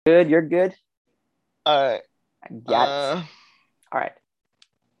Good, you're good. All right. I got it. Uh, All right.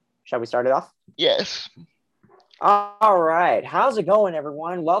 Shall we start it off? yes. All right. How's it going,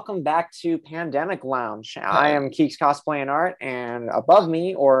 everyone? Welcome back to Pandemic Lounge. I am Pan. Keeks Cosplay and Art, and above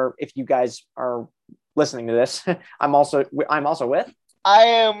me, or if you guys are listening to this, I'm also with. I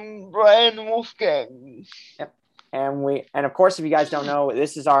am Brian Wolfgang. Yep. And of course, if you guys don't know,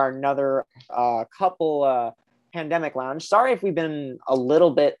 this is our another couple Pandemic Lounge. Sorry if we've been a little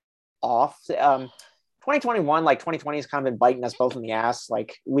bit off. 2021, like 2020, has kind of been biting us both in the ass.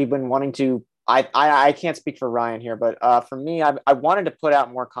 Like we've been wanting to. I can't speak for Ryan here, but for me, I wanted to put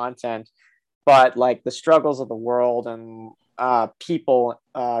out more content, but like the struggles of the world and people,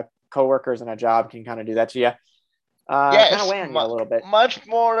 coworkers, and a job can kind of do that to you. Kind of Yes, weigh on you a little bit. much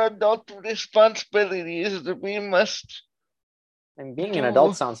more adult responsibilities that we must And being an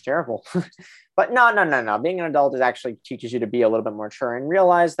adult do. sounds terrible. But no. Being an adult is actually teaches you to be a little bit more mature and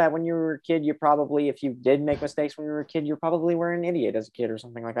realize that when you were a kid, you probably, if you did make mistakes when you were a kid, you probably were an idiot as a kid or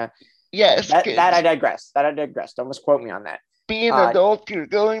something like that. But Yes, that I kids. digress. That I digress. Don't misquote me on that. Be an Uh, adult, you're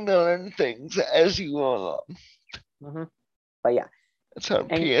going to learn things as you go along. mhm. But yeah, That's our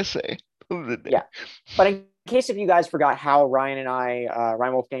and PSA of the day. yeah. But in case if you guys forgot how Ryan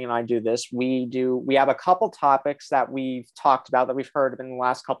Wolfgang and I do this, we have a couple topics that we've talked about that we've heard in the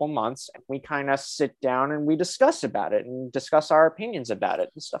last couple months, and we kind of sit down and we discuss about it and discuss our opinions about it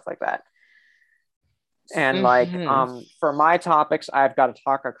and stuff like that. And like Mm-hmm. for my topics, I've got to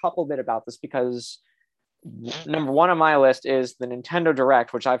talk a couple bit about this because number one on my list is the Nintendo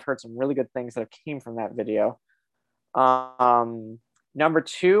Direct, which I've heard some really good things that have came from that video. Um, Number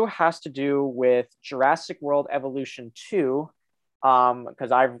two has to do with Jurassic World Evolution 2,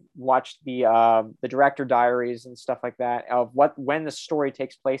 because I've watched the director diaries and stuff like that of what when the story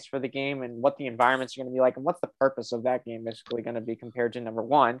takes place for the game and what the environments are going to be like and what's the purpose of that game basically going to be compared to number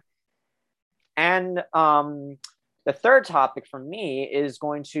one. And the third topic for me is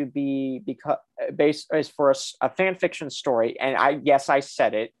going to be because based is for a fan fiction story, and I yes I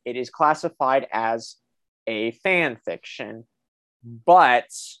said it. It is classified as a fan fiction, but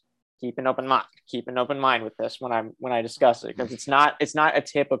keep an open mind with this when I discuss it because it's not a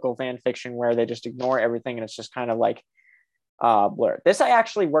typical fan fiction where they just ignore everything and it's just kind of like blurred. This I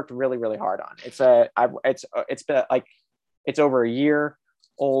actually worked really hard on. It's been like it's over a year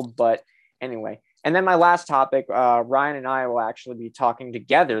old, but anyway. And then my last topic, Ryan and I will actually be talking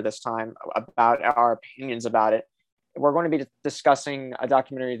together this time about our opinions about it. We're going to be discussing a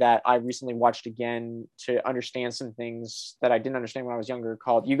documentary that I recently watched again to understand some things that I didn't understand when I was younger.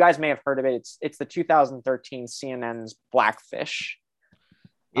 Called, you guys may have heard of it. It's the 2013 CNN's Blackfish.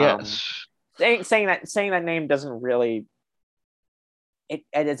 Um, Yes. saying that name doesn't really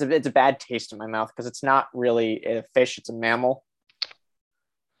it's a bad taste in my mouth because it's not really a fish; it's a mammal.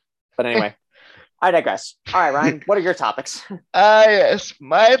 But anyway, I digress. All right, Ryan, what are your topics? Yes.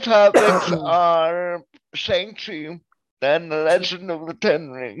 My topics are Shang-Chi and the Legend of the Ten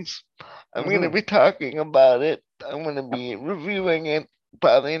Rings. I'm going to Mm-hmm. be talking about it. I'm going to be reviewing it,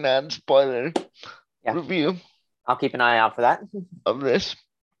 probably non spoiler Yeah, review I'll keep an eye out for that. of this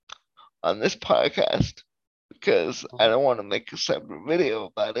on this podcast because I Mm-hmm. don't want to make a separate video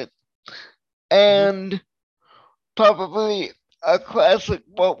about it. Mm-hmm. And probably a classic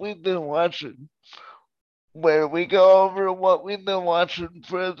What We've Been Watching, where we go over what we've been watching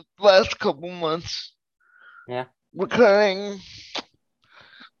for the last couple months. Yeah. Recurring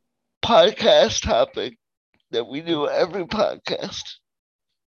podcast topic that we do every podcast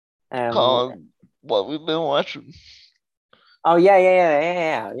Um. called What We've Been Watching. Oh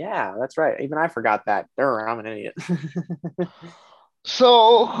yeah. That's right. Even I forgot that. I'm an idiot.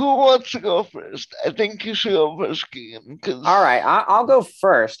 So, who wants to go first? I think you should go first, Keegan, because All right, I'll go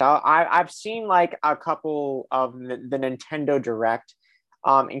first. I've seen like a couple of the Nintendo Direct.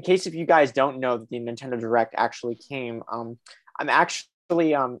 In case if you guys don't know that the Nintendo Direct actually came, I'm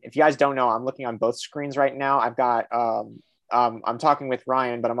actually if you guys don't know, I'm looking on both screens right now. I've got I'm talking with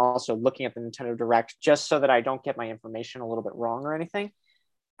Ryan, but I'm also looking at the Nintendo Direct just so that I don't get my information a little bit wrong or anything.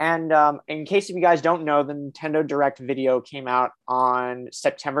 And in case if you guys don't know, the Nintendo Direct video came out on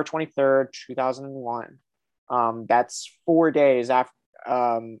September 23rd, 2001. That's 4 days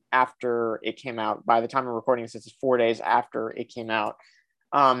after it came out. By the time I'm recording this, it's 4 days after it came out.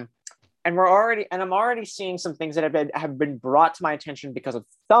 Um, and I'm already seeing some things that have been brought to my attention because of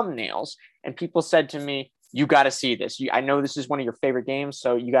thumbnails. And people said to me, "You got to see this. I know this is one of your favorite games,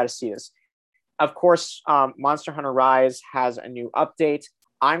 so you got to see this." Of course, Monster Hunter Rise has a new update.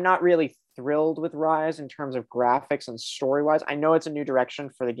 I'm not really thrilled with Rise in terms of graphics and story wise. I know it's a new direction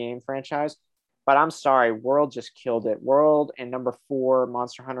for the game franchise, but I'm sorry, World just killed it. World and number 4,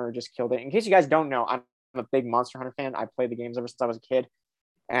 Monster Hunter, just killed it. In case you guys don't know, I'm a big Monster Hunter fan. I played the games ever since I was a kid,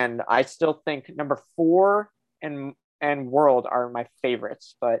 and I still think number 4 and World are my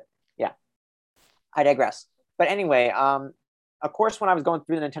favorites. But yeah, I digress. But anyway, of course, when I was going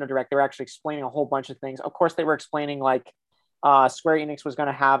through the Nintendo Direct, they were actually explaining a whole bunch of things. Of course, they were explaining like Square Enix was going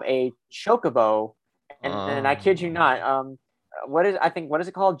to have a Chocobo, and I kid you not, what is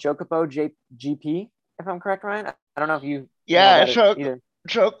it called? GP, if I'm correct, Ryan. I don't know if you know Yeah, about it either.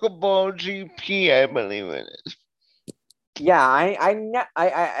 Chocobo GP, I believe it is. Yeah,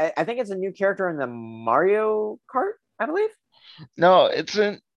 I think it's a new character in the Mario Kart, I believe. No, it's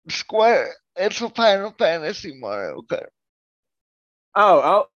in Square. It's a Final Fantasy Mario Kart.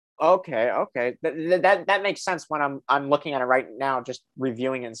 Okay. That makes sense when I'm looking at it right now, just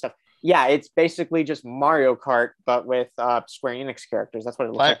reviewing it and stuff. Yeah, it's basically just Mario Kart, but with Square Enix characters. That's what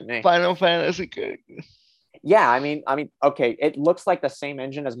it looks like to me. Final Fantasy characters. Yeah, okay. It looks like the same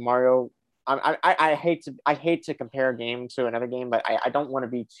engine as Mario. I hate to compare a game to another game, but I don't want to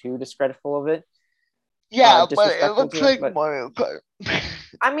be too disrespectful of it. Yeah, but it Disrespectful looks to it. like But Mario Kart.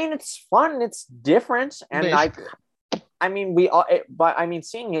 I mean, it's fun. It's different, and Basically. I mean, but I mean,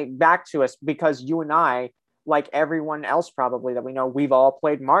 seeing it back to us because you and I, like everyone else probably that we know, we've all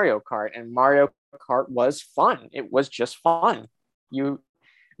played Mario Kart, and Mario Kart was fun. It was just fun.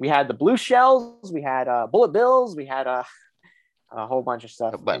 We had the blue shells, we had bullet bills, we had a whole bunch of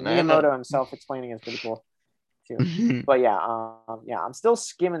stuff. And Miyamoto himself explaining is pretty cool too. But yeah, I'm still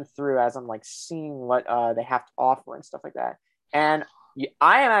skimming through as I'm like seeing what they have to offer and stuff like that. And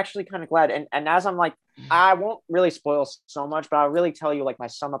I am actually kind of glad. And as I'm like, I won't really spoil so much, but I'll really tell you like my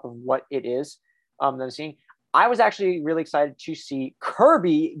sum up of what it is that I'm seeing. I was actually really excited to see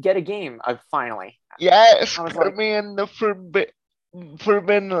Kirby get a game finally. Yes, Kirby and the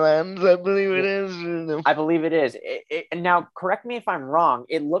Forbidden Lands, I believe it is. I believe it is. And now, correct me if I'm wrong.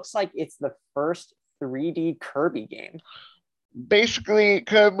 It looks like it's the first 3D Kirby game. Basically,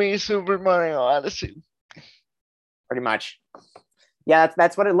 Kirby Super Mario Odyssey. Pretty much. Yeah,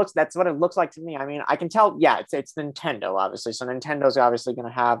 that's what it looks. That's what it looks like to me. I mean, I can tell. Yeah, it's Nintendo, obviously. So Nintendo's obviously going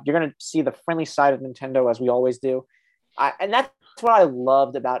to have. You're going to see the friendly side of Nintendo as we always do, and that's what I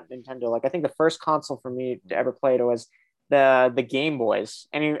loved about Nintendo. Like, I think the first console for me to ever play it was the Game Boys.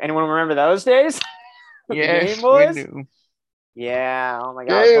 Anyone remember those days? Yes, Game Boys. we do. Yeah. Oh my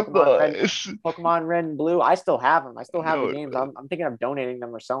God. Pokemon Red and Blue. I still have them. I still have the games. I'm thinking of donating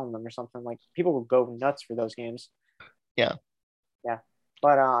them or selling them or something. Like people will go nuts for those games. Yeah. Yeah.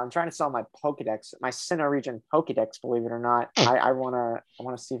 But I'm trying to sell my Pokedex, my Sinnoh region Pokedex. Believe it or not, I wanna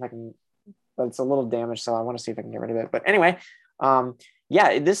see if I can. But it's a little damaged, so I want to see if I can get rid of it. But anyway,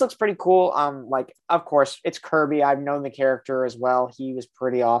 yeah, this looks pretty cool. Like of course it's Kirby. I've known the character as well. He was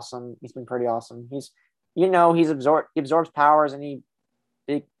pretty awesome. He's been pretty awesome. He absorbs powers and he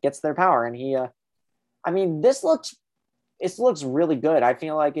gets their power. And I mean, this looks really good. I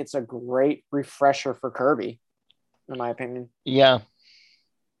feel like it's a great refresher for Kirby, in my opinion. Yeah.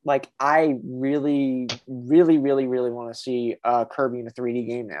 Like I really want to see Kirby in a 3D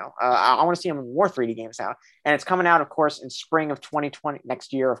game now. I want to see him in more 3D games now, and it's coming out, of course, in spring of 2020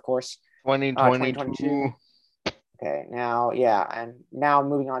 next year, of course. 2022. Okay, now and now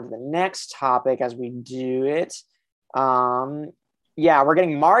moving on to the next topic as we do it. Yeah, we're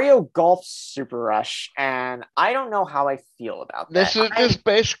getting Mario Golf Super Rush, and I don't know how I feel about that. This is just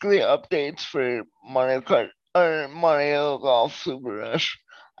basically updates for Mario Kart or Mario Golf Super Rush.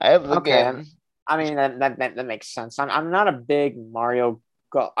 I have the game. I mean that makes sense. I'm not a big Mario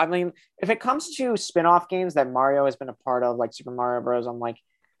Golf. I mean, if it comes to spin-off games that Mario has been a part of, like Super Mario Bros., I'm like,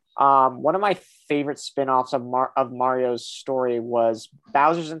 one of my favorite spin-offs of Mario's story was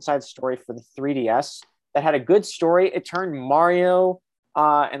Bowser's Inside Story for the 3DS. That had a good story. It turned Mario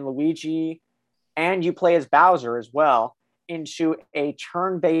and Luigi, and you play as Bowser as well, into a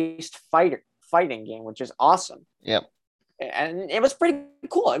turn-based fighting game, which is awesome. Yep. And it was pretty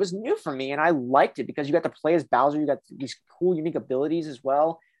cool. It was new for me, and I liked it because you got to play as Bowser. You got these cool, unique abilities as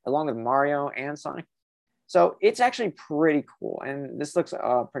well, along with Mario and Sonic. So it's actually pretty cool, and this looks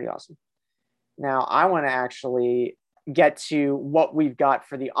pretty awesome. Now, I want to actually get to what we've got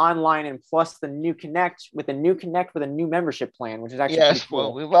for the online and plus the new Connect with a new membership plan, which is actually pretty cool.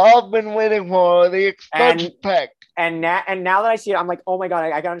 Well, we've all been waiting for the expansion pack. And now that I see it, I'm like, oh my God,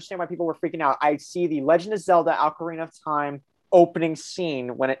 I can understand why people were freaking out. I see the Legend of Zelda Ocarina of Time opening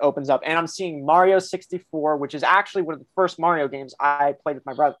scene when it opens up, and I'm seeing Mario 64, which is actually one of the first Mario games I played with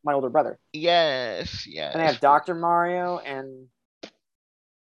my older brother. Yes. And they have Dr. Mario and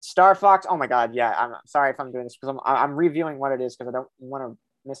Star Fox. Oh my God, yeah. I'm sorry if I'm doing this because I'm reviewing what it is because I don't want to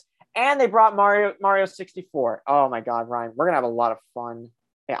miss. And they brought Mario 64. Oh my God, Ryan, we're gonna have a lot of fun.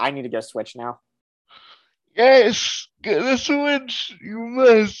 Yeah, I need to get a Switch now. Yes, get a Switch. You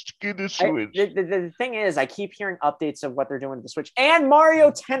must get a Switch. The thing is, I keep hearing updates of what they're doing with the Switch and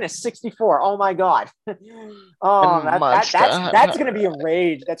Mario Tennis 64. Oh my God. Oh, And Monster that's gonna be a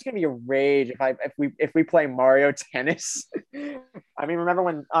rage. That's gonna be a rage if we play Mario Tennis. I mean, remember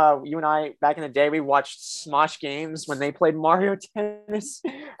when you and I back in the day we watched Smosh Games when they played Mario Tennis?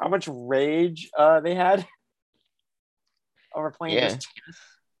 How much rage they had over playing Yeah. just tennis.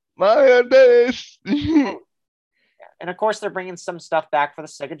 Mario Tennis. And of course, they're bringing some stuff back for the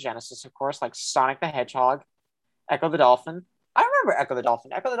Sega Genesis, of course, like Sonic the Hedgehog, Echo the Dolphin. I remember Echo the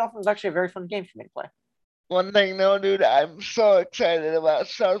Dolphin. Echo the Dolphin was actually a very fun game for me to play. One thing, though, dude, I'm so excited about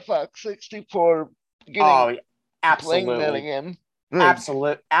Star Fox 64 Oh, playing that absolutely. again.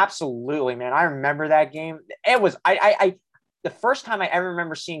 Absolutely, man. I remember that game. It was the first time I ever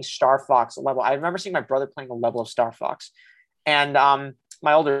remember seeing Star Fox level. I remember seeing my brother playing a level of Star Fox, and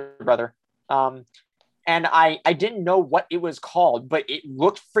my older brother. And I didn't know what it was called, but it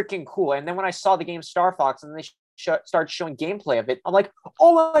looked freaking cool. And then when I saw the game Star Fox and they started showing gameplay of it, I'm like,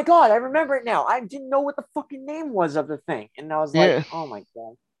 oh my God, I remember it now. I didn't know what the fucking name was of the thing. And I was like, Yeah. oh my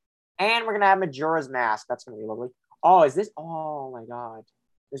God. And we're going to have Majora's Mask. That's going to be lovely. Oh, is this? Oh my God.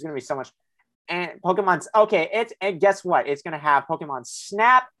 There's going to be so much. And Pokemon's, okay, and guess what? It's going to have Pokemon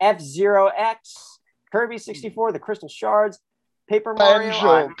Snap, F-Zero X, Kirby 64, the Crystal Shards, Paper Mario.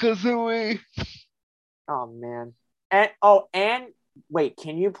 Banjo-Kazooie. Oh man. And wait,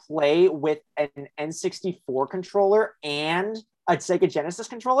 can you play with an N64 controller and a Sega Genesis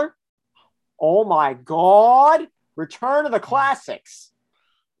controller? Oh my God. Return of the classics.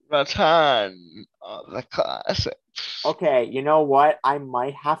 Return of the classics. Okay, you know what? I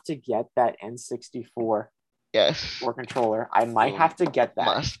might have to get that N64 Yes. or controller. I might have to get that.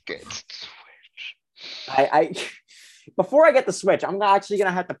 Must get Switch. I before I get the Switch, I'm actually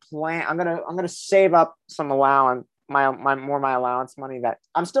gonna have to plan. I'm gonna save up some allowance, my allowance money that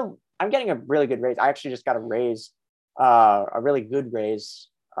I'm getting a really good raise. I actually just got a raise, a really good raise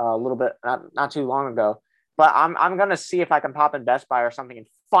a little bit not too long ago. But I'm gonna see if I can pop in Best Buy or something and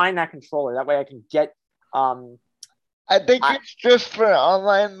find that controller. That way I can get I think it's just for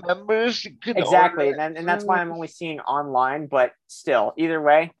online members. You can exactly, and that's why I'm only seeing online. But still, either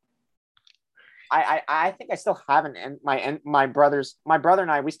way, I think I still have my brother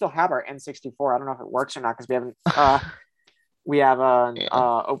and I, we still have our N64. I don't know if it works or not because we haven't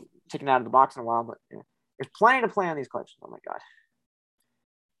taken it out of the box in a while, but yeah. There's plenty to play on these collections. Oh my God.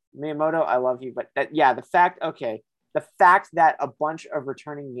 Miyamoto, I love you, but the fact that a bunch of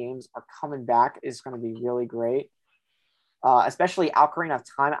returning games are coming back is going to be really great. Especially Ocarina of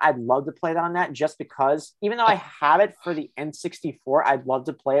Time. I'd love to play that on that just because, even though I have it for the N64, I'd love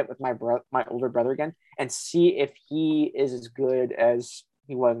to play it with my older brother again and see if he is as good as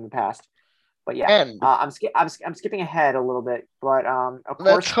he was in the past. But yeah, I'm skipping ahead a little bit, but of course,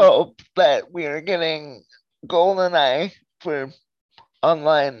 let's hope that we are getting GoldenEye for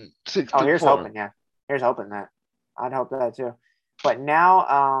online 64. Oh, here's hoping, yeah. Here's hoping that. I'd hope that too. But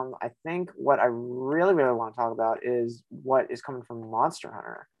now, I think what I really, really want to talk about is what is coming from Monster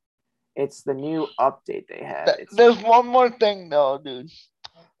Hunter. It's the new update they had. There's one more thing, though, dude.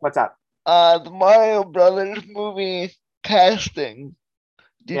 What's up? The Mario Brothers movie casting.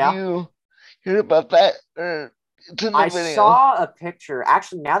 Did you hear about that? Or it's in the video. Saw a picture.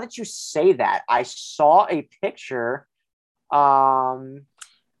 Actually, now that you say that, I saw a picture.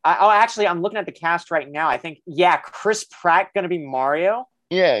 Actually, I'm looking at the cast right now. I think, Chris Pratt going to be Mario.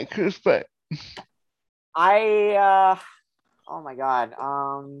 Yeah, Chris Pratt. Oh my God.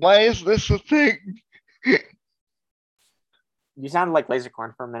 Why is this a thing? You sounded like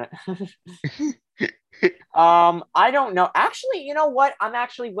Lasercorn for a minute. I don't know. Actually, you know what? I'm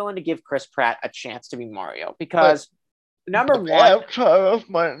actually willing to give Chris Pratt a chance to be Mario because number one, they have Charles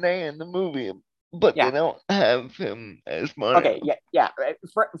Martinet in the movie. But they don't have him as Mario. Okay, yeah.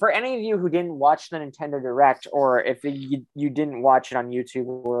 For any of you who didn't watch the Nintendo Direct, or if you didn't watch it on YouTube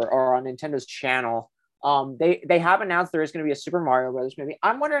or on Nintendo's channel, they have announced there is going to be a Super Mario Brothers movie.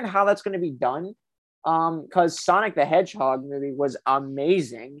 I'm wondering how that's going to be done, because Sonic the Hedgehog movie was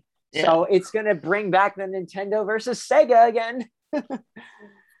amazing. Yeah. So it's going to bring back the Nintendo versus Sega again.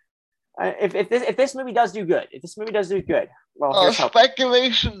 If this movie does do good, well,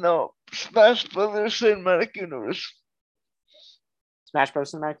 speculation though. Smash Brothers Cinematic Universe. Smash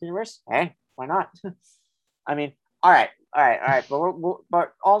Bros. Cinematic Universe? Hey, why not? I mean, all right.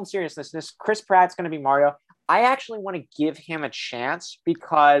 But all in seriousness, this Chris Pratt's going to be Mario. I actually want to give him a chance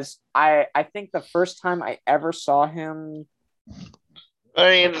because I think the first time I ever saw him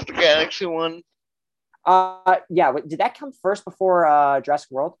Guardians of the Galaxy one. Yeah. Did that come first before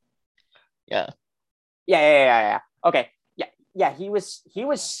Jurassic World? Yeah. Yeah. Okay. Yeah. He was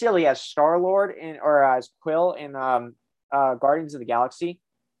silly as Star Lord or as Quill in Guardians of the Galaxy.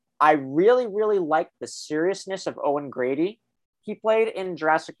 I really, really liked the seriousness of Owen Grady he played in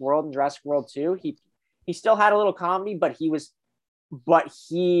Jurassic World and Jurassic World 2. He still had a little comedy, but he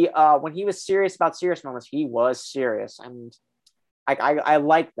when he was serious about serious moments, he was serious. And I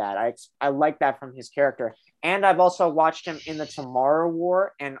like that. I like that from his character. And I've also watched him in the Tomorrow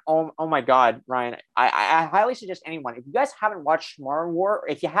War. And oh my God, Ryan, I highly suggest anyone, if you guys haven't watched Tomorrow War,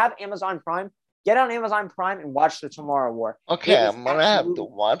 if you have Amazon Prime, get on Amazon Prime and watch the Tomorrow War. Okay, I'm gonna have to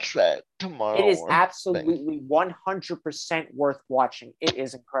watch that It is tomorrow. absolutely 100% worth watching. It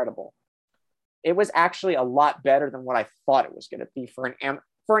is incredible. It was actually a lot better than what I thought it was going to be for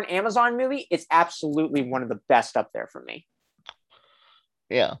an Amazon movie. It's absolutely one of the best up there for me.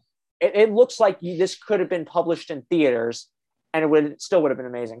 Yeah. It looks like this could have been published in theaters, and it still would have been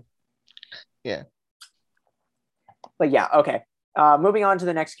amazing. Yeah. But yeah, okay. Moving on to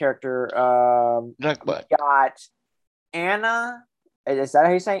the next character. We got Anna. Is that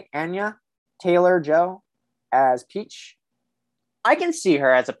how you say Anya Taylor-Joy as Peach? I can see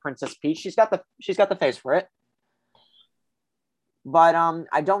her as a Princess Peach. She's got the face for it. But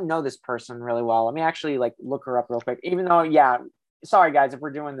I don't know this person really well. Let me actually look her up real quick. Even though, yeah, sorry guys if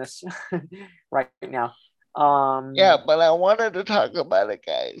we're doing this right now. Yeah, but I wanted to talk about it,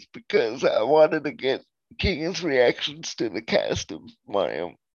 guys, because I wanted to get Keegan's reactions to the cast of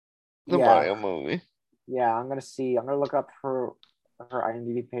Mario, Mario movie. Yeah, I'm gonna look up her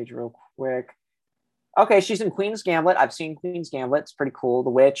IMDb page real quick. Okay, she's in Queen's Gambit. I've seen Queen's Gambit. It's pretty cool. The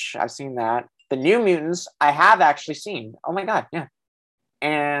Witch, I've seen that. The New Mutants, I have actually seen. Oh my God, yeah.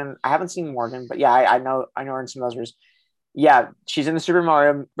 And I haven't seen Morgan, but yeah, I know her in some others. Yeah, she's in the Super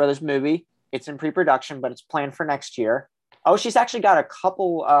Mario Brothers movie. It's in pre-production, but it's planned for next year. Oh, she's actually got a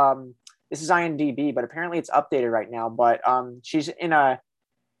couple. This is IMDb, but apparently it's updated right now. But she's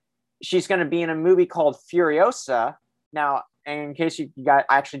going to be in a movie called Furiosa. Now, in case you got,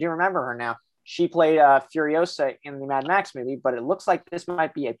 I actually do remember her now. She played Furiosa in the Mad Max movie, but it looks like this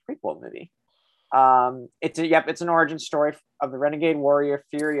might be a prequel movie. It's an origin story of the renegade warrior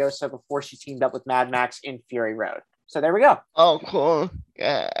Furiosa before she teamed up with Mad Max in Fury Road. So there we go. Oh, cool.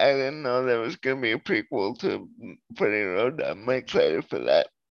 Yeah, I didn't know there was going to be a prequel to Fury Road. I'm excited for that.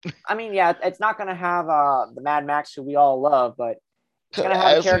 I mean, yeah, it's not going to have the Mad Max who we all love, but it's going to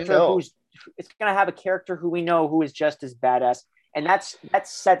have a character who we know who is just as badass. And that's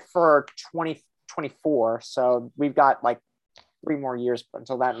set for 2024. So we've got 3 more years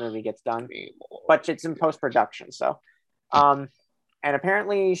until that movie gets done, but it's in post-production. So, and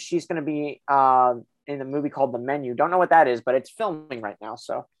apparently she's going to be in a movie called The Menu. Don't know what that is, but it's filming right now.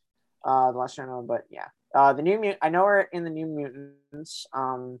 So, the last I know, but yeah, the New I know her in the New Mutants.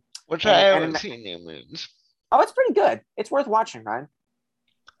 Which I haven't seen New Mutants. Oh, it's pretty good. It's worth watching, Ryan.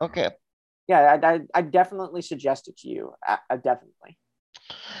 Okay. Yeah, I definitely suggest it to you. I definitely.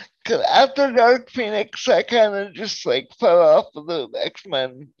 Because after Dark Phoenix, I kind of just fell off of the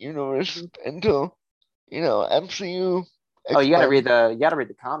X-Men universe until, MCU. X-Men. Oh, you gotta read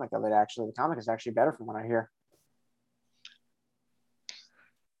the comic of it. Actually, the comic is actually better from what I hear.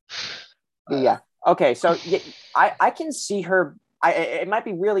 Yeah. Okay. So I can see her. It might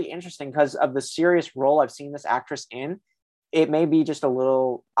be really interesting because of the serious role I've seen this actress in. It may be just a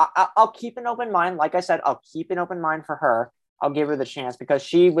little. I'll keep an open mind. Like I said, I'll keep an open mind for her. I'll give her the chance because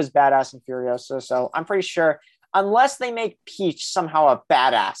she was badass in Furiosa. So I'm pretty sure, unless they make Peach somehow a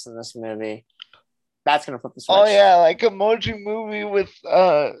badass in this movie, that's gonna flip the switch. Oh yeah, Emoji Movie with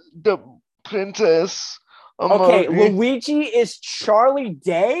the princess. Emoji. Okay, Luigi is Charlie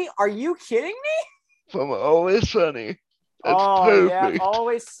Day. Are you kidding me? From Always Sunny. That's perfect. Yeah,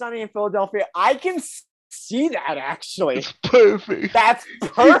 Always Sunny in Philadelphia. I can see that actually. It's perfect. That's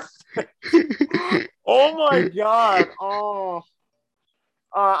perfect. Oh my God. Oh.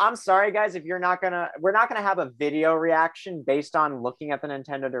 I'm sorry, guys, if we're not gonna have a video reaction based on looking at the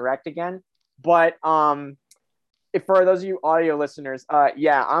Nintendo Direct again. But if for those of you audio listeners,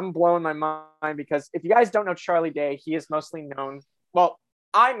 yeah, I'm blowing my mind because if you guys don't know Charlie Day, he is mostly known. Well,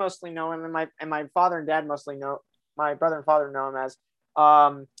 I mostly know him, and my father and dad mostly know. My brother and father know him as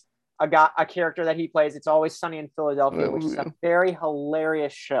a character that he plays. It's Always Sunny in Philadelphia, which is a very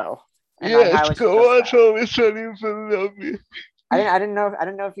hilarious show. And yes, go watch Always Sunny in Philadelphia. I didn't know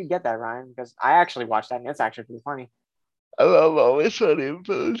if you get that, Ryan, because I actually watched that and it's actually pretty funny. I love Always Sunny in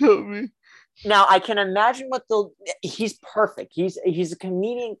Philadelphia. Now I can imagine what they'll. He's perfect. He's a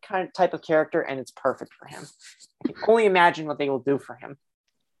comedian kind of type of character, and it's perfect for him. I can only imagine what they will do for him.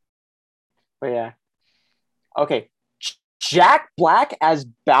 But yeah, okay. Jack Black as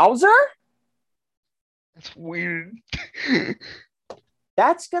Bowser. That's weird.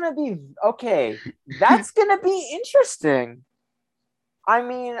 That's gonna be okay. That's gonna be interesting. I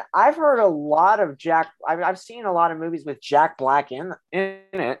mean, I've heard a lot of Jack. I've seen a lot of movies with Jack Black in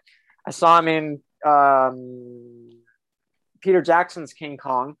it. I saw him in Peter Jackson's King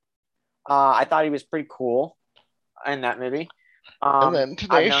Kong. I thought he was pretty cool in that movie. And then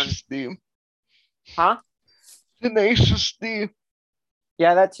I've known, Tenacious D. huh? Tenacious D.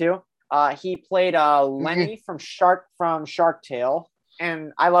 Yeah, that too. He played Lenny from Shark Tale,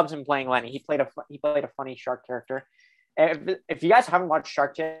 and I loved him playing Lenny. He played a funny shark character. If you guys haven't watched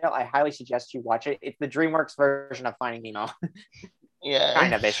Shark Tale, I highly suggest you watch it. It's the DreamWorks version of Finding Nemo. Yeah,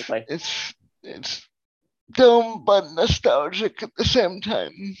 kind of basically. It's dumb but nostalgic at the same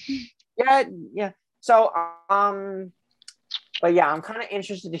time. Yeah. So, but yeah, I'm kind of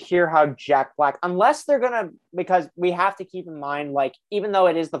interested to hear how Jack Black, unless they're gonna, because we have to keep in mind, like, even though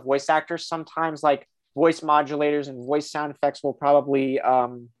it is the voice actors, sometimes like voice modulators and voice sound effects will probably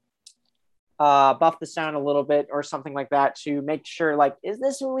buff the sound a little bit or something like that to make sure, like, is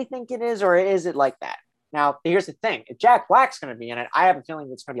this who we think it is, or is it like that? Now, here's the thing: if Jack Black's gonna be in it, I have a feeling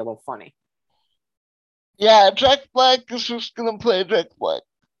it's gonna be a little funny. Yeah, Jack Black is just gonna play Jack Black.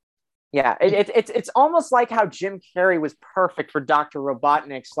 Yeah, it's almost like how Jim Carrey was perfect for Dr.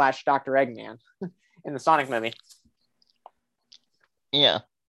 Robotnik / Dr. Eggman in the Sonic movie. Yeah.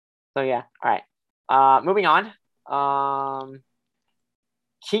 So yeah, all right. Moving on.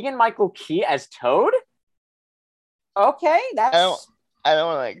 Keegan-Michael Key as Toad. Okay, that's. I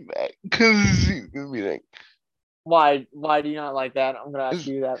don't like that because he's gonna be like. Why do you not like that? I'm gonna ask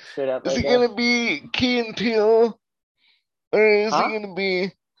you that straight up. Is it gonna be Key and Peele, or is it gonna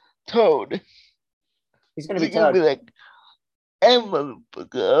be Toad? He's gonna be Toad. Gonna be like, "Hey,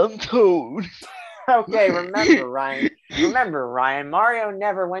 motherfucker, I'm Toad." Okay, remember Ryan. Mario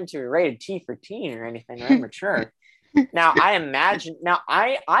never went to rated T for teen or anything or immature. Now I imagine. Now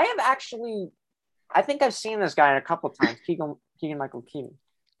I have actually. I think I've seen this guy a couple of times. Keegan-Michael Key.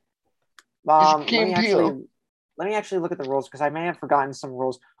 Let me actually look at the rules because I may have forgotten some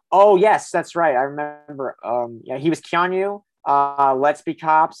rules. Oh yes, that's right. I remember. Yeah, he was Keanu. Let's Be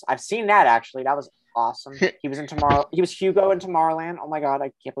Cops. I've seen that actually. That was awesome. He was in Tomorrow. He was Hugo in Tomorrowland. Oh my god,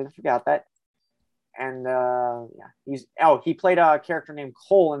 I can't believe I forgot that. And yeah, he played a character named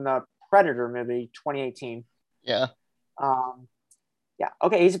Cole in the Predator movie 2018. Yeah. Yeah.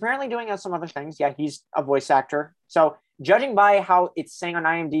 Okay. He's apparently doing some other things. Yeah, he's a voice actor. So judging by how it's saying on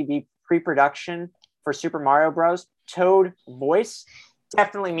IMDb pre-production for Super Mario Bros, Toad voice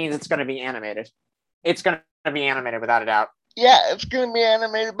definitely means it's going to be animated. It's going to be animated without a doubt. Yeah, it's going to be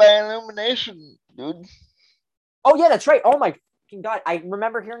animated by Illumination, dude. Oh yeah, that's right. Oh my god, I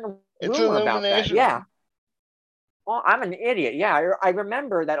remember hearing a rumor about that. Yeah. Well, I'm an idiot. Yeah, I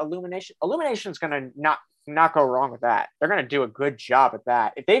remember that Illumination's going to not go wrong with that. They're going to do a good job at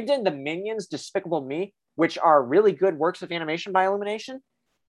that. If they've done the Minions, Despicable Me, which are really good works of animation by Illumination,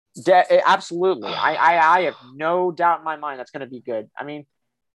 absolutely. I have no doubt in my mind that's going to be good. I mean,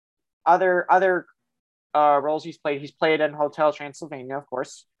 other roles he's played in Hotel Transylvania, of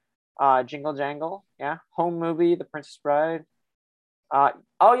course. Jingle Jangle, yeah. Home Movie, The Princess Bride.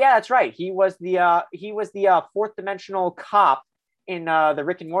 Oh yeah, that's right. He was the fourth dimensional cop in the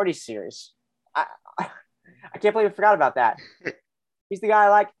Rick and Morty series. I can't believe I forgot about that. He's the guy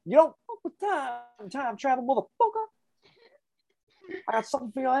like, you don't fuck with time travel, motherfucker. I got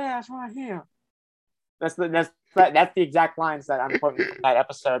something for your ass right here. That's the exact lines that I'm quoting from that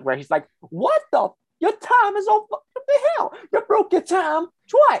episode where he's like, what the? Your time is over. What the hell? You broke your time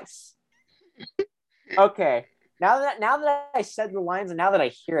twice. Okay. Now that I said the lines and now that I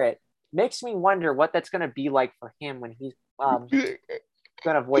hear it, makes me wonder what that's going to be like for him when he's going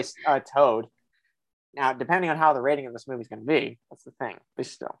to voice Toad. Now, depending on how the rating of this movie is going to be, that's the thing. But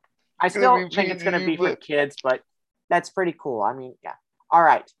I still think it's going to be for kids, but that's pretty cool. I mean, yeah. All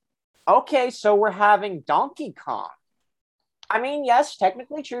right. Okay, so we're having Donkey Kong. I mean, yes,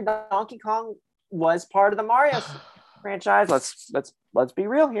 technically true. Donkey Kong was part of the Mario franchise. Let's be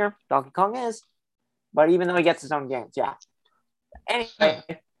real here. Donkey Kong is, but even though he gets his own games, yeah. Anyway,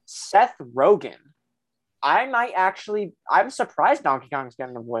 Seth Rogen. I'm surprised Donkey Kong's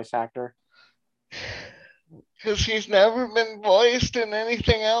getting a voice actor. Because he's never been voiced in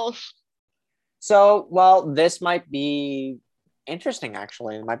anything else. So, well, this might be interesting,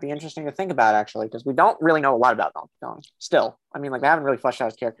 actually. It might be interesting to think about, actually, because we don't really know a lot about Donkey Kong still. I mean, like, they haven't really fleshed out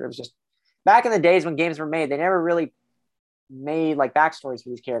his character. It was just back in the days when games were made, they never really made like backstories for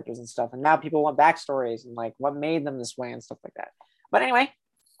these characters and stuff. And now people want backstories and like what made them this way and stuff like that. But anyway,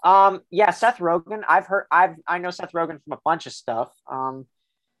 yeah, Seth Rogen. I know Seth Rogen from a bunch of stuff.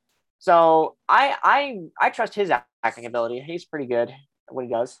 So I trust his acting ability. He's pretty good at what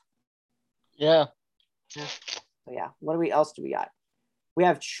he does. Yeah. So yeah, else do we got? We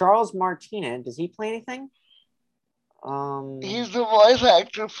have Charles Martinet. Does he play anything? He's the voice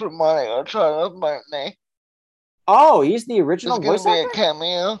actor for Mario, Charles Martinet. Oh, he's the original voice actor? There's gonna be a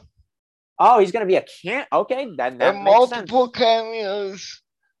cameo. Oh, he's gonna be a Okay, that makes multiple sense. Cameos.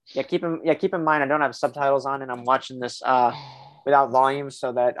 Yeah, keep in mind I don't have subtitles on and I'm watching this without volume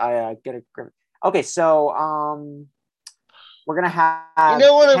so that I get a grip. Okay, so we're gonna have You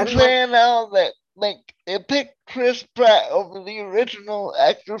know what I'm saying now? That like they picked Chris Pratt over the original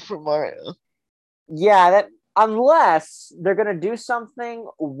actor for Mario. Yeah, that unless they're gonna do something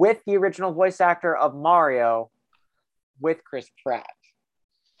with the original voice actor of Mario with Chris Pratt.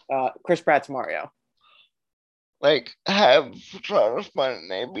 Chris Pratt's Mario. Like have Charles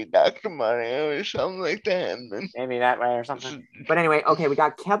Martinet be Dr. Mario or something like that. And then maybe that way or something. But anyway, okay, we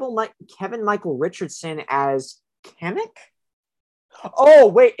got Kevin Michael Richardson as Kamek. Oh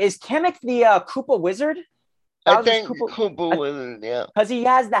wait, is Kamek the Koopa Wizard? I think Koopa Wizard, yeah. Because he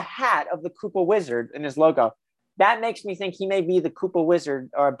has the hat of the Koopa Wizard in his logo. That makes me think he may be the Koopa Wizard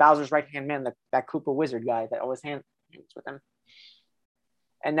or Bowser's right-hand man, that Koopa Wizard guy that always hangs with him.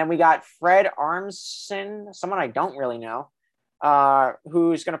 And then we got Fred Armisen, someone I don't really know,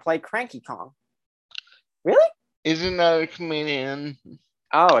 who's going to play Cranky Kong. Really? Isn't that a comedian?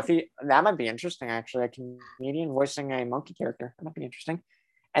 Oh, that might be interesting, actually. A comedian voicing a monkey character. That might be interesting.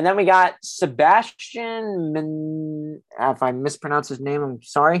 And then we got Sebastian, if I mispronounce his name, I'm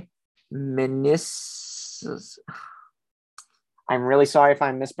sorry. I'm really sorry if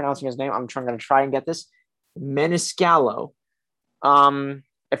I'm mispronouncing his name. I'm going to try and get this. Meniscalo.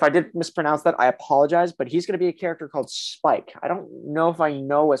 If I did mispronounce that, I apologize, but he's going to be a character called Spike. I don't know if I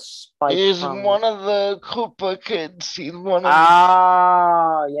know a Spike. He's one of the Koopa kids. He's one of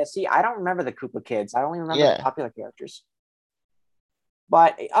yeah, see, I don't remember the Koopa kids. I only remember the popular characters.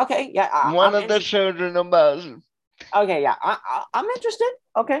 But, okay, yeah. One of the children of Bowser. Okay, yeah, I'm interested.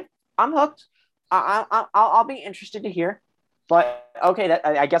 Okay, I'm hooked. I'll be interested to hear. But, okay,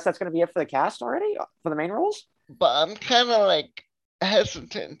 I guess that's going to be it for the cast already, for the main roles? But I'm kind of like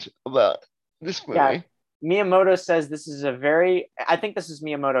hesitant about this movie. Yeah, Miyamoto says I think this is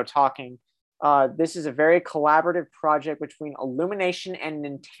Miyamoto talking. This is a very collaborative project between Illumination and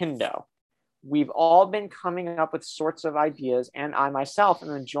Nintendo. We've all been coming up with sorts of ideas, and I myself am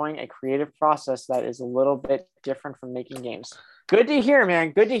enjoying a creative process that is a little bit different from making games. Good to hear,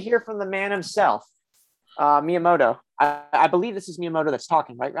 man. Good to hear from the man himself, Miyamoto. I believe this is Miyamoto that's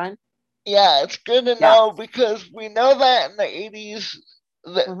talking, right, Ryan? Yeah, it's good to know because we know that in the 80s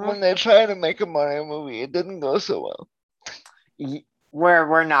that when they tried to make a Mario movie, it didn't go so well.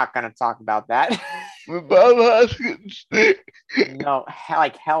 We're not going to talk about that. With Bob Hoskins. No,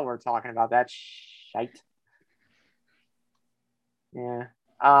 like hell we're talking about that shite. Yeah.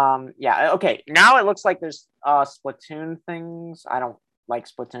 Yeah, okay. Now it looks like there's Splatoon things. I don't like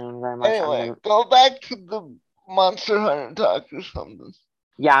Splatoon very much. Anyway, go back to the Monster Hunter talk or something.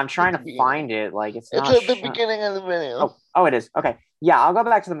 Yeah, I'm trying to find it. Like it's at the beginning of the video. Oh, it is. Okay. Yeah, I'll go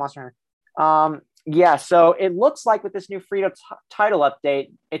back to the Monster Hunter. Yeah, so it looks like with this new Frito title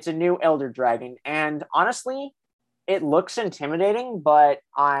update, it's a new Elder Dragon, and honestly, it looks intimidating. But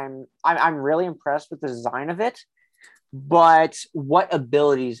I'm really impressed with the design of it. But what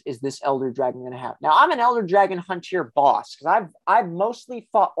abilities is this Elder Dragon going to have? Now, I'm an Elder Dragon hunter boss because I've mostly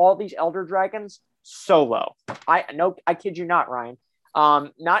fought all these Elder Dragons solo. I kid you not, Ryan.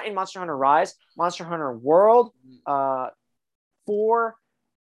 Not in Monster Hunter Rise, Monster Hunter World, 4,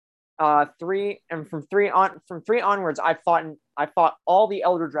 3, and from 3 onwards, I fought all the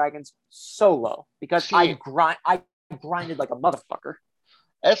Elder Dragons solo because I grinded like a motherfucker.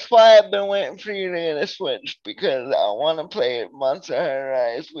 That's why I've been waiting for you to get a Switch because I want to play Monster Hunter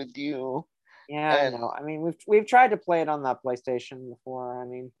Rise with you. Yeah, I know. I mean, we've tried to play it on the PlayStation before. I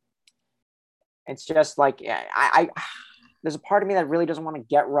mean, it's just like I there's a part of me that really doesn't want to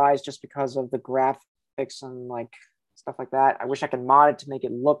get Rise just because of the graphics and like stuff like that. I wish I could mod it to make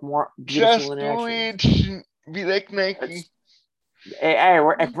it look more beautiful in action. Be like Nike. Hey,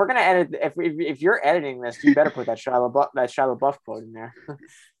 if we're gonna edit, if you're editing this, you better put that Shia LaBeouf quote in there.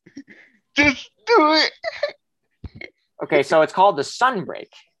 Just do it. Okay, so it's called the Sunbreak.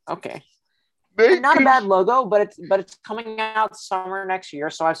 Okay, not a bad logo, but it's coming out summer next year,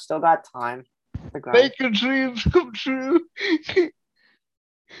 so I've still got time. Make your dreams come true.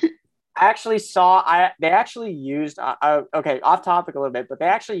 I actually saw they actually used okay, off topic a little bit, but they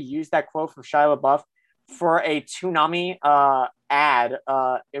actually used that quote from Shia LaBeouf for a Toonami ad.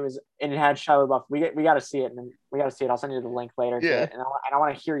 It had Shia LaBeouf. We got to see it, and we got to see it. I'll send you the link later to Yeah. it, and I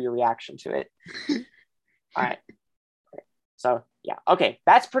want to hear your reaction to it. All right. So yeah, okay,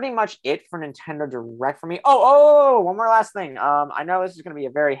 that's pretty much it for Nintendo Direct for me. One more last thing. I know this is going to be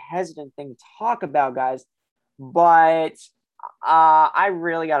a very hesitant thing to talk about, guys, but I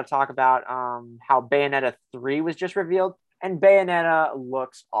really got to talk about how Bayonetta 3 was just revealed, and Bayonetta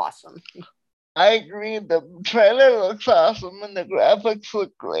looks awesome. I agree. The trailer looks awesome and the graphics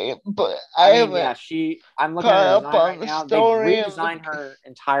look great, but I mean, yeah, haven't I'm looking at caught her up design on right the now. They've story and redesigned her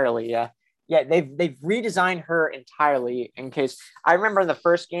entirely. Yeah, they've redesigned her entirely. In case I remember in the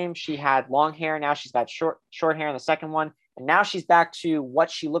first game she had long hair. Now she's got short hair in the second one, and now she's back to what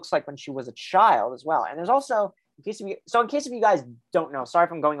she looks like when she was a child as well. And there's also in case of you guys don't know, sorry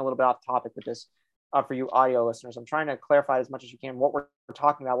if I'm going a little bit off topic with this. For you audio listeners, I'm trying to clarify as much as you can what we're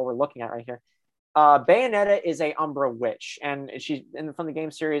talking about, what we're looking at right here. Bayonetta is a Umbra witch, and she's from the game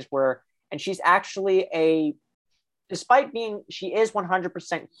series and she's actually despite being, she is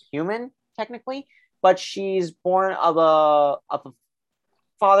 100% human technically, but she's born of a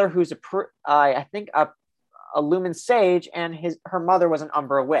father who's I think a Lumen Sage, and her mother was an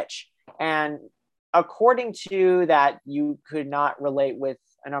Umbra witch, and according to that, you could not relate with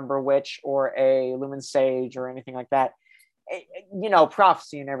an Umbra witch or a Lumen Sage or anything like that.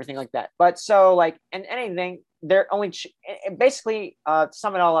 Prophecy and everything like that. But so like, and anything, they're only basically to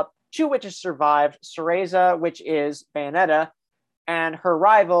sum it all up, 2 witches survived: Cereza, which is Bayonetta, and her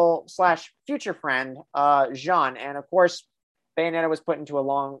rival / future friend, Jean. And of course, Bayonetta was put into a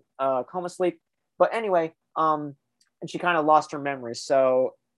long coma sleep. But anyway, and she kind of lost her memory.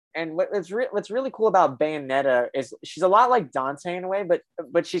 So, and what's really cool about Bayonetta is she's a lot like Dante in a way,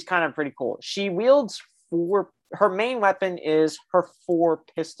 but she's kind of pretty cool. She wields 4. Her main weapon is her 4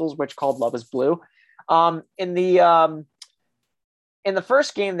 pistols, which called Love Is Blue. In the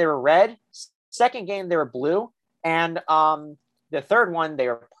first game they were red. Second game they were blue, and the third one they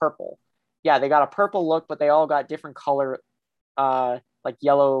were purple. Yeah, they got a purple look, but they all got different color, like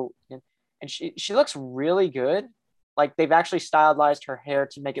yellow. And she looks really good. Like they've actually stylized her hair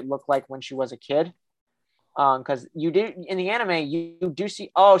to make it look like when she was a kid. Because you do in the anime, you do see.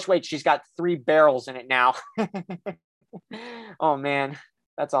 Oh wait, she's got 3 barrels in it now. Oh man,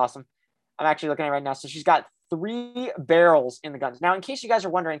 that's awesome. I'm actually looking at it right now. So she's got 3 barrels in the guns. Now, in case you guys are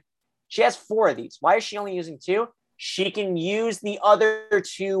wondering, she has 4 of these. Why is she only using 2? She can use the other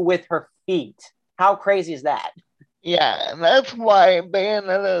 2 with her feet. How crazy is that? yeah, and that's why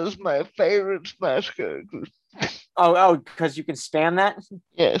Bayonetta is my favorite Smash character. Oh, because you can spam that?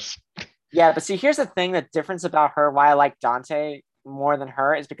 Yes. Yeah, but see, here's the thing, the difference about her, why I like Dante more than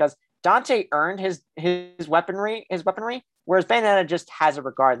her, is because Dante earned his weaponry, whereas Bayonetta just has it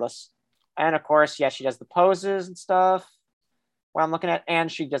regardless. And of course, yeah, she does the poses and stuff. What I'm looking at,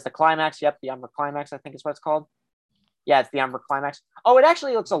 and she does the climax. Yep, the Umbra climax, I think is what it's called. Yeah, it's the Umbra climax. Oh, it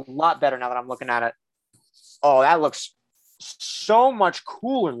actually looks a lot better now that I'm looking at it. Oh, that looks so much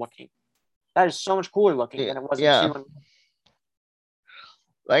cooler looking. That is so much cooler looking than it was in 2.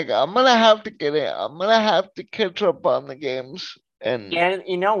 Like, I'm gonna have to get it. I'm gonna have to catch up on the games. And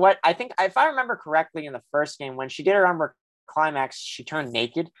you know what? I think if I remember correctly, in the first game, when she did her Umbra climax, she turned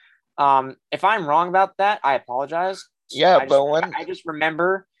naked. If I'm wrong about that, I apologize. Yeah, I just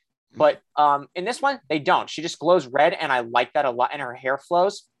remember. But in this one, they don't. She just glows red, and I like that a lot. And her hair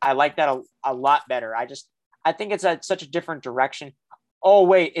flows. I like that a lot better. I think it's such a different direction. Oh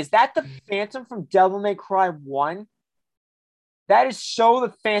wait, is that the Phantom from Devil May Cry 1? That is so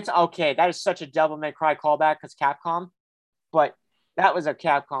the Phantom. Okay, that is such a Devil May Cry callback because Capcom. But that was a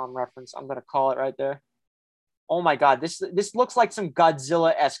Capcom reference. I'm gonna call it right there. Oh my god, this looks like some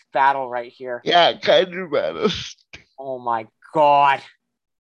Godzilla-esque battle right here. Yeah, kaiju battles. Oh my god,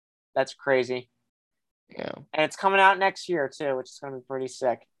 that's crazy. Yeah, and it's coming out next year too, which is gonna be pretty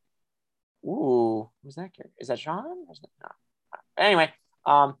sick. Ooh, who's that character? Is that Sean? No. Anyway,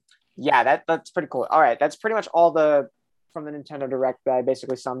 yeah, that's pretty cool. All right, that's pretty much all from the Nintendo Direct that I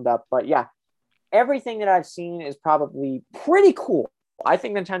basically summed up. But yeah, everything that I've seen is probably pretty cool. I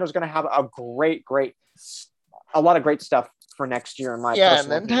think Nintendo's going to have a lot of great stuff for next year. In my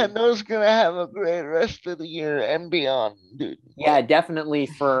personal opinion. Nintendo's gonna have a great rest of the year and beyond, dude. Yeah, definitely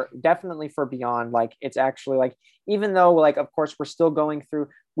for beyond. Like, it's actually like, even though like of course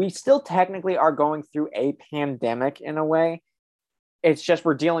we still technically are going through a pandemic in a way. It's just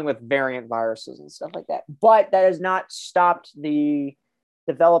we're dealing with variant viruses and stuff like that. But that has not stopped the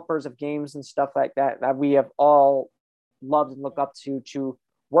developers of games and stuff like that we have all loved and look up to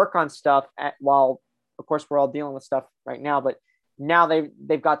work on stuff while, of course, we're all dealing with stuff right now. But now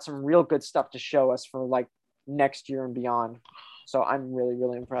they've got some real good stuff to show us for like next year and beyond. So I'm really,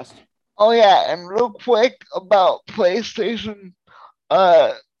 really impressed. Oh yeah, and real quick about PlayStation,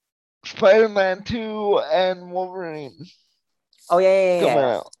 Spider-Man 2 and Wolverine Oh yeah. coming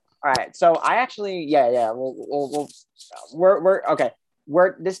out. All right. So I actually, yeah. We're okay.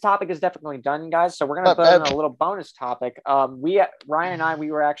 This topic is definitely done, guys. So we're gonna put in a little bonus topic. Ryan and I,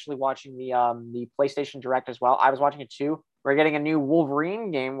 we were actually watching the PlayStation Direct as well. I was watching it too. We're getting a new Wolverine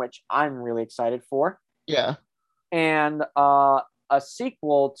game, which I'm really excited for. Yeah. And a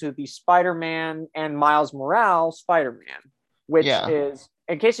sequel to the Spider-Man and Miles Morales Spider-Man, which is,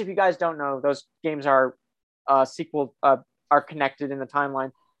 in case if you guys don't know, those games are sequel are connected in the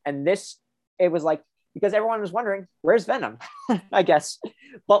timeline. And it was like, because everyone was wondering, where's Venom? I guess.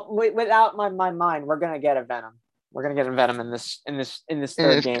 But without my mind, we're gonna get a Venom. We're gonna get a Venom in this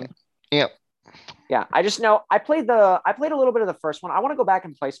third game. Yep. Yeah, I just know I played a little bit of the first one. I want to go back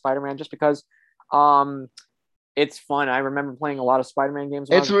and play Spider-Man just because it's fun. I remember playing a lot of Spider-Man games.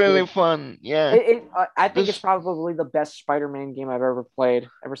 It's really fun. Yeah. I think it's probably the best Spider-Man game I've ever played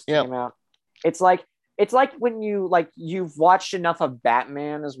ever since it came out. It's like when you've watched enough of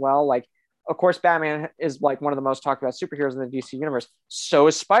Batman as well. Like, of course, Batman is like one of the most talked about superheroes in the DC universe. So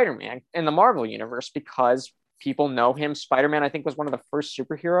is Spider-Man in the Marvel universe because people know him. Spider-Man, I think, was one of the first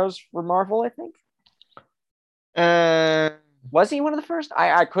superheroes for Marvel, I think. Was he one of the first?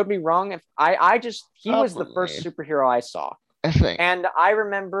 I could be wrong. He was the first superhero I saw. I think. And I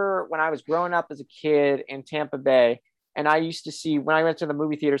remember when I was growing up as a kid in Tampa Bay, and I used to see, when I went to the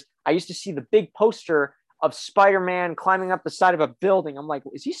movie theaters, I used to see the big poster of Spider-Man climbing up the side of a building. I'm like,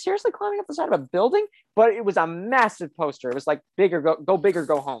 is he seriously climbing up the side of a building? But it was a massive poster. It was like go big or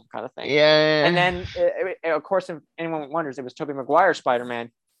go home kind of thing. Yeah. And then, of course, if anyone wonders, it was Tobey Maguire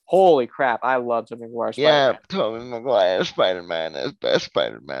Spider-Man. Holy crap, I love Tobey Maguire Spider-Man. Yeah, Tobey Maguire Spider-Man is best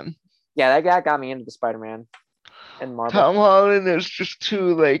Spider-Man. Yeah, that guy got me into the Spider-Man and Marvel. Tom Holland is just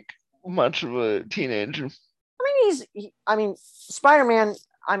too much of a teenager. Spider-Man,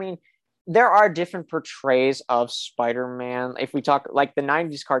 there are different portrays of Spider-Man. If we talk like the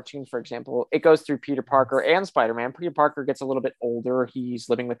 90s cartoon, for example, it goes through Peter Parker and Spider-Man. Peter Parker gets a little bit older. He's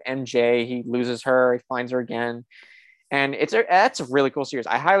living with MJ. He loses her. He finds her again. And that's a really cool series.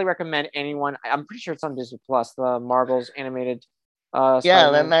 I highly recommend anyone. I'm pretty sure it's on Disney Plus, the Marvel's animated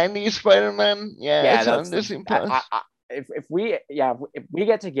Spider-Man. The 90s Spider-Man. Yeah, it's on Disney Plus. If we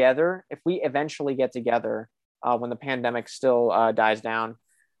get together, if we eventually get together when the pandemic still dies down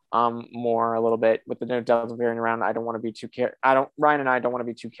more a little bit with the new Delta variant around, Ryan and I don't want to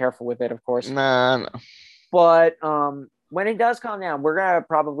be too careful with it, of course. No. But when it does calm down, we're gonna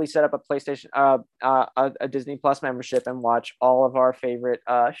probably set up a PlayStation, a Disney Plus membership and watch all of our favorite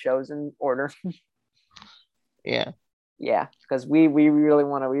shows in order. Yeah, because we really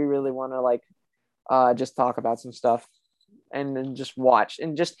want to just talk about some stuff and then just watch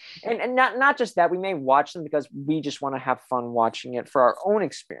and not just that. We may watch them because we just want to have fun watching it for our own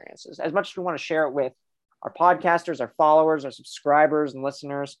experiences. As much as we want to share it with our podcasters, our followers, our subscribers, and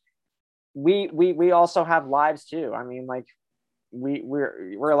listeners, we also have lives too. I mean, like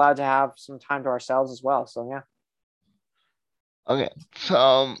we're allowed to have some time to ourselves as well. So yeah. Okay.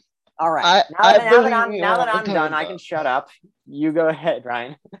 So all right. Now that I'm done, I can shut up. You go ahead,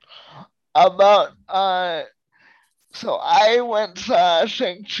 Ryan. So I went to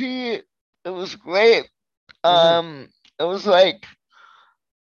Shang-Chi. It was great. It was like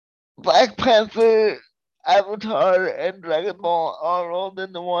Black Panther, Avatar, and Dragon Ball all rolled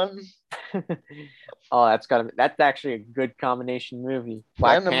into one. Oh, that's actually a good combination movie.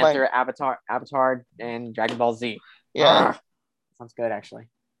 Black Panther, Avatar, and Dragon Ball Z. Yeah. Sounds good, actually.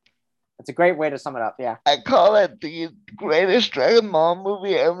 That's a great way to sum it up, yeah. I call it the greatest Dragon Ball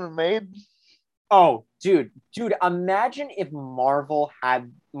movie ever made. Oh, dude, imagine if Marvel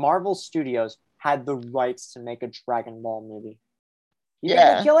Studios had the rights to make a Dragon Ball movie. You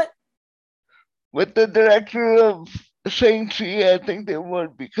think they'd kill it? With the director of Shang-Chi, I think they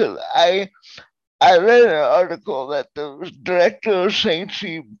would, because I read an article that the director of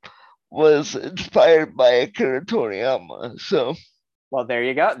Shang-Chi was inspired by Akira Toriyama. So, well, there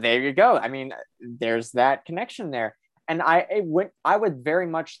you go. I mean, there's that connection there. And I would very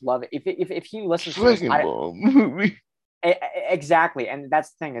much love it if he listens to this movie. Exactly, and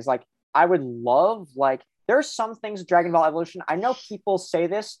that's the thing is like I would love there's some things Dragon Ball Evolution. I know people say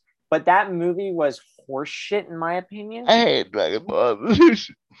this, but that movie was horseshit in my opinion. I hate Dragon Ball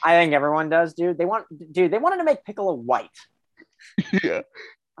Evolution. I think everyone does, dude. They wanted to make Piccolo white. Yeah.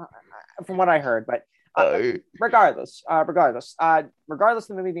 From what I heard, but Uh, Regardless of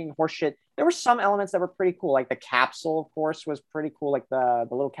the movie being horseshit, there were some elements that were pretty cool. Like the capsule, of course, was pretty cool. Like the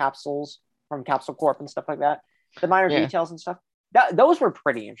little capsules from Capsule Corp and stuff like that. The minor yeah. details and stuff. Those were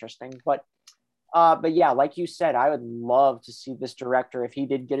pretty interesting. But yeah, like you said, I would love to see this director if he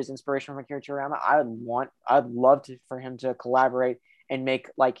did get his inspiration from Akira Toriyama. I'd love for him to collaborate and make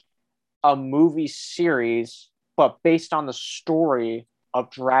like a movie series, but based on the story of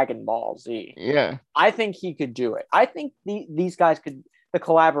Dragon Ball Z. Yeah. I think he could do it. I think these guys could. The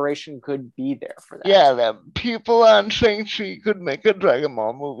collaboration could be there for that. Yeah, that people on Shang-Chi could make a Dragon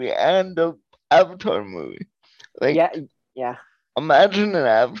Ball movie and a Avatar movie. Like, yeah. Imagine an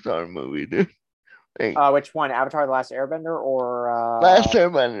Avatar movie, dude. Like, which one? Avatar: The Last Airbender or Last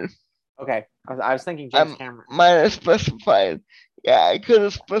Airbender? Okay, I was thinking James Cameron. Might have specified. Yeah, I could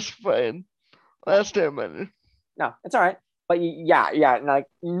have specified Last Airbender. No, it's all right. But yeah, like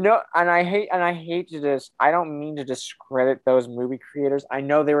no, and I hate to just. I don't mean to discredit those movie creators. I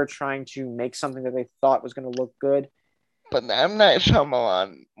know they were trying to make something that they thought was going to look good. But M. Night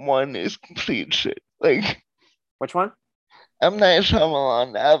Shyamalan one is complete shit. Like, which one? M. Night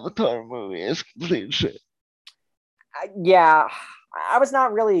Shyamalan Avatar movie is complete shit. Yeah, I was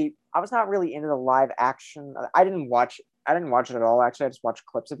not really into the live action. I didn't watch it at all. Actually, I just watched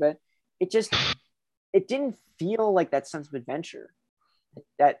clips of it. It didn't feel like that sense of adventure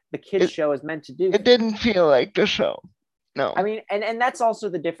that the kids show is meant to do. It didn't feel like the show. No. I mean, and that's also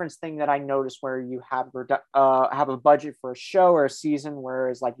the difference thing that I noticed where you have a budget for a show or a season,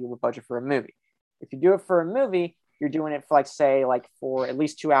 whereas like you have a budget for a movie. If you do it for a movie, you're doing it for like say like for at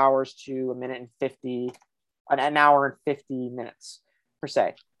least 2 hours to an hour and 50 minutes per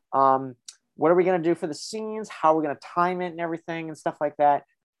se. What are we gonna do for the scenes? How are we gonna time it and everything and stuff like that?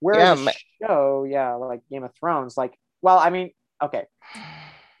 Whereas a show, like Game of Thrones, like, well, I mean, okay.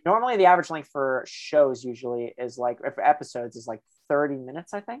 Normally the average length for shows usually is like, if episodes is like 30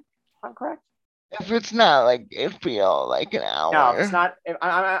 minutes, I think, if I'm correct. If it's not like HBO, like an hour. No, it's not.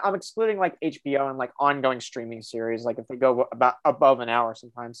 I'm excluding like HBO and like ongoing streaming series. Like if they go about above an hour,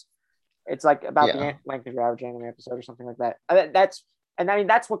 sometimes it's like about the length of your average anime episode or something like that.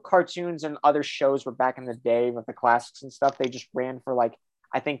 That's what cartoons and other shows were back in the day with the classics and stuff. They just ran for like,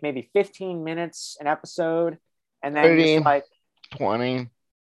 I think maybe 15 minutes an episode, and then 30, just like 20.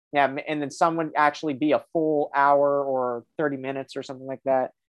 Yeah, and then some would actually be a full hour or 30 minutes or something like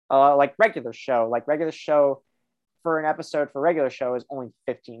that. Like regular show for an episode for regular show is only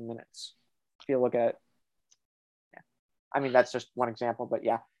 15 minutes. If you look at, I mean, that's just one example, but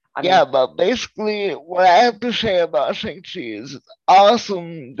yeah. But basically what I have to say about Shang-Chi is it's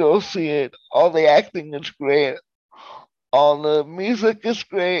awesome. Go see it. All the acting is great. All the music is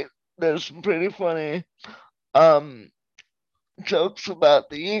great. There's some pretty funny jokes about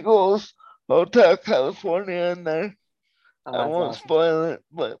the Eagles, Hotel California in there. I won't spoil it,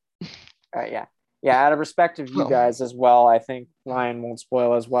 but yeah. Out of respect of you guys as well, I think Ryan won't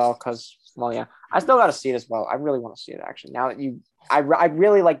spoil as well because, well, yeah, I still got to see it as well. I really want to see it actually. Now that I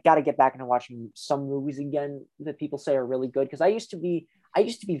really like got to get back into watching some movies again that people say are really good because I used to be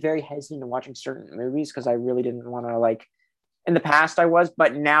very hesitant in watching certain movies because I really didn't want to like. In the past, I was,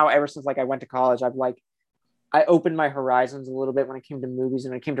 but now ever since like I went to college, I opened my horizons a little bit when it came to movies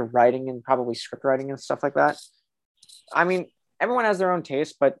and when it came to writing and probably script writing and stuff like that. I mean, everyone has their own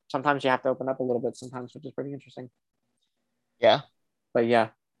taste, but sometimes you have to open up a little bit sometimes, which is pretty interesting. Yeah. But yeah.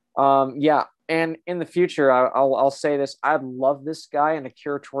 And in the future, I'll say this. I'd love this guy and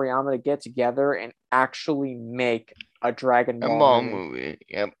Akira Toriyama to get together and actually make a Dragon Ball movie.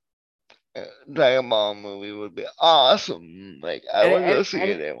 Yep. Dragon Ball movie would be awesome. Like I would go see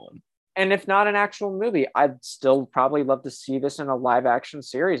it. And if not an actual movie, I'd still probably love to see this in a live action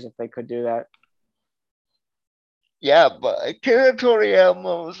series if they could do that. Yeah, but Akira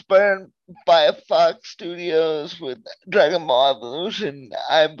Toriyama was burned by Fox Studios with Dragon Ball Evolution.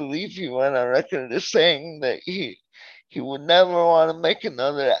 I believe he went on record as saying that he would never want to make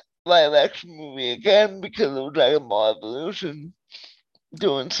another live action movie again because of Dragon Ball Evolution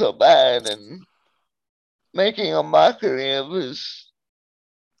doing so bad and making a mockery of his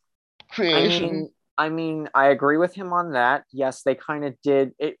creation. I mean, I agree with him on that. Yes, they kind of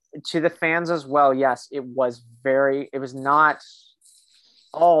did it to the fans as well. Yes, it was not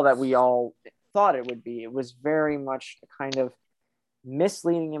all that we all thought it would be. It was very much kind of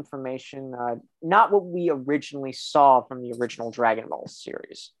misleading information, not what we originally saw from the original Dragon Ball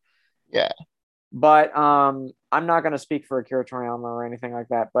series. Yeah. But I'm not going to speak for Akira Toriyama or anything like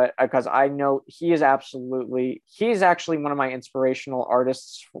that, but because I know he's actually one of my inspirational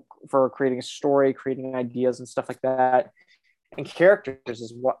artists for creating a story, creating ideas and stuff like that. and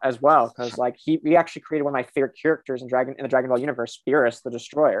characters as well, because like he actually created one of my favorite characters in the Dragon Ball universe, Beerus the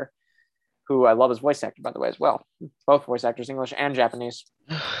Destroyer, who I love his voice actor, by the way, as well. Both voice actors, English and Japanese.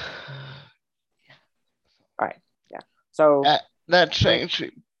 All right, yeah. So that's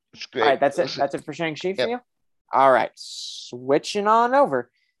Shang-Chi. It's great. All right, that's it. That's it for Shang-Chi for Yep. you. All right, switching on over.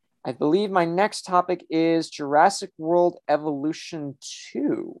 I believe my next topic is Jurassic World Evolution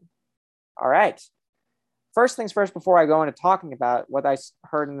 2. All right. First things first, before I go into talking about what I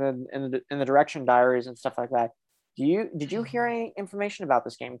heard in the direction diaries and stuff like that, did you hear any information about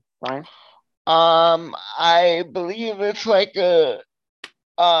this game, Ryan? I believe it's like a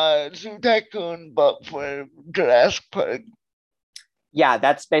Zoo Tycoon, but for Jurassic Park. Yeah,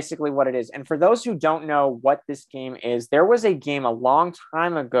 that's basically what it is. And for those who don't know what this game is, there was a game a long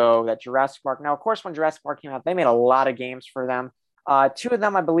time ago that Jurassic Park. Now, of course, when Jurassic Park came out, they made a lot of games for them. Two of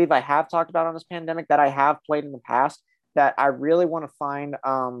them, I believe, I have talked about on this pandemic that I have played in the past. That I really want to find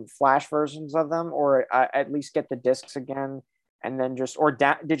Flash versions of them, or at least get the discs again, and then just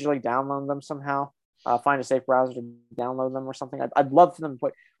digitally download them somehow. Find a safe browser to download them or something. I'd love for them to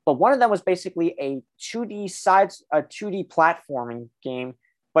put. But one of them was basically a 2D platforming game,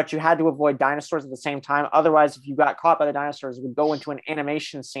 but you had to avoid dinosaurs at the same time. Otherwise, if you got caught by the dinosaurs, it would go into an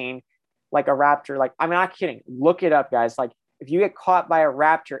animation scene like a raptor. Like, I'm not kidding. Look it up, guys. Like, if you get caught by a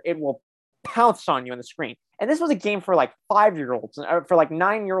raptor, it will pounce on you on the screen. And this was a game for like 5-year-olds, for like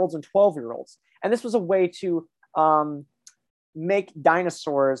 9-year-olds and 12-year-olds. And this was a way to make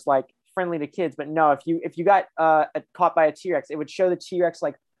dinosaurs like friendly to kids. But no, if you got caught by a T-Rex, it would show the T-Rex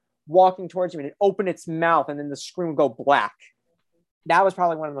like walking towards you and it opened its mouth and then the screen would go black. That was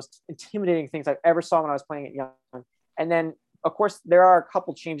probably one of the most intimidating things I've ever saw when I was playing it young. And then, of course, there are a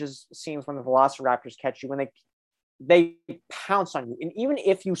couple scenes when the velociraptors catch you, when they pounce on you. And even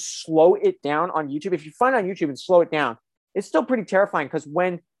if you slow it down on YouTube, if you find it on YouTube and slow it down, it's still pretty terrifying, because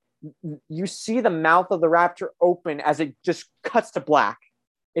when you see the mouth of the raptor open as it just cuts to black,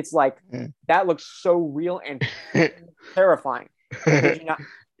 it's like, that looks so real and terrifying. Did you not?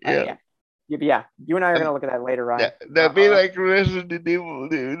 Yeah. You and I are gonna look at that later, Ryan. That'd be like Resident Evil,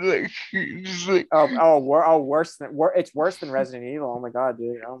 dude. Like, it's worse than Resident Evil. Oh my god,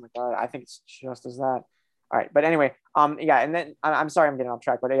 dude. Oh my god. I think it's just as that. All right, but anyway, and then I'm sorry I'm getting off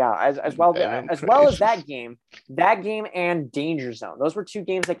track, but yeah, as well as that game and Danger Zone. Those were two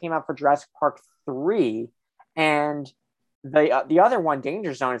games that came out for Jurassic Park 3, and the other one,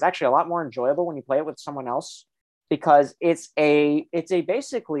 Danger Zone, is actually a lot more enjoyable when you play it with someone else, because it's a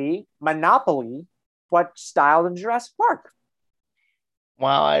basically Monopoly, but styled in Jurassic Park.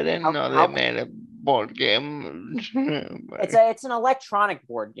 Wow, I didn't know they made a board game. It's an electronic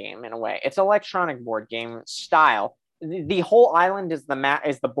board game in a way. It's electronic board game style. The whole island is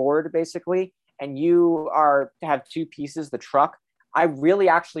the board basically, and you have two pieces, the truck. I really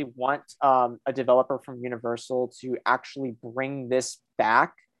actually want a developer from Universal to actually bring this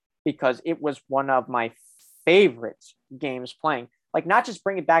back, because it was one of my favorite games playing. Like, not just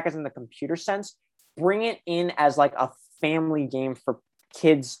bring it back as in the computer sense, bring it in as like a family game for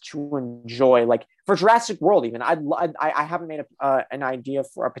kids to enjoy, like for Jurassic World. Even I haven't made an idea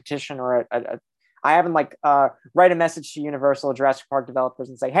for a petition or I haven't write a message to Universal Jurassic Park developers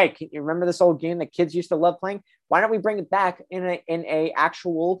and say, hey, can you remember this old game that kids used to love playing? Why don't we bring it back in a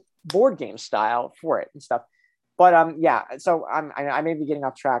actual board game style for it and stuff? But yeah, so I may be getting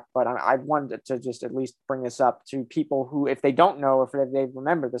off track, but I wanted to just at least bring this up to people who, if they don't know, if they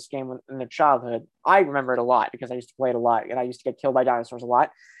remember this game in their childhood. I remember it a lot because I used to play it a lot, and I used to get killed by dinosaurs a lot.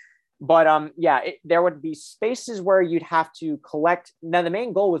 But there would be spaces where you'd have to collect. Now, the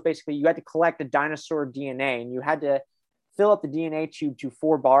main goal was basically you had to collect the dinosaur DNA, and you had to fill up the DNA tube to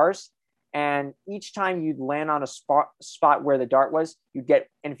 4 bars. And each time you'd land on a spot where the dart was, and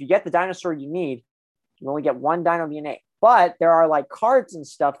if you get the dinosaur you need, you only get 1 dino DNA. But there are like cards and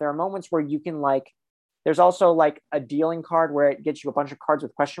stuff. There are moments where you can there's also like a dealing card where it gets you a bunch of cards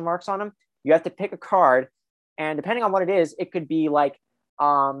with question marks on them. You have to pick a card, and depending on what it is, it could be like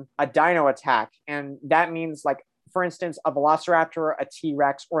a dino attack. And that means, like, for instance, a velociraptor, a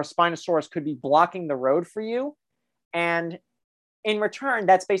T-Rex, or a Spinosaurus could be blocking the road for you. And in return,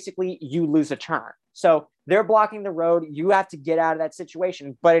 that's basically you lose a turn. So they're blocking the road. You have to get out of that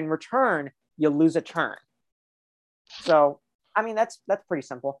situation. But in return, you lose a turn. So, I mean, that's pretty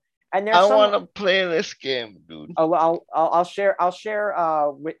simple. And I want to play this game, dude. I'll share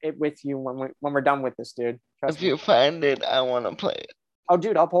it with you when we're done with this, dude. If you find it, I want to play it. Oh,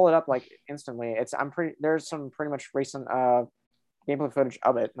 dude, I'll pull it up like instantly. There's some pretty much recent gameplay footage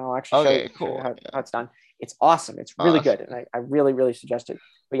of it, and I'll actually show you how it's done. It's awesome. It's really good, and I really, really suggest it.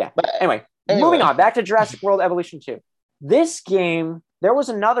 But yeah, anyway, moving on back to Jurassic World Evolution 2. This game, there was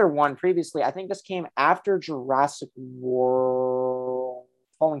another one previously. I think this came after Jurassic World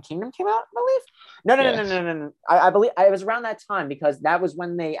Fallen Kingdom came out, I believe. No. I believe it was around that time because that was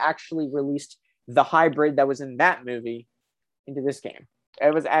when they actually released the hybrid that was in that movie into this game.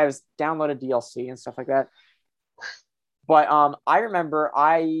 It was as downloaded DLC and stuff like that. But I remember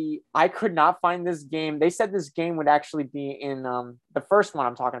I could not find this game. They said this game would actually be in the first one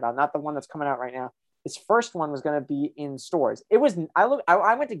I'm talking about, not the one that's coming out right now. This first one was going to be in stores. It was. I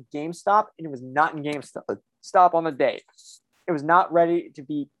went to GameStop and it was not in GameStop. Stop on the date. It was not ready to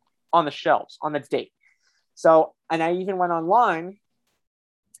be on the shelves on the date. So, and I even went online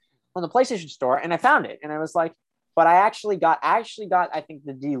on the PlayStation Store and I found it, and I was like, but I actually got I think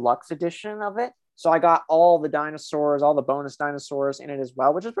the deluxe edition of it. So I got all the dinosaurs, all the bonus dinosaurs in it as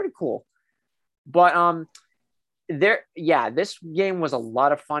well, which is pretty cool. But this game was a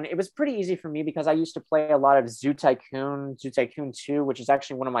lot of fun. It was pretty easy for me because I used to play a lot of Zoo Tycoon 2, which is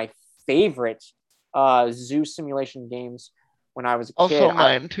actually one of my favorite zoo simulation games when I was a kid. Also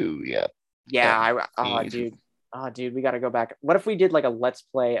mine too, yeah. Dude, we got to go back. What if we did like a let's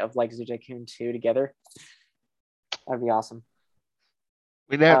play of like Zoo Tycoon 2 together? That'd be awesome.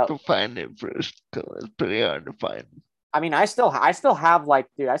 We'd have to find it first because it's pretty hard to find. I mean, I still have like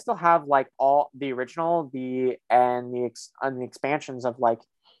all the original, the expansions of like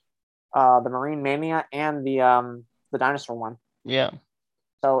the Marine Mania and the dinosaur one. Yeah.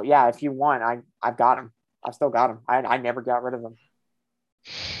 So yeah, if you want, I've got them. I've still got them. I never got rid of them.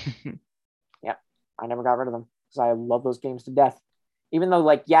 Yeah, I never got rid of them because I love those games to death. Even though,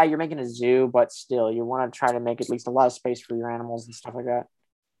 like, yeah, you're making a zoo, but still, you want to try to make at least a lot of space for your animals and stuff like that.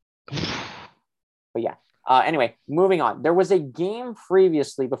 But yeah. Anyway, moving on. There was a game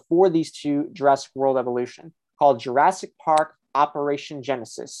previously before these two Jurassic World Evolution called Jurassic Park Operation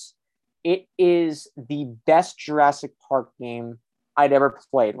Genesis. It is the best Jurassic Park game I'd ever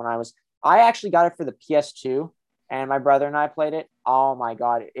played I actually got it for the PS2 and my brother and I played it. Oh my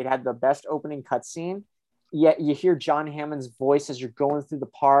God. It had the best opening cutscene. Yet you hear John Hammond's voice as you're going through the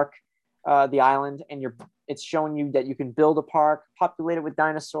park, the island, and it's showing you that you can build a park, populate it with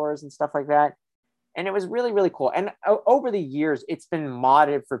dinosaurs and stuff like that. And it was really, really cool. And over the years, it's been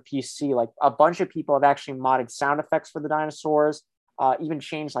modded for PC. Like a bunch of people have actually modded sound effects for the dinosaurs, even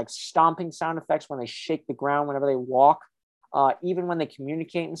changed like stomping sound effects when they shake the ground whenever they walk, even when they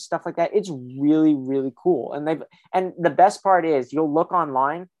communicate and stuff like that. It's really, really cool. And the best part is you'll look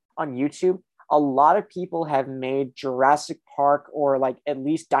online on YouTube. A lot of people have made Jurassic Park or like at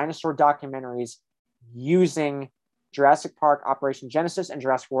least dinosaur documentaries using Jurassic Park Operation Genesis and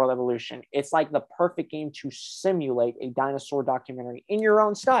Jurassic World Evolution. It's like the perfect game to simulate a dinosaur documentary in your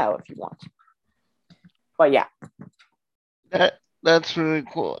own style if you want. But yeah. That's really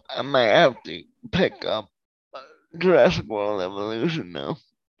cool. I might have to pick up Jurassic World Evolution now.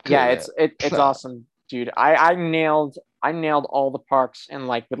 Yeah, it's awesome, dude. I nailed all the parks in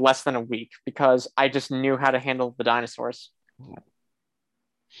like with less than a week because I just knew how to handle the dinosaurs.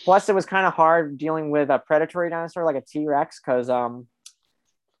 Plus, it was kind of hard dealing with a predatory dinosaur like a T-Rex because,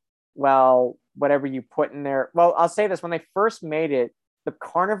 whatever you put in there. Well, I'll say this: when they first made it, the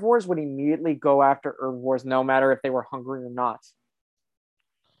carnivores would immediately go after herbivores, no matter if they were hungry or not.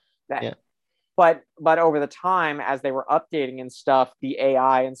 Yeah. But over the time, as they were updating and stuff, the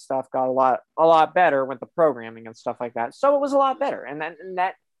AI and stuff got a lot better with the programming and stuff like that. So it was a lot better, and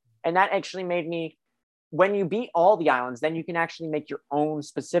that actually made me. When you beat all the islands, then you can actually make your own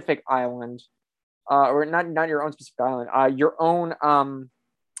specific island, or not your own specific island, your own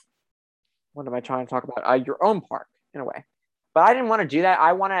what am I trying to talk about? Your own park in a way. But I didn't want to do that.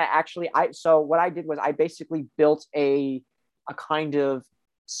 I want to actually. So what I did was I basically built a kind of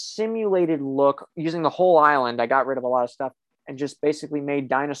simulated look using the whole island. I got rid of a lot of stuff and just basically made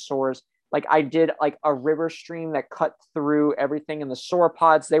dinosaurs. Like I did like a river stream that cut through everything, and the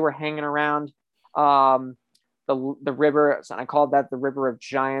sauropods they were hanging around the river, and I called that the River of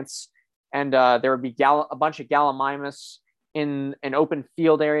Giants. And there would be a bunch of Gallimimus in an open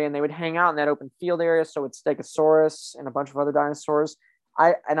field area, and they would hang out in that open field area. So it's Stegosaurus and a bunch of other dinosaurs.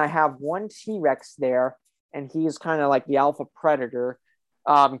 I have one T-Rex there, and he's kind of like the alpha predator.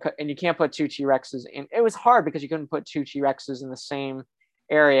 And you can't put two T-Rexes in. It was hard because you couldn't put two T-Rexes in the same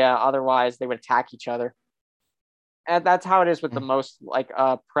area, otherwise they would attack each other. And that's how it is with the most like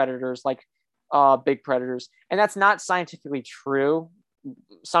predators, like big predators. And that's not scientifically true.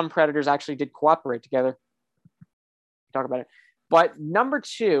 Some predators actually did cooperate together. Talk about it. But number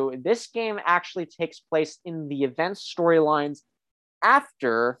 2, this game actually takes place in the event storylines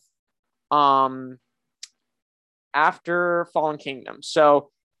after Fallen Kingdom. So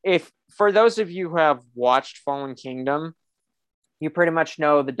if for those of you who have watched Fallen Kingdom, you pretty much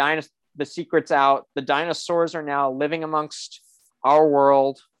know the secret's out. The dinosaurs are now living amongst our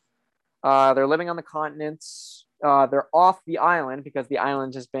world. They're living on the continents. They're off the island because the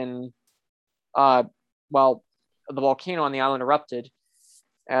island has been, well, the volcano on the island erupted,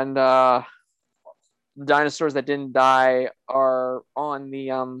 and the dinosaurs that didn't die are on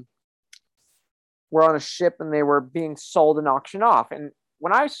the were on a ship, and they were being sold and auctioned off. And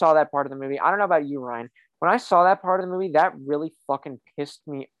when I saw that part of the movie, I don't know about you, Ryan. When I saw that part of the movie, that really fucking pissed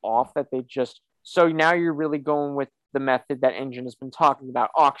me off that they just. So now you're really going with the method that InGen has been talking about,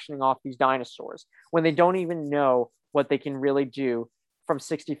 auctioning off these dinosaurs when they don't even know what they can really do from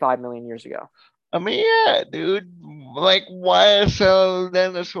 65 million years ago. I mean, yeah, dude. Like, why sell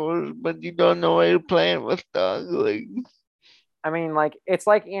dinosaurs, but you don't know what you're playing with, dog? Like, I mean, like, it's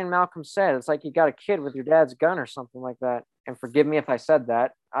like Ian Malcolm said, it's like you got a kid with your dad's gun or something like that. And forgive me if I said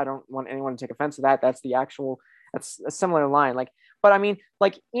that. I don't want anyone to take offense to that. That's a similar line. Like, but I mean,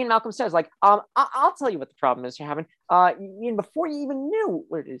 like Ian Malcolm says, like, I'll tell you what the problem is you're having. Even before you even knew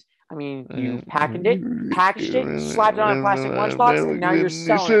what it is. I mean, you packaged it, slapped it on a plastic lunchbox, and now you're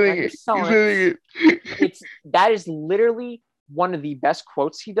selling it. Now you're selling it. That is literally one of the best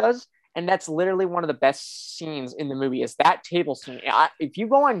quotes he does. And that's literally one of the best scenes in the movie is that table scene. If you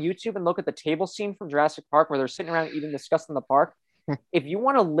go on YouTube and look at the table scene from Jurassic Park where they're sitting around eating disgust in the park, if you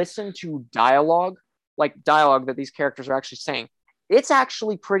want to listen to dialogue, like dialogue that these characters are actually saying, it's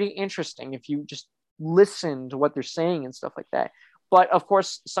actually pretty interesting if you just listen to what they're saying and stuff like that. But of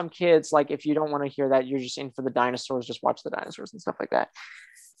course, some kids, like if you don't want to hear that, you're just in for the dinosaurs, just watch the dinosaurs and stuff like that.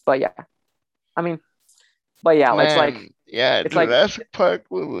 But yeah, I mean, but yeah, man, it's like, yeah, it's Jurassic like Park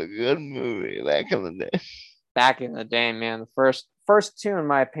was a good movie back in the day. back in the day, man. The first two, in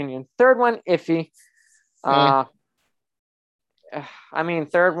my opinion. Third one, iffy. Yeah. I mean,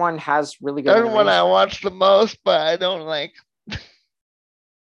 third one has really good Third one I animation. watched the most, but I don't like.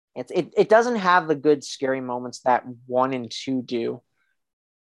 It doesn't have the good scary moments that one and two do.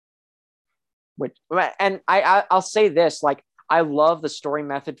 Which and I'll say this, like I love the story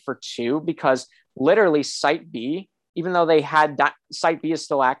method for two because literally Site B, even though they had Site B is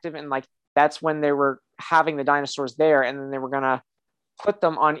still active, and like that's when they were having the dinosaurs there, and then they were gonna put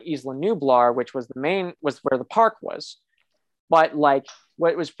them on Isla Nublar, which was was where the park was. But like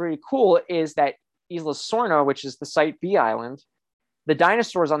what was pretty cool is that Isla Sorna, which is the Site B island, the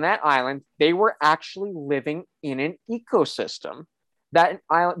dinosaurs on that island, they were actually living in an ecosystem. That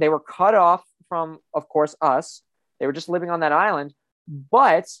island, they were cut off from, of course, us. They were just living on that island,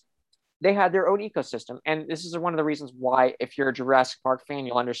 but they had their own ecosystem. And this is one of the reasons why, if you're a Jurassic Park fan,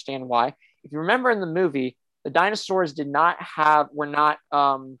 you'll understand why. If you remember in the movie, the dinosaurs were not,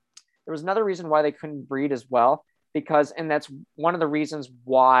 there was another reason why they couldn't breed as well, because, and that's one of the reasons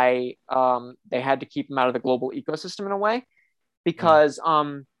why they had to keep them out of the global ecosystem in a way, because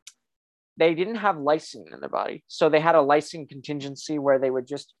they didn't have lysine in their body. So they had a lysine contingency where they would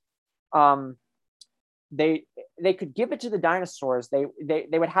just, they could give it to the dinosaurs. They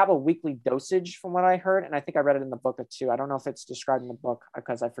would have a weekly dosage from what I heard. And I think I read it in the book too. I don't know if it's described in the book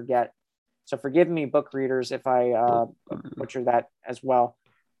because I forget. So forgive me, book readers, if I butcher that as well.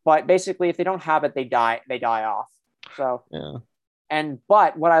 But basically, if they don't have it, they die off. So, Yeah.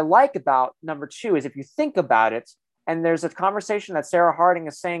 But what I like about number two is if you think about it, and there's a conversation that Sarah Harding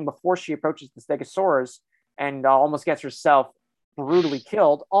is saying before she approaches the Stegosaurus and almost gets herself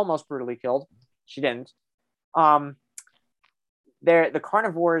almost brutally killed. She didn't. The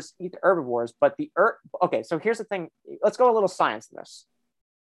carnivores eat the herbivores, but okay, so here's the thing. Let's go a little science in this.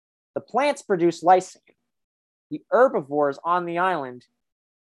 The plants produce lysine. The herbivores on the island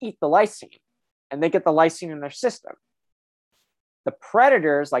eat the lysine, and they get the lysine in their system. The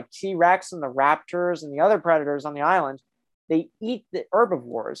predators like T-Rex and the raptors and the other predators on the island, they eat the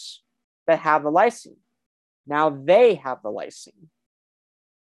herbivores that have the lysine. Now they have the lysine.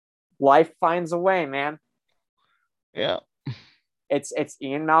 Life finds a way, man. Yeah. It's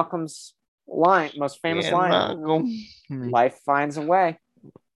Ian Malcolm's most famous line. Life finds a way.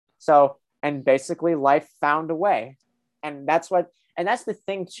 So, and basically life found a way. And that's the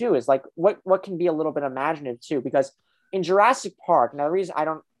thing too, is like what can be a little bit imaginative too, because in Jurassic Park, now the reason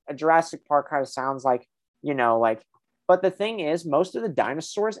Jurassic Park kind of sounds like, but the thing is, most of the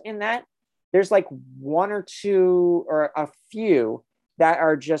dinosaurs in that, there's like one or two or a few that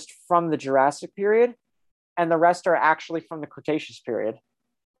are just from the Jurassic period, and the rest are actually from the Cretaceous period.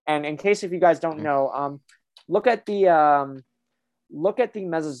 And in case if you guys don't know, look at the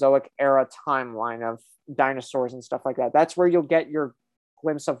Mesozoic era timeline of dinosaurs and stuff like that. That's where you'll get your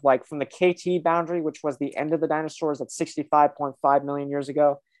glimpse of like from the KT boundary, which was the end of the dinosaurs at 65.5 million years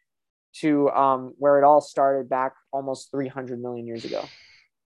ago. to where it all started back almost 300 million years ago.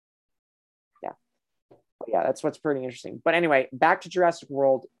 Yeah. But yeah, that's what's pretty interesting. But anyway, back to Jurassic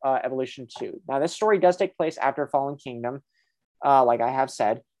World Evolution 2. Now, this story does take place after Fallen Kingdom, like I have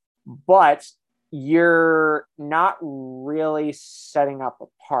said, but you're not really setting up a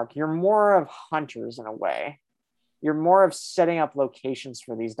park. You're more of hunters in a way. You're more of setting up locations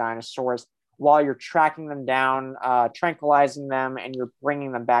for these dinosaurs while you're tracking them down, tranquilizing them, and you're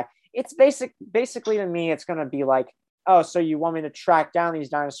bringing them back. It's basically to me, it's going to be like, oh, so you want me to track down these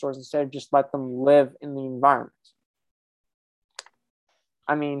dinosaurs instead of just let them live in the environment?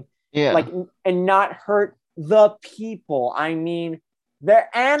 I mean, Yeah. like, and not hurt the people. I mean, they're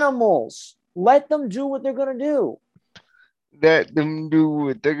animals. Let them do what they're going to do. Let them do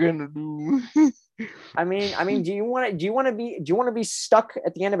what they're gonna do. I mean, do you want to be stuck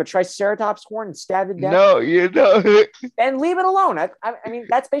at the end of a Triceratops horn and stabbed to death? No, you know. And leave it alone. I mean,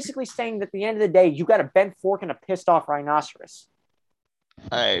 that's basically saying that at the end of the day, you got a bent fork and a pissed off rhinoceros.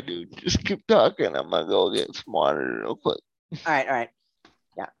 All right, dude. Just keep talking. I'm gonna go get some water real quick. All right,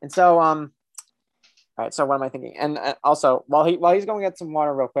 yeah. And so, all right. So, what am I thinking? And also, while he's going to get some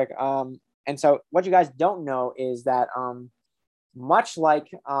water real quick, and so what you guys don't know is that, much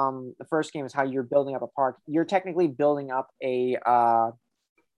like the first game is how you're building up a park, you're technically building up a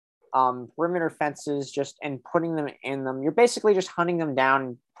perimeter fences just and putting them in them. You're basically just hunting them down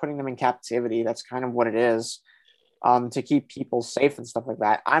and putting them in captivity. That's kind of what it is, to keep people safe and stuff like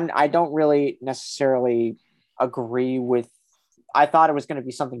that. I don't really necessarily agree with. I thought it was going to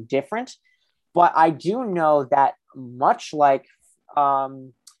be something different, but I do know that much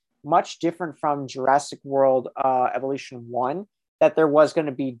different from Jurassic World Evolution 1, that there was going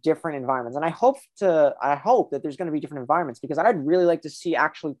to be different environments. And I hope that there's going to be different environments, because I'd really like to see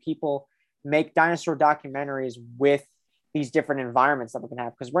actually people make dinosaur documentaries with these different environments that we can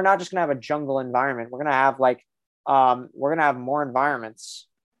have, because we're not just going to have a jungle environment. We're going to have we're going to have more environments,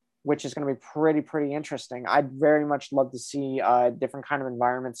 which is going to be pretty interesting. I'd very much love to see different kind of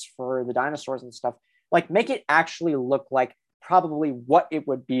environments for the dinosaurs and stuff. Like, make it actually look like probably what it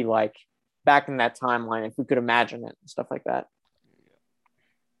would be like back in that timeline if we could imagine it and stuff like that.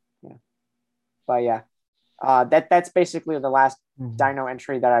 Yeah. But yeah, that's basically the last dino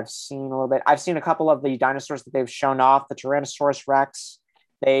entry that I've seen a little bit. I've seen a couple of the dinosaurs that they've shown off, the Tyrannosaurus Rex.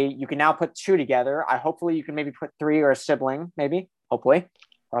 You can now put two together. Hopefully you can maybe put three, or a sibling, maybe, hopefully.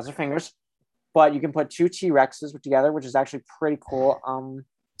 Cross your fingers. But you can put two T-Rexes together, which is actually pretty cool.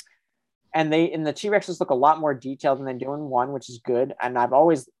 And the T-Rexes look a lot more detailed than they do in one, which is good. And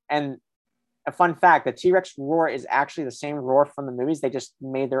a fun fact, the T-Rex roar is actually the same roar from the movies. They just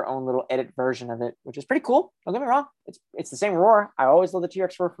made their own little edit version of it, which is pretty cool. Don't get me wrong. It's the same roar. I always love the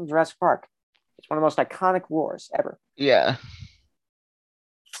T-Rex roar from Jurassic Park. It's one of the most iconic roars ever. Yeah.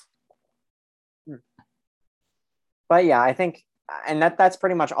 But yeah, I think, and that's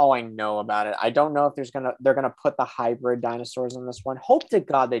pretty much all I know about it. I don't know if they're gonna put the hybrid dinosaurs in this one. Hope to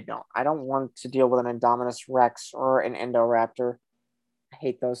God they don't. I don't want to deal with an Indominus Rex or an Indoraptor. I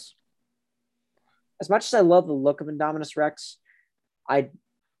hate those. As much as I love the look of Indominus Rex, I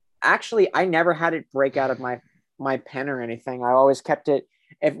never had it break out of my pen or anything. I always kept it.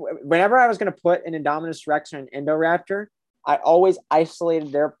 Whenever I was going to put an Indominus Rex or an Indoraptor, I always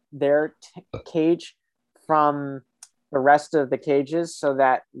isolated their cage from the rest of the cages so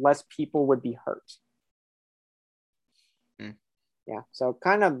that less people would be hurt. Yeah, so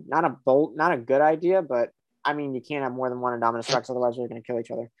kind of not a good idea, but I mean, you can't have more than one Indominus Rex, otherwise they're going to kill each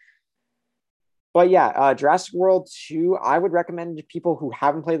other. But yeah, Jurassic World 2, I would recommend to people who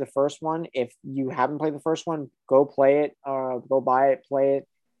haven't played the first one. If you haven't played the first one, go play it, go buy it, play it.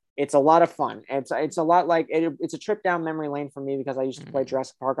 It's a lot of fun. It's a lot like it's a trip down memory lane for me, because I used to play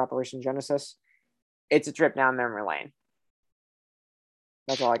Jurassic Park Operation Genesis. It's a trip down memory lane.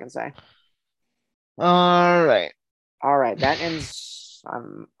 That's all I can say. All right. That ends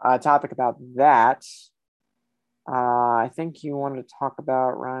a topic about that. I think you wanted to talk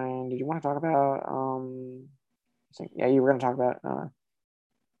about, Ryan. Did you want to talk about yeah, you were going to talk about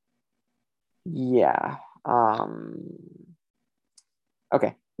yeah.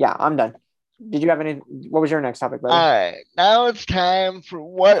 Okay. Yeah, I'm done. Did you have any? What was your next topic, buddy? All right. Now it's time for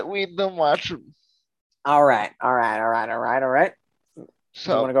what we've been watching. All right.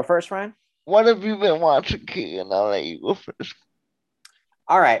 So, you want to go first, Ryan? What have you been watching, Keegan? I'll let you go first.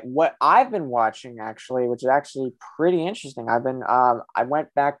 All right, what I've been watching, actually, which is actually pretty interesting. I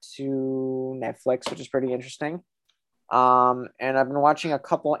went back to Netflix, which is pretty interesting. And I've been watching a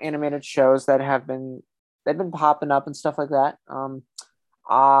couple animated shows that they've been popping up and stuff like that.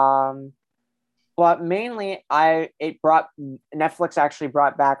 but mainly Netflix actually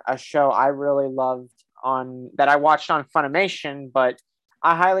brought back a show I really loved on that I watched on Funimation, but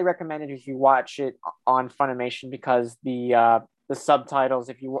I highly recommend it if you watch it on Funimation because the subtitles,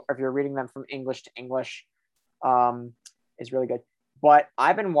 if you're reading them from English to English, is really good. But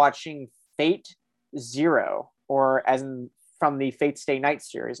I've been watching Fate Zero, or as in from the Fate Stay Night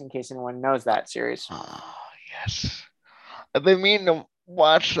series, in case anyone knows that series. Oh, yes. I've been meaning to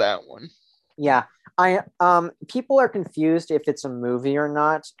watch that one. Yeah, I people are confused if it's a movie or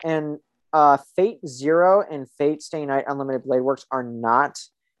not, and Fate Zero and Fate Stay Night Unlimited Blade Works are not.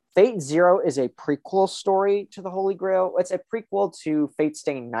 Fate Zero is a prequel story to the Holy Grail. It's a prequel to Fate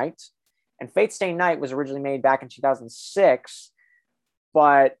Stay Night, and Fate Stay Night was originally made back in 2006,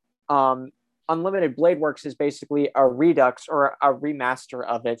 but Unlimited Blade Works is basically a redux or a remaster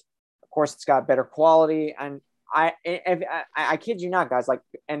of it. Of course, it's got better quality, and I kid you not, guys. Like,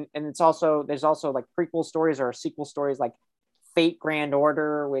 and it's also there's also like prequel stories or sequel stories like Fate Grand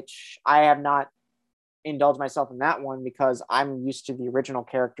Order, which I have not indulged myself in that one because I'm used to the original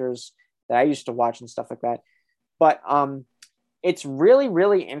characters that I used to watch and stuff like that. But it's really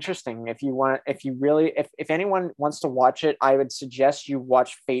really interesting. If anyone wants to watch it, I would suggest you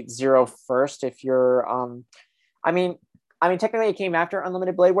watch Fate Zero first. If you're I mean technically it came after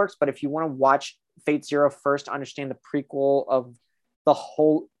Unlimited Blade Works, but if you want to watch Fate Zero first to understand the prequel of the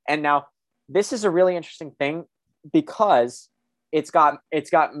whole, and now this is a really interesting thing because it's got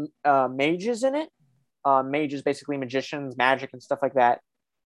mages in it. Mages, basically magicians, magic, and stuff like that.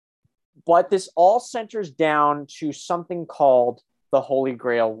 But this all centers down to something called the Holy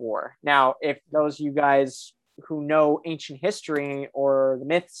Grail War. Now, if those of you guys who know ancient history or the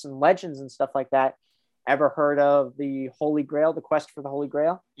myths and legends and stuff like that, ever heard of the Holy Grail, the quest for the Holy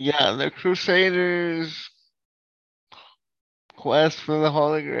Grail? Yeah, the Crusaders' quest for the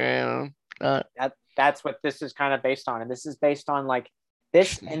Holy Grail. That's what this is kind of based on, and this is based on like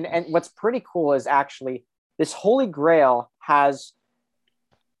this. And what's pretty cool is actually this Holy Grail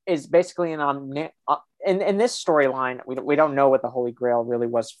is basically in this storyline. We don't know what the Holy Grail really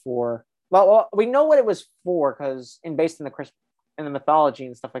was for. Well, we know what it was for because based in the mythology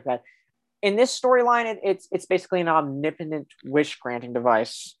and stuff like that. In this storyline, it's basically an omnipotent wish granting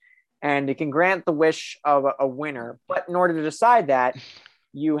device, and it can grant the wish of a winner. But in order to decide that,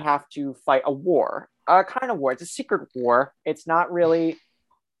 you have to fight a war, a kind of war. It's a secret war. It's not really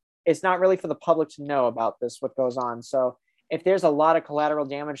for the public to know about what goes on. So if there's a lot of collateral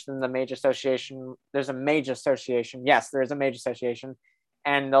damage, then there's a mage association. Yes, there is a mage association,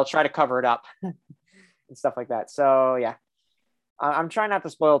 and they'll try to cover it up and stuff like that. So yeah, I'm trying not to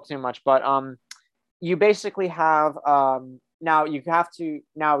spoil too much, but you basically have now you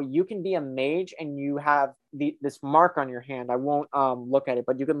can be a mage and you have this mark on your hand. I won't look at it,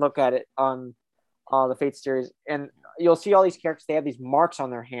 but you can look at it on the Fate series, and you'll see all these characters. They have these marks on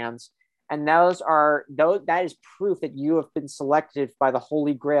their hands, and that is proof that you have been selected by the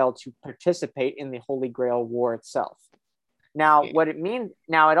Holy Grail to participate in the Holy Grail War itself. Now, what it means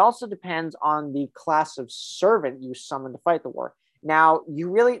now, it also depends on the class of servant you summon to fight the war. Now,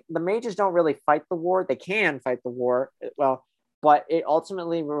 the mages don't really fight the war. They can fight the war, well, but it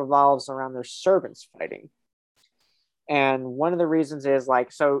ultimately revolves around their servants fighting. And one of the reasons is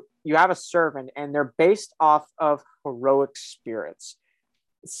like, so you have a servant and they're based off of heroic spirits,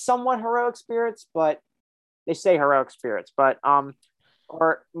 somewhat heroic spirits, but they say heroic spirits, but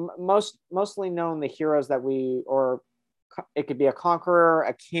mostly known the heroes or it could be a conqueror,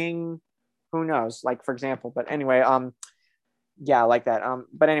 a king, who knows, like for example. But anyway, yeah, like that.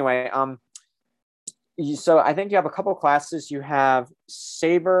 But anyway, so I think you have a couple classes. You have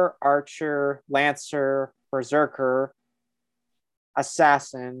saber, archer, lancer, berserker,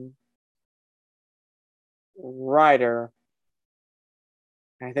 assassin, rider.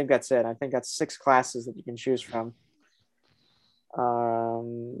 And I think that's it. I think that's 6 classes that you can choose from.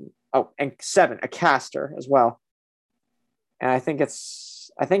 And 7, a caster as well. And I think it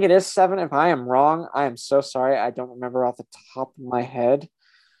is 7. If I am wrong, I am so sorry. I don't remember off the top of my head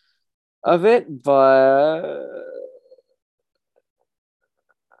of it, but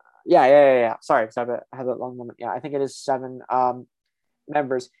yeah. Sorry, because I had that long moment. Yeah, I think it is 7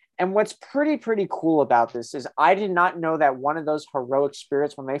 members. And what's pretty cool about this is I did not know that one of those heroic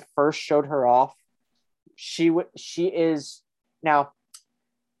spirits, when they first showed her off, she's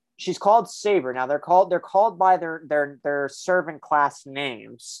called Saber. Now they're called by their servant class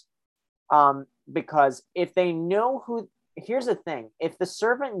names, because if they know who. Here's the thing: if the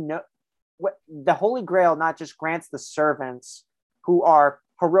servant the Holy Grail not just grants the servants who are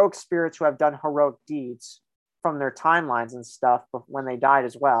heroic spirits who have done heroic deeds from their timelines and stuff when they died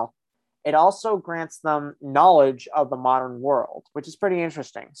as well. it also grants them knowledge of the modern world, which is pretty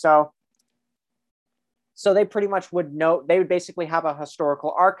interesting. So they pretty much would know, they would basically have a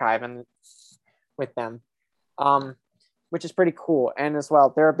historical archive and with them, which is pretty cool. And as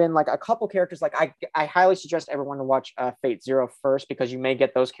well, there have been like a couple characters, like I highly suggest everyone to watch Fate Zero first, because you may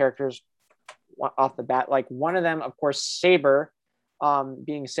get those characters off the bat. Like one of them, of course, Saber,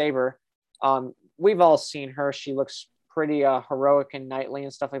 being Saber, we've all seen her. She looks pretty heroic and knightly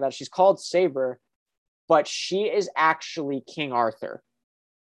and stuff like that. She's called Saber, but she is actually King Arthur.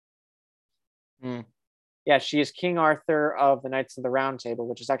 Yeah, she is King Arthur of the Knights of the Round Table,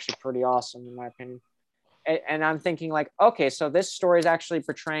 which is actually pretty awesome in my opinion. And I'm thinking like, okay, so this story is actually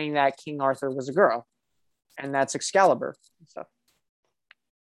portraying that King Arthur was a girl, and that's Excalibur and stuff.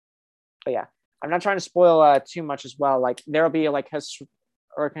 But yeah, I'm not trying to spoil too much as well. Like there'll be like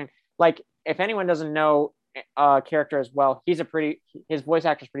like if anyone doesn't know character as well, his voice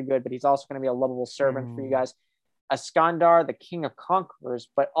actor is pretty good, but he's also going to be a lovable servant for you guys. Iskandar, the King of Conquerors,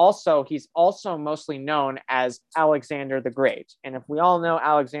 but also he's also mostly known as Alexander the Great. And if we all know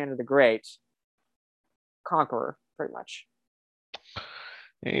Alexander the Great, conqueror, pretty much.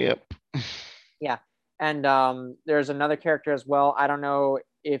 Yep. Yeah. And there's another character as well. I don't know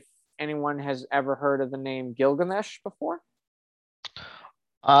if anyone has ever heard of the name Gilgamesh before.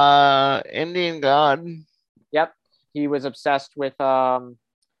 Indian god. Yep. He was obsessed with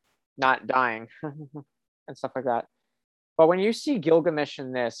not dying and stuff like that. But when you see Gilgamesh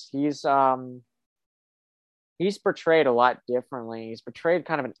in this, he's portrayed a lot differently. He's portrayed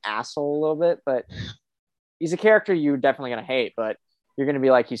kind of an asshole a little bit, but he's a character you're definitely gonna hate, but you're gonna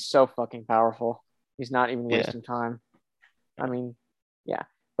be like, he's so fucking powerful. He's not even wasting time. I mean, yeah.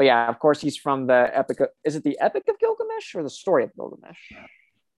 But yeah, of course, he's from the epic. Is it the Epic of Gilgamesh or the Story of Gilgamesh?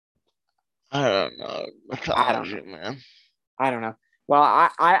 I don't know. Mythology, man. I don't know. Well,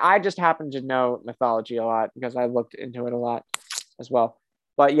 I just happen to know mythology a lot because I looked into it a lot as well.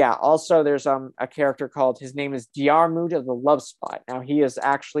 But yeah, also there's a character called, his name is Diarmuid of the Love Spot. Now he is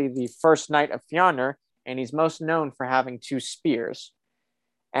actually the first knight of Fionn, and he's most known for having 2 spears.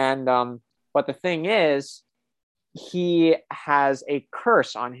 And but the thing is, he has a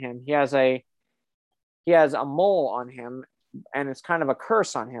curse on him. He has a mole on him, and it's kind of a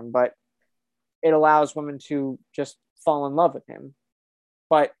curse on him, but it allows women to just fall in love with him.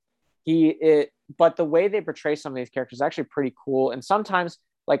 But but the way they portray some of these characters is actually pretty cool. And sometimes,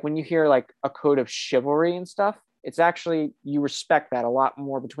 like when you hear like a code of chivalry and stuff, it's actually, you respect that a lot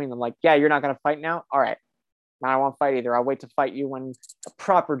more between them. Like, yeah, you're not going to fight now. All right, I won't fight either. I'll wait to fight you when a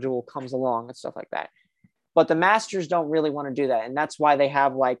proper duel comes along and stuff like that. But the masters don't really want to do that, and that's why they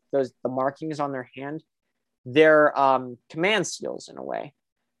have like the markings on their hand. They're command skills in a way,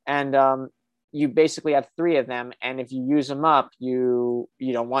 and you basically have 3 of them, and if you use them up, you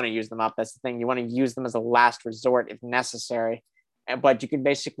don't want to use them up. That's the thing. You want to use them as a last resort if necessary. But you can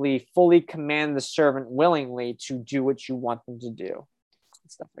basically fully command the servant willingly to do what you want them to do,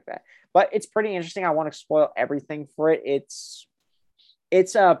 and stuff like that. But it's pretty interesting. I want to spoil everything for it. It's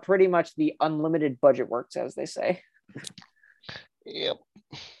pretty much the unlimited budget works, as they say. Yep.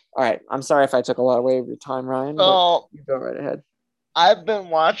 All right. I'm sorry if I took a lot away of your time, Ryan. So you go right ahead. I've been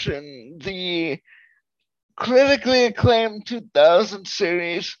watching the critically acclaimed 2000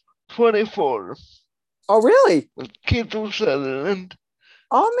 series 24. Oh, really? With Kiefer Sutherland.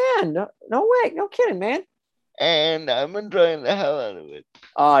 Oh, man. No way. No kidding, man. And I'm enjoying the hell out of it.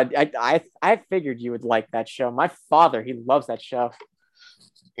 I figured you would like that show. My father, he loves that show.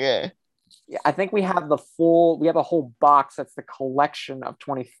 Yeah. Yeah, I think we have a whole box that's the collection of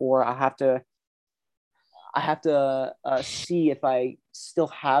 24. I have to see if I still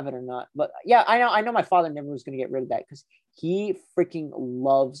have it or not. But yeah, I know my father never was going to get rid of that because he freaking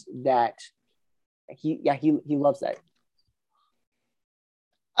loves that. He loves that.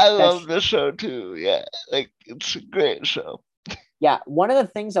 I love the show too. Yeah, like it's a great show. Yeah, one of the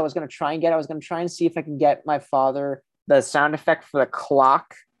things I was going to try and see if I can get my father the sound effect for the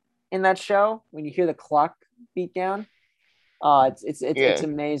clock in that show. When you hear the clock beat down, it's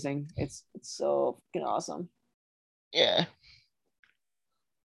amazing. It's so fucking awesome. Yeah.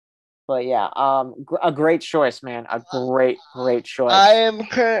 But yeah, a great choice, man. A great choice. I am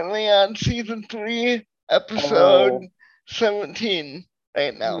currently on season 3, episode 17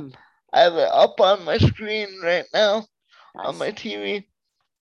 right now. I have it up on my screen right now. Nice. On my TV.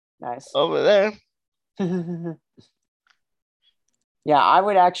 Nice. Over there. Yeah, I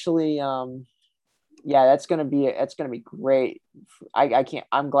would actually yeah, that's gonna be great.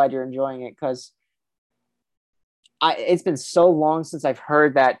 I'm glad you're enjoying it because it's been so long since I've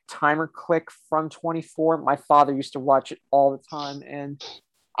heard that timer click from 24. My father used to watch it all the time, and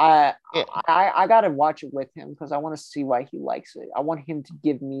Yeah, I gotta watch it with him because I want to see why he likes it. I want him to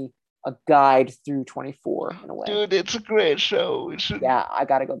give me a guide through 24 in a way. dude, it's a great show. Yeah, I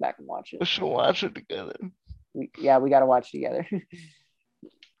gotta go back and watch it. We should watch it together. We gotta watch it together.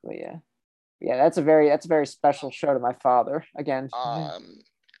 But yeah, yeah, that's a very special show to my father. Again. Um,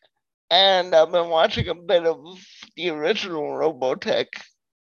 and I've been watching a bit of the original Robotech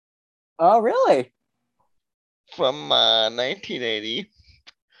Oh, really? from 1980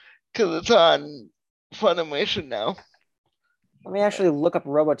 because it's on Funimation now. Let me actually look up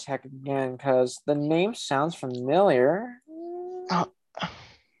Robotech again because the name sounds familiar. Uh,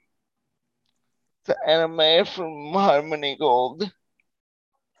 The anime from Harmony Gold.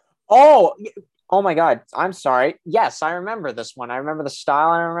 Oh, oh my God. I'm sorry. Yes, I remember this one. I remember the style.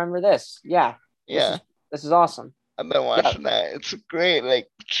 I remember this. Yeah, Yeah, this is awesome. I've been Yeah. watching that. It's a great, like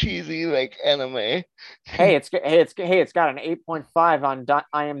cheesy, like anime. It's got an 8.5 on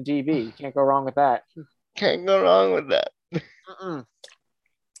IMDb. You can't go wrong with that. Can't go wrong with that. Mm-mm.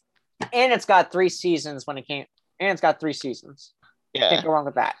 And it's got 3 seasons when it came. And it's got 3 seasons. Can't Yeah. go wrong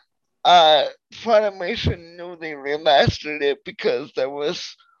with that. Funimation knew they remastered it because there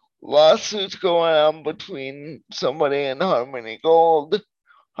was lawsuits going on between somebody and Harmony Gold.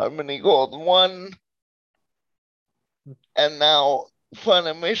 Harmony Gold won, and now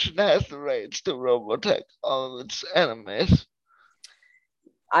Funimation has the rights to Robotech, all of its animes.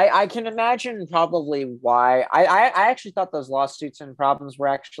 I can imagine probably why. I actually thought those lawsuits and problems were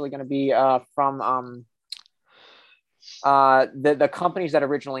actually going to be from the companies that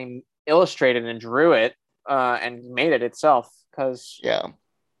originally illustrated and drew it and made it itself. Because, Yeah.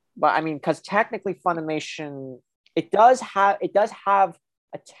 but I mean, because technically Funimation it does have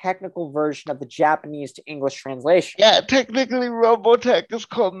a technical version of the Japanese to English translation. Yeah, technically Robotech is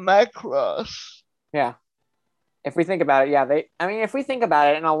called Macross. Yeah. If we think about it, yeah, if we think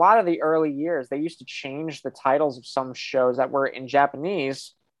about it, in a lot of the early years, they used to change the titles of some shows that were in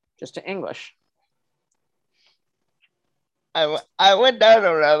Japanese just to English. I went down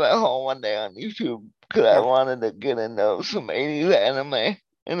a rabbit hole one day on YouTube because I Yeah. wanted to get into some 80s anime.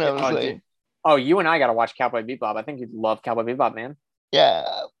 And I was Oh, like, dude. Oh, you and I got to watch Cowboy Bebop. I think you'd love Cowboy Bebop, man.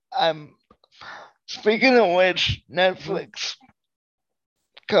 yeah, I'm speaking of which, Mhm. Netflix,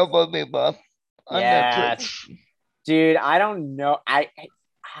 Cowboy Bebop on Yes, Netflix. dude. I don't know. I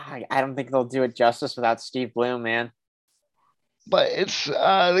don't think they'll do it justice without Steve Bloom, man. But it's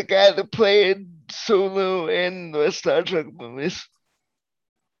the guy that played Sulu in the Star Trek movies.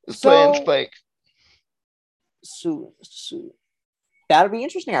 Is playing So, Spike. so that'll be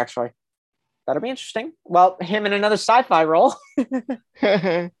interesting, actually. That'll be interesting. Well, him in another sci-fi role.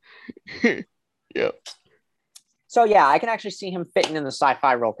 Yep. So yeah, I can actually see him fitting in the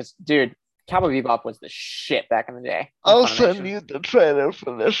sci-fi role because, dude, Cowboy Bebop was the shit back in the day on I'll send Funimation. you the trailer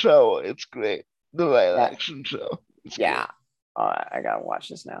for the show. It's great. The live Yeah, action show. It's yeah. great. I gotta watch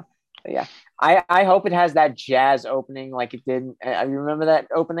this now. But yeah, I hope it has that jazz opening like it did. You remember that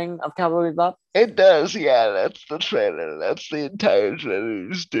opening of Cowboy Bebop? It does, yeah. That's the trailer. That's the entire trailer.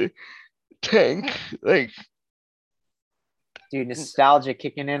 Just a tank. Like Dude, nostalgia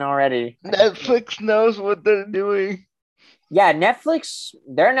kicking in already. Netflix knows what they're doing. Yeah, Netflix.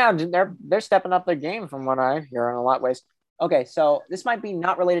 They're stepping up their game from what I hear in a lot of ways. Okay, so this might be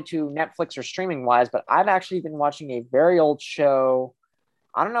not related to Netflix or streaming wise, but I've actually been watching a very old show.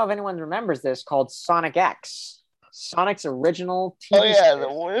 I don't know if anyone remembers this called Sonic X. Sonic's original Oh TV yeah, the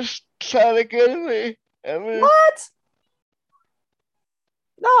series. worst Sonic anime ever. What?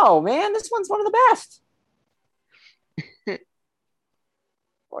 No, man, this one's one of the best.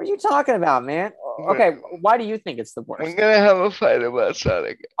 What are you talking about, man? we're, Okay, why do you think it's the we're worst? gonna have a fight about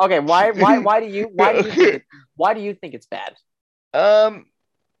Sonic. Okay, Okay. why do you think it's bad? Um.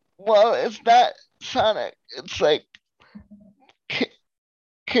 Well, it's not Sonic. It's like Ki-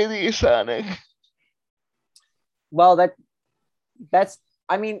 Kitty Sonic. Well, that's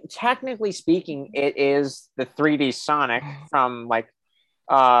I mean, technically speaking, it is the 3D Sonic from like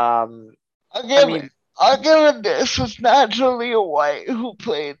I'll I give it. mean, I'll give it this. It's not Julia White who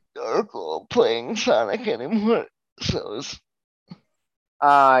played Urkel playing Sonic anymore. So it's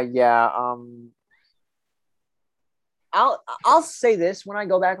yeah, I'll say this when I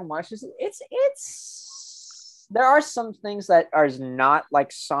go back and watch this. It's there are some things that are not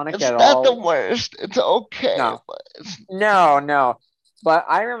like Sonic it's at not the all. worst. It's okay, No, but it's no. But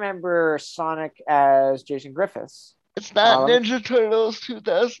I remember Sonic as Jason Griffiths. it's not Let me, Ninja Turtles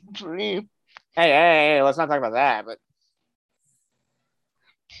 2003. hey, let's not talk about that. But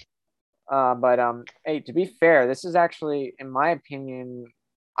hey, to be fair, this is actually, in my opinion,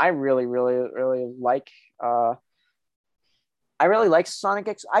 I really like. I really like Sonic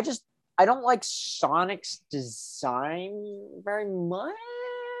X. I don't like Sonic's design very much.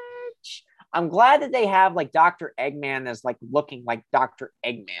 I'm glad that they have like Dr. Eggman as like looking like Dr.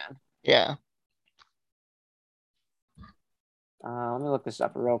 Eggman. Yeah. Let me look this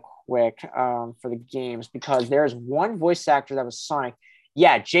up real quick for the games because there's one voice actor that was Sonic.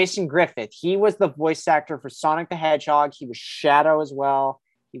 Yeah, Jason Griffith. He was the voice actor for Sonic the Hedgehog. He was Shadow as well.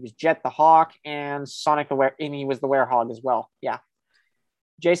 He was Jet the Hawk and and he was the Werehog as well. Yeah,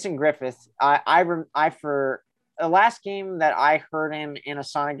 Jason Griffith. I for the last game that I heard him in a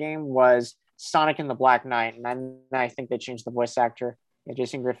Sonic game was Sonic and the Black Knight, and I think they changed the voice actor. Yeah,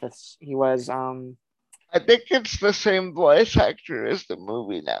 Jason Griffiths. He was I think it's the same voice actor as the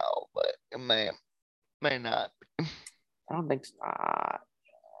movie now, but it may not. I don't think so.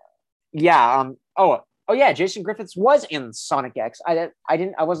 Yeah. Oh yeah. Jason Griffiths was in Sonic X. I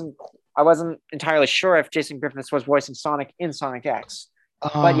wasn't entirely sure if Jason Griffiths was voicing Sonic in Sonic X,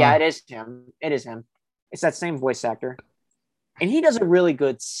 but yeah, it is him. It is him. It's that same voice actor, and he does a really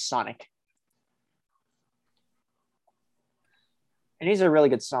good Sonic. And he's a really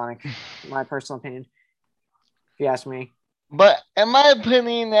good Sonic, in my personal opinion. If you ask me. But in my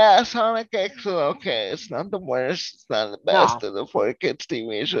opinion, yeah, Sonic X is okay. It's not the worst. It's not the best of the 4Kids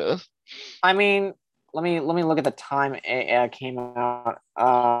TV shows. I mean, let me look at the time it came out.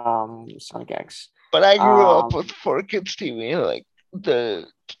 Sonic X. But I grew up with 4Kids TV, like the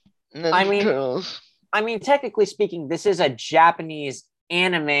Ninja Turtles. I mean, technically speaking, this is a Japanese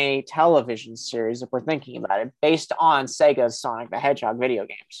anime television series, if we're thinking about it, based on Sega's Sonic the Hedgehog video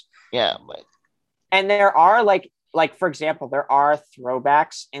games. Yeah, but and there are like for example, there are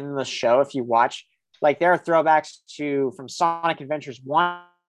throwbacks in the show if you watch. Like there are throwbacks from Sonic Adventures 1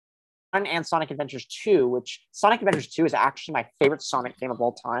 and Sonic Adventures 2, which Sonic Adventures 2 is actually my favorite Sonic game of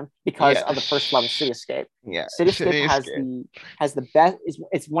all time because of the first level, Cityscape. Yeah, Cityscape has the best.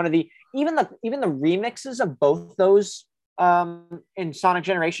 It's one of the even the remixes of both those in Sonic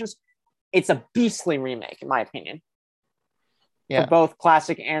Generations. It's a beastly remake, in my opinion. Yeah, for both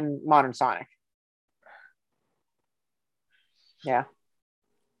classic and modern Sonic. Yeah.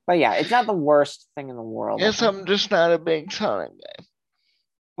 But yeah, it's not the worst thing in the world. Yes, I'm just not a big Sonic guy.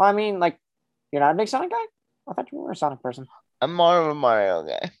 Well, I mean, like, you're not a big Sonic guy? I thought you were a Sonic person. I'm more of a Mario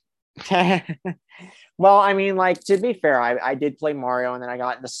guy. Well, I mean, like, to be fair, I did play Mario and then I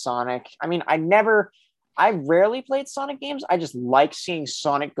got into Sonic. I mean, I rarely played Sonic games. I just like seeing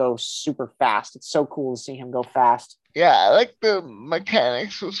Sonic go super fast. It's so cool to see him go fast. Yeah, I like the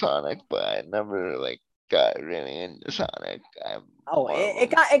mechanics of Sonic, but I never, got really into Sonic.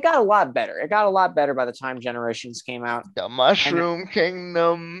 It got a lot better. It got a lot better by the time Generations came out. The Mushroom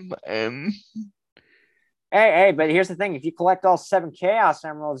Kingdom and hey, but here's the thing: if you collect all 7 Chaos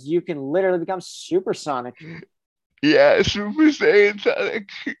Emeralds, you can literally become Super Sonic. Yeah, Super Saiyan Sonic.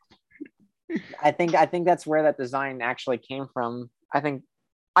 I think that's where that design actually came from. I think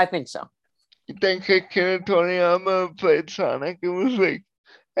so. You think Akira Toriyama played Sonic and was like,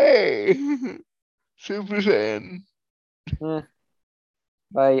 "Hey, Super Saiyan."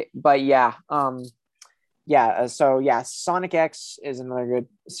 But yeah, Sonic X is another good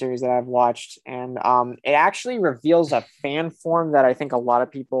series that I've watched, and it actually reveals a fan form that I think a lot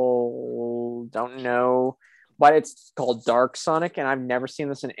of people don't know, but it's called Dark Sonic, and I've never seen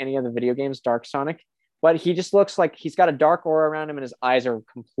this in any of the video games, Dark Sonic. But he just looks like he's got a dark aura around him, and his eyes are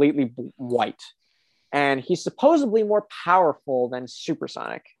completely white, and he's supposedly more powerful than Super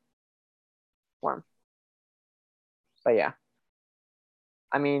Sonic form. But yeah.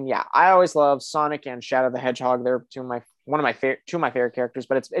 I mean, yeah, I always love Sonic and Shadow the Hedgehog. They're two of my favorite characters,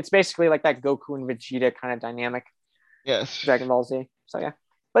 but it's basically like that Goku and Vegeta kind of dynamic. Yes. Dragon Ball Z. So yeah.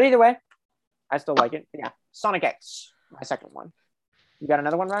 But either way, I still like it. Yeah. Sonic X, my second one. You got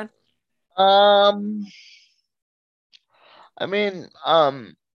another one, Ryan? I mean,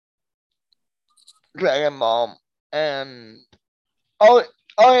 Dragon Ball and oh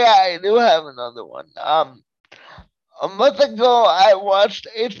yeah, I do have another one. A month ago, I watched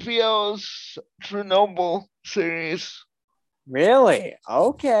HBO's Chernobyl series. Really?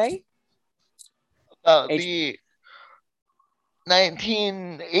 Okay. About the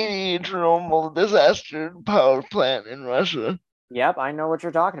 1980 Chernobyl disaster power plant in Russia. Yep, I know what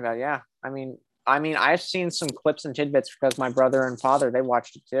you're talking about. Yeah. I mean, I've seen some clips and tidbits because my brother and father, they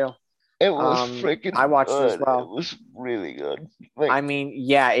watched it too. It was freaking I watched good. it as well. It was really good. I mean,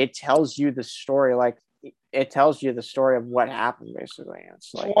 yeah, it tells you the story. It tells you the story of what happened, basically.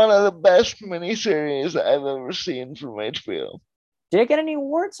 It's like one of the best miniseries I've ever seen from HBO. Did it get any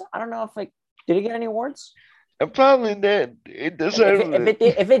awards? I don't know if did it get any awards? It probably did. It deserved it.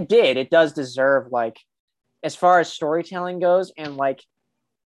 If it did, it does deserve as far as storytelling goes, and like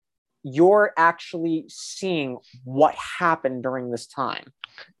you're actually seeing what happened during this time.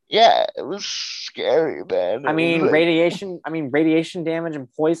 Yeah, it was scary, man. I mean, radiation damage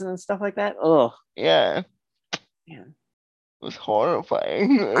and poison and stuff like that. Ugh. Yeah. Man. It was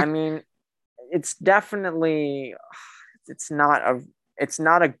horrifying. I mean, it's definitely it's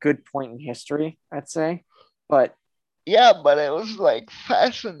not a good point in history, I'd say. But yeah, but it was like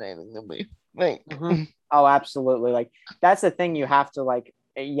fascinating to me. Like oh, absolutely. Like that's the thing, you have to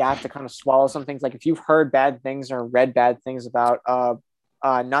kind of swallow some things. Like if you've heard bad things or read bad things about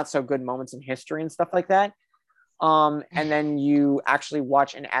not so good moments in history and stuff like that, and then you actually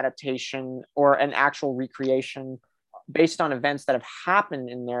watch an adaptation or an actual recreation based on events that have happened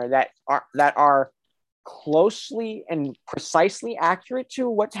in there that are closely and precisely accurate to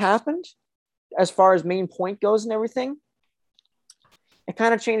what happened as far as main point goes and everything, it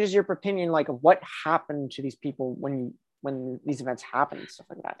kind of changes your opinion like of what happened to these people when these events happen and stuff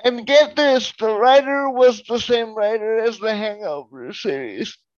like that. And get this, the writer was the same writer as the Hangover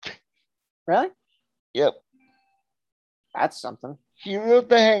series. Really? Yep. That's something. He wrote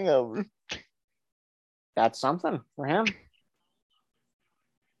the Hangover. That's something for him.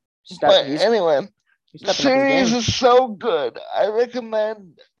 But anyway, the series is so good. I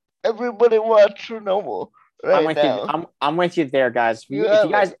recommend everybody watch Chernobyl right now. I'm with you there, guys.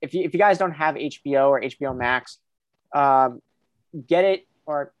 If you guys don't have HBO or HBO Max, get it,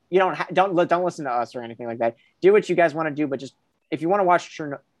 or you don't listen to us or anything like that. Do what you guys want to do, but just if you want to watch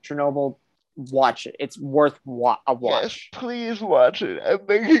Chernobyl, watch it. It's worth a watch. Yes, please watch it. I'm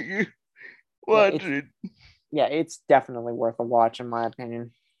begging you, watch it. Yeah, it's definitely worth a watch in my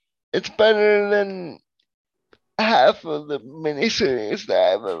opinion. It's better than half of the miniseries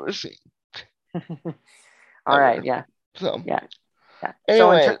that I've ever seen. All right, yeah. So yeah.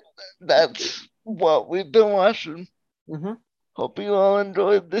 Anyway, that's what we've been watching. Mm-hmm. Hope you all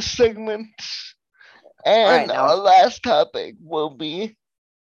enjoyed this segment. And our last topic will be.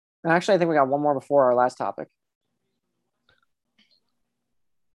 Actually, I think we got one more before our last topic.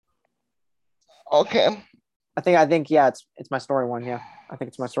 Okay. I think yeah, it's my story one. Yeah, I think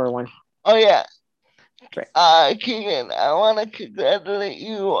it's my story one. Oh yeah. Great. Keegan, I want to congratulate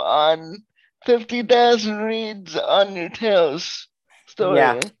you on 50,000 reads on your Tales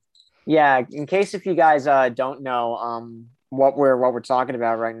story. Yeah. In case if you guys don't know, what we're talking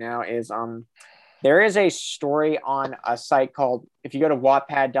about right now is there is a story on a site called, if you go to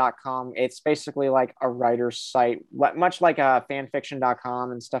Wattpad.com, it's basically like a writer's site, much like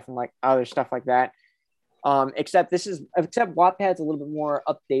fanfiction.com and stuff and like other stuff like that. Except Wattpad's a little bit more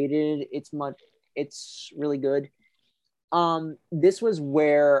updated. It's really good. This was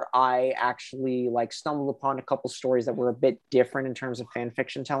where I actually like stumbled upon a couple stories that were a bit different in terms of fan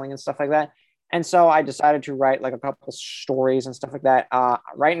fiction telling and stuff like that. And so I decided to write like a couple stories and stuff like that.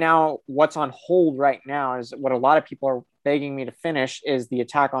 Right now, what's on hold right now is what a lot of people are begging me to finish is the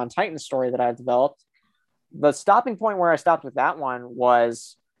Attack on Titan story that I've developed. The stopping point where I stopped with that one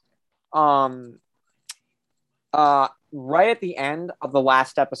was right at the end of the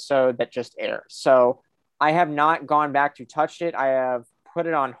last episode that just aired. So I have not gone back to touch it. I have put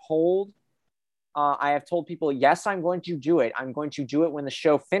it on hold. I have told people, yes, I'm going to do it. I'm going to do it when the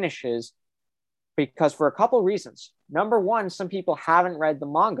show finishes because for a couple of reasons. Number one, some people haven't read the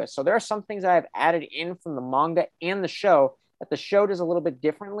manga. So there are some things I have added in from the manga and the show that the show does a little bit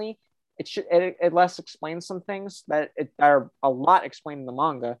differently. It less explains some things that are a lot explained in the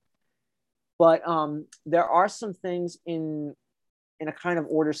manga. But there are some things in a kind of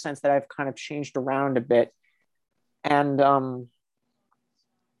order sense that I've kind of changed around a bit. And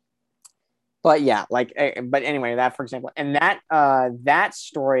but yeah, but anyway, that for example, and that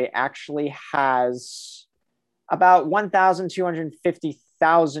story actually has about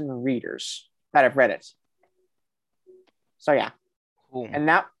 1,250,000 readers that have read it. So yeah. Cool. And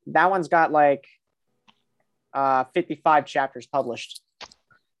that one's got like 55 chapters published.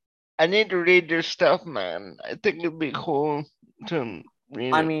 I need to read your stuff, man. I think it'd be cool to read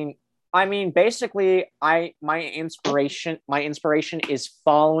it. I mean, basically, my inspiration is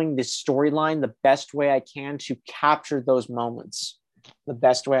following this storyline the best way I can to capture those moments, the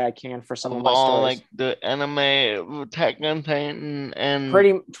best way I can for some of my stories. Like the anime Attack on Titan and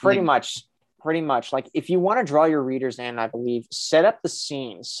pretty much. Like if you want to draw your readers in, I believe, set up the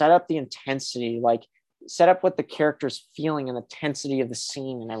scene, set up the intensity, like set up what the character's feeling and the intensity of the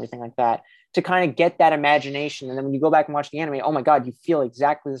scene and everything like that, to kind of get that imagination. And then when you go back and watch the anime, oh my God, you feel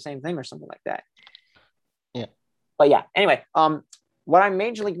exactly the same thing or something like that. Yeah. But yeah, anyway, what I'm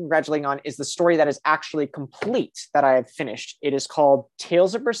majorly congratulating on is the story that is actually complete that I have finished. It is called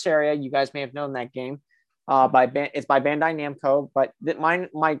Tales of Berseria. You guys may have known that game. It's by Bandai Namco, but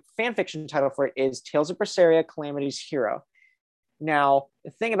my fan fiction title for it is Tales of Berseria: Calamity's Hero. Now,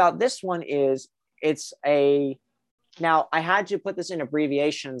 the thing about this one is it's a now I had to put this in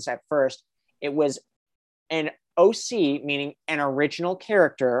abbreviations at first. It was an OC, meaning an original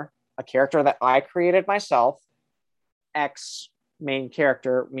character, a character that I created myself, X main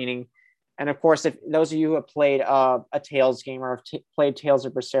character, meaning, and of course, if those of you who have played a Tales game or have played Tales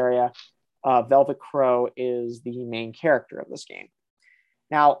of Berseria, Velvet Crow is the main character of this game.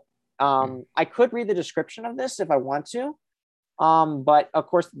 Now, I could read the description of this if I want to, but of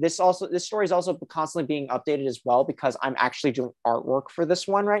course, this story is also constantly being updated as well because I'm actually doing artwork for this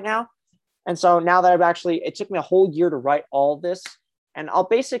one right now. And so now that it took me a whole year to write all this. And I'll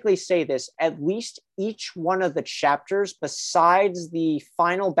basically say this, at least each one of the chapters, besides the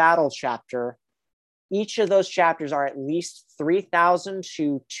final battle chapter, each of those chapters are at least 3,000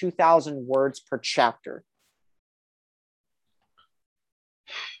 to 2,000 words per chapter.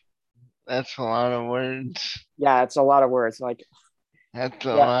 That's a lot of words. Yeah, it's a lot of words. That's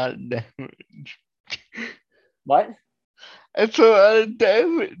a lot of damage. What? That's a lot of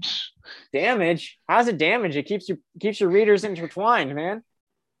damage. Damage? How's it damage? It keeps your readers intertwined, man.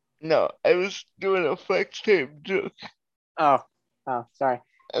 No, I was doing a flex tape joke. Oh, sorry.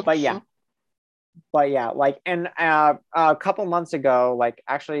 But yeah, and a couple months ago,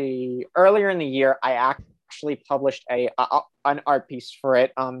 actually earlier in the year, I actually published an art piece for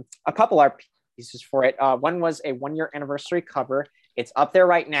it. A couple art pieces for it. One was a 1-year anniversary cover. It's up there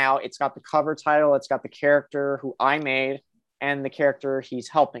right now. It's got the cover title. It's got the character who I made and the character he's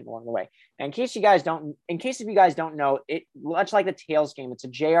helping along the way. And in case if you guys don't know, it much like the Tales game, it's a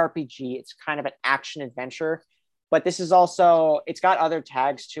JRPG. It's kind of an action adventure, but this is also, it's got other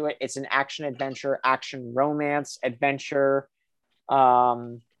tags to it. It's an action adventure, action romance adventure.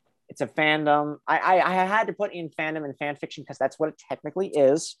 It's a fandom. I had to put in fandom and fan fiction because that's what it technically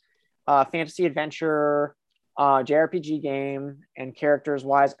is. Fantasy adventure, JRPG game, and characters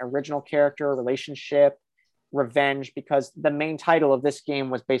wise, original character, relationship, revenge, because the main title of this game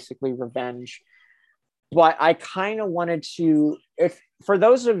was basically revenge. But I kind of wanted to, if for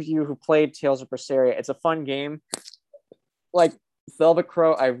those of you who played Tales of Berseria, it's a fun game. Like Velvet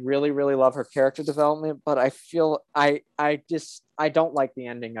Crow, I really, really love her character development, but I feel I don't like the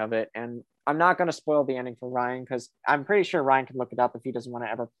ending of it. And I'm not going to spoil the ending for Ryan because I'm pretty sure Ryan can look it up if he doesn't want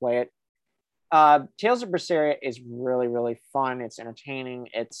to ever play it. Tales of Berseria is really, really fun. It's entertaining.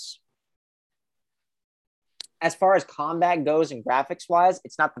 It's, as far as combat goes and graphics wise,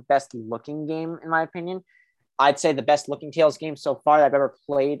 it's not the best looking game in my opinion. I'd say the best looking Tales game so far that I've ever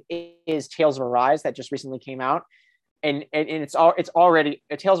played is Tales of Arise that just recently came out. And it's already,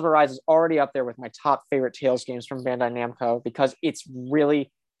 Tales of Arise is already up there with my top favorite Tales games from Bandai Namco because it's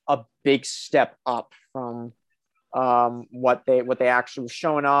really a big step up from what they actually were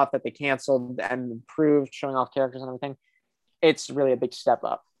showing off that they canceled and improved, showing off characters and everything. It's really a big step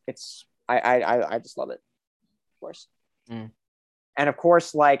up. I just love it, of course. And of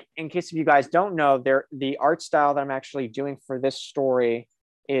course, like in case if you guys don't know, the art style that I'm actually doing for this story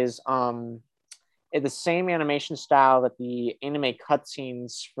is the same animation style that the anime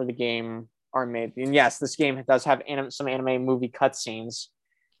cutscenes for the game are made. And yes, this game does have some anime movie cutscenes,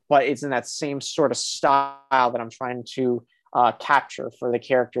 but it's in that same sort of style that I'm trying to capture for the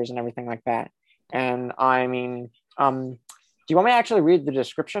characters and everything like that. And I mean, do you want me to actually read the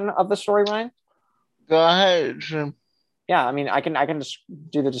description of the story, Ryan? Go ahead. Yeah, I mean, I can just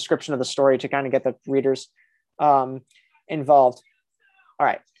do the description of the story to kind of get the readers involved. All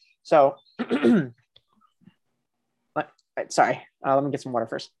right, so sorry, let me get some water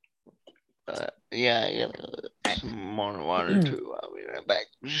first. Yeah, I got some more water too. I'll be right back.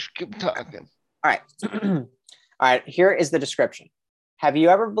 Just keep talking. All right. All right, here is the description. Have you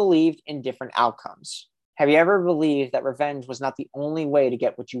ever believed in different outcomes? Have you ever believed that revenge was not the only way to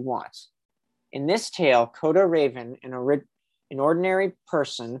get what you want? In this tale, Coda Raven, an ordinary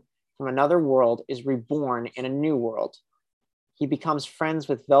person from another world, is reborn in a new world. He becomes friends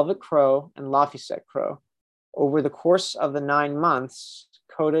with Velvet Crow and Laphicet Crow. Over the course of the 9 months,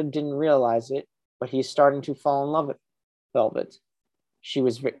 Coda didn't realize it, but he's starting to fall in love with Velvet. She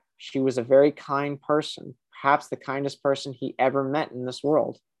was a very kind person, perhaps the kindest person he ever met in this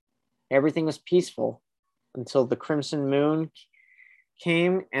world. Everything was peaceful until the Crimson Moon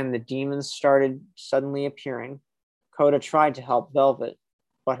came and the demons started suddenly appearing. Coda tried to help Velvet,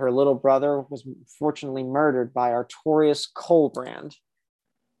 but her little brother was fortunately murdered by Artorias Colbrand.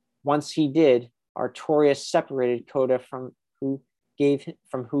 Once he did, Artorias separated Coda from who gave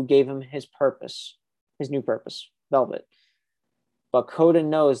him his purpose, his new purpose, Velvet. But Coda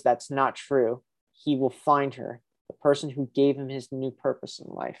knows that's not true. he will find her, the person who gave him his new purpose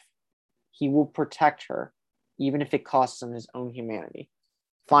in life. He will protect her, even if it costs him his own humanity.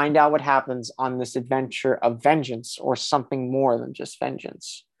 Find out what happens on this adventure of vengeance, or something more than just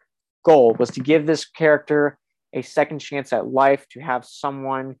vengeance. Goal was to give this character a second chance at life, to have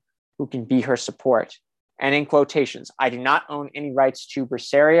someone who can be her support. And in quotations, I do not own any rights to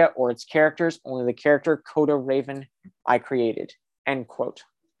Berseria or its characters, only the character Coda Raven I created. End quote.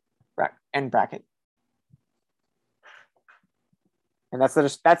 End bracket. And that's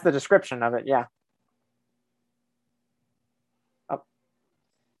the description of it, yeah. Oh.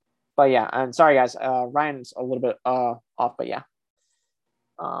 But yeah, and sorry guys, Ryan's a little bit off, but yeah.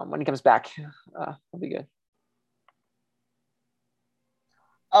 When he comes back, he'll be good.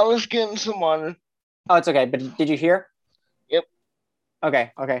 I was getting some water. Oh, it's okay. But did you hear? Yep.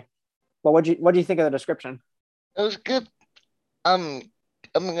 Okay. Well, what do you think of the description? It was good. I'm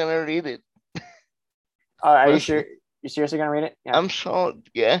gonna read it. Are you sure? You seriously gonna read it? Yeah. I'm sold.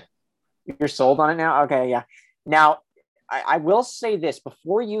 Yeah. You're sold on it now? Okay, yeah. Now, I will say this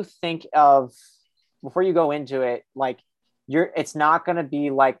before you go into it, like it's not gonna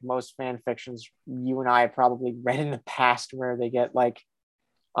be like most fan fictions you and I have probably read in the past, where they get like,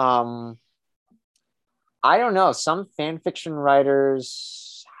 I don't know, some fan fiction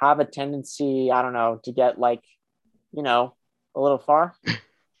writers have a tendency, I don't know, to get like, a little far.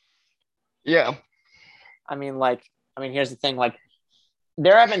 Yeah. I mean, here's the thing, like,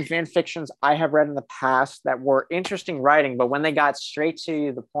 there have been fan fictions I have read in the past that were interesting writing, but when they got straight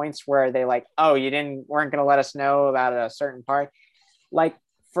to the points where they like, oh, weren't going to let us know about a certain part. Like,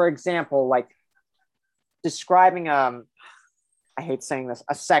 for example, like describing, I hate saying this,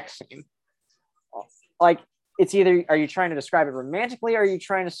 a sex scene. Like, it's either, are you trying to describe it romantically, or are you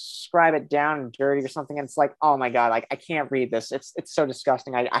trying to describe it down and dirty or something? And it's like, oh my God, like, I can't read this. It's so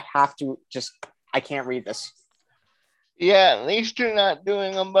disgusting. I have to I can't read this. Yeah, at least you're not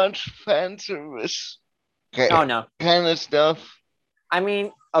doing a bunch of fan service. Oh, no. Kind of stuff. I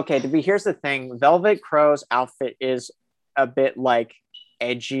mean, okay, here's the thing. Velvet Crow's outfit is a bit, like,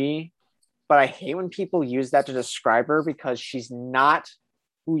 edgy, but I hate when people use that to describe her, because she's not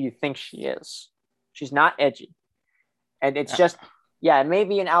who you think she is. She's not edgy. And it's just, it may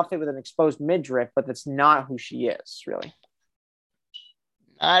be an outfit with an exposed midriff, but that's not who she is, really.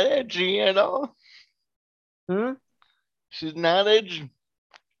 Not edgy at all. Hmm? She's not edgy.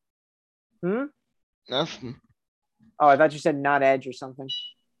 Hmm? Nothing. Oh, I thought you said not edge or something.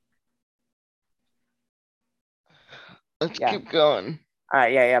 Let's keep going. All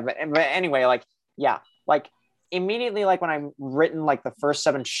right, yeah. But anyway, like, yeah, like immediately, like when I've written like the first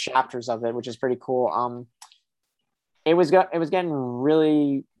 7 chapters of it, which is pretty cool. It was getting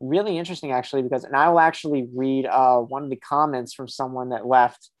really, really interesting, actually, because, and I will actually read one of the comments from someone that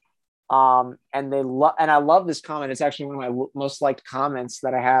left. And I love this comment. It's actually one of my most liked comments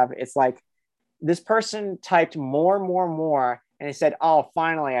that I have. It's like, this person typed more, and he said, "Oh,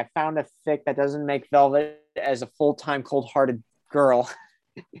 finally, I found a fic that doesn't make Velvet as a full-time cold-hearted girl."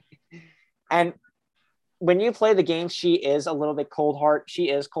 And when you play the game, she is a little bit cold-hearted. She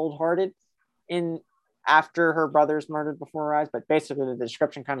is cold-hearted after her brother's murdered before her eyes, but basically the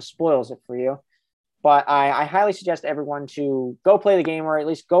description kind of spoils it for you. But I highly suggest everyone to go play the game, or at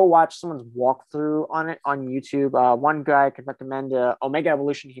least go watch someone's walkthrough on it on YouTube. One guy I could recommend, Omega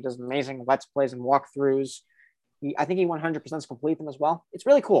Evolution. He does amazing Let's Plays and walkthroughs. I think he 100% complete them as well. It's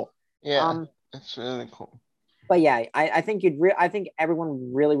really cool. Yeah, it's really cool. But yeah, I think I think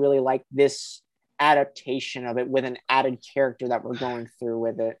everyone really, really liked this adaptation of it with an added character that we're going through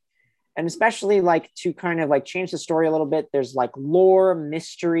with it. And especially like to kind of like change the story a little bit. There's like lore,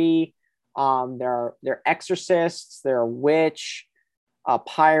 mystery. There are exorcists, there are a witch, a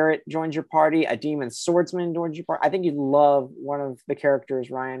pirate joins your party, a demon swordsman joins your party. I think you'd love one of the characters,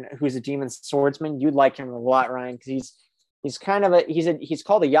 Ryan, who's a demon swordsman. You'd like him a lot, Ryan, because he's kind of he's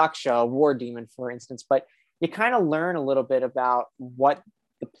called a yaksha, a war demon, for instance. But you kind of learn a little bit about what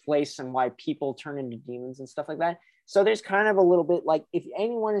the place and why people turn into demons and stuff like that. So there's kind of a little bit like, if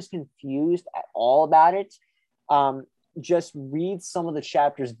anyone is confused at all about it, just read some of the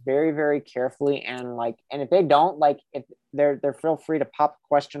chapters very, very carefully, and if they don't, like, if they're feel free to pop a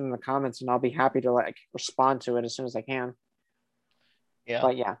question in the comments, and I'll be happy to like respond to it as soon as I can. Yeah.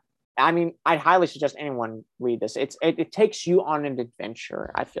 But yeah, I mean, I'd highly suggest anyone read this. It takes you on an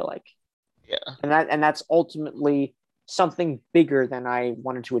adventure, I feel like. Yeah. And that's ultimately something bigger than I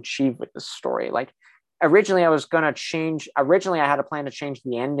wanted to achieve with this story. Like, originally I had a plan to change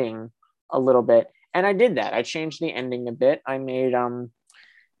the ending a little bit. And I did that. I changed the ending a bit. I made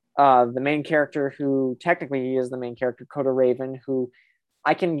the main character, who technically is the main character, Coda Raven, who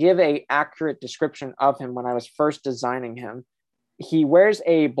I can give a accurate description of him when I was first designing him. He wears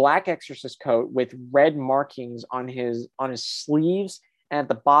a black exorcist coat with red markings on his sleeves, and at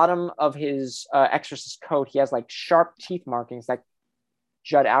the bottom of his exorcist coat, he has like sharp teeth markings that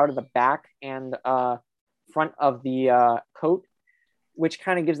jut out of the back and front of the coat, which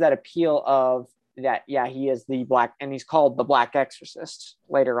kind of gives that appeal of that. Yeah, he is the black, and he's called the Black Exorcist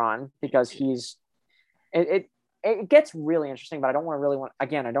later on because he's it gets really interesting, but I don't really want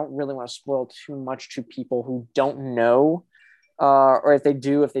to spoil too much to people who don't know, or if they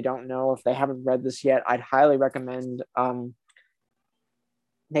do, if they don't know, if they haven't read this yet, I'd highly recommend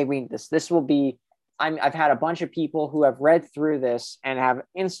they read this. This will be. I've had a bunch of people who have read through this and have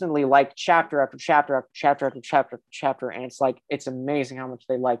instantly liked chapter after chapter after chapter after chapter after chapter, and it's like it's amazing how much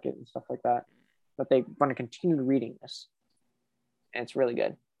they like it and stuff like that. But they want to continue reading this, and it's really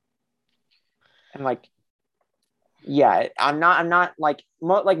good. And like, yeah, I'm not like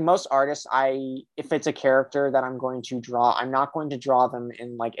most artists. If it's a character that I'm going to draw, I'm not going to draw them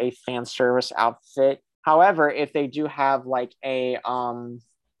in like a fan service outfit. However, if they do have like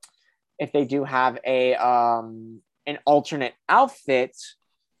if they do have an alternate outfit,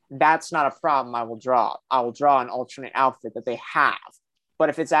 that's not a problem. I will draw an alternate outfit that they have. But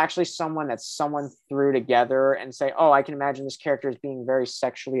if it's actually someone that someone threw together and say, oh, I can imagine this character as being very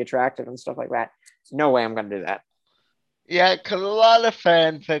sexually attractive and stuff like that, no way I'm going to do that. Yeah, because a lot of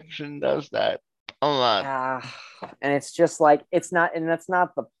fan fiction does that. A lot. And it's just like, that's not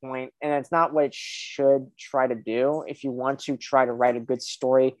the point, and it's not what it should try to do. If you want to try to write a good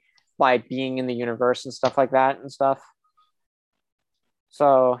story by being in the universe and stuff like that and stuff.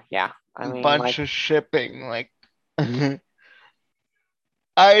 So, yeah. I mean, a bunch of shipping, like,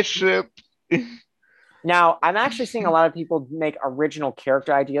 I ship. Now, I'm actually seeing a lot of people make original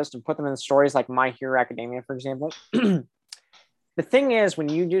character ideas to put them in stories like My Hero Academia, for example. The thing is, when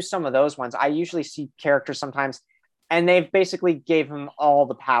you do some of those ones, I usually see characters sometimes, and they've basically gave him all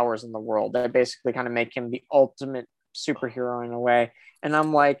the powers in the world. They basically kind of make him the ultimate superhero in a way. And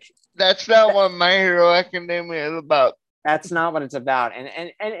I'm like, that's not what My Hero Academia is about. That's not what it's about.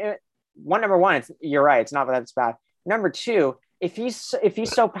 And number one, you're right. It's not what that's about. Number two, if he's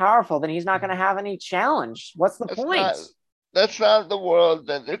so powerful, then he's not going to have any challenge. What's the point? That's not the world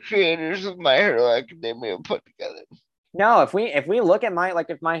that the creators of My Hero Academia put together. No, if we look at My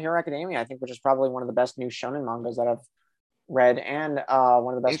Hero Academia, I think, which is probably one of the best new shonen mangas that I've read, and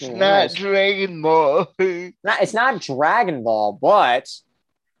one of the best. It's not animes. Dragon Ball. It's not Dragon Ball, but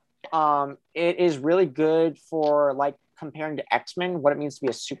it is really good for like comparing to X-Men, what it means to be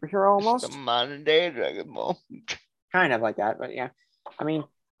a superhero almost. It's the modern day Dragon Ball. Kind of like that, but yeah. I mean,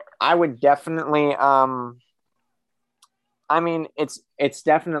 I would definitely it's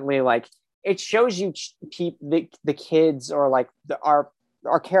definitely like it shows you the kids or like our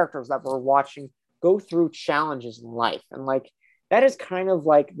characters that we're watching go through challenges in life, and like that is kind of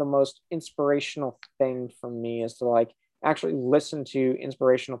like the most inspirational thing for me, is to like actually listen to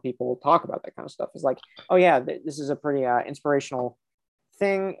inspirational people talk about that kind of stuff. It's like, oh yeah, this is a pretty inspirational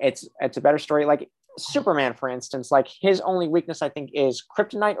thing. It's a better story. Like Superman, for instance, like his only weakness I think is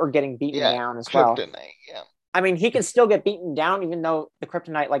kryptonite or getting beaten down as well. Yeah. I mean, he can still get beaten down, even though the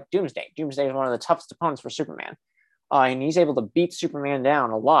kryptonite, like Doomsday is one of the toughest opponents for Superman. And he's able to beat Superman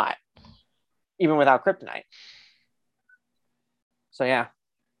down a lot, even without kryptonite. So, yeah.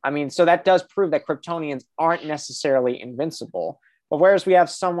 I mean, so that does prove that Kryptonians aren't necessarily invincible. But whereas we have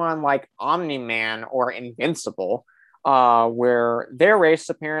someone like Omni-Man or Invincible, where their race,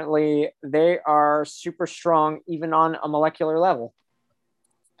 apparently, they are super strong, even on a molecular level.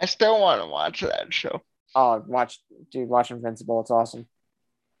 I still want to watch that show. Oh, watch Invincible. It's awesome.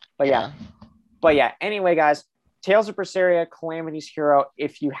 But yeah. Anyway, guys, Tales of Berseria, Calamity's Hero.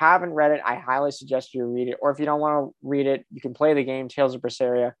 If you haven't read it, I highly suggest you read it. Or if you don't want to read it, you can play the game Tales of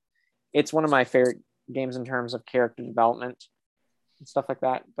Berseria. It's one of my favorite games in terms of character development and stuff like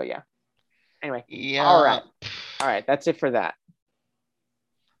that. But yeah. Anyway. Yeah. All right. That's it for that.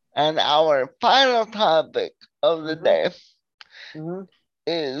 And our final topic of the day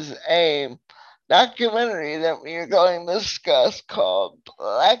is a documentary that we are going to discuss called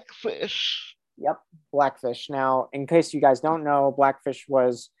Blackfish. Yep, Blackfish. Now, in case you guys don't know, Blackfish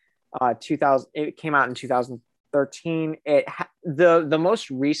was 2000. It came out in 2013. The most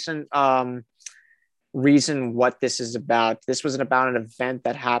recent reason what this is about. This was about an event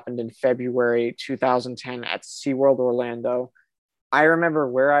that happened in February 2010 at SeaWorld Orlando. I remember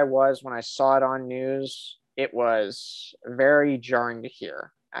where I was when I saw it on news. It was very jarring to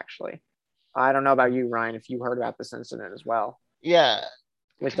hear, actually. I don't know about you, Ryan, if you heard about this incident as well. Yeah.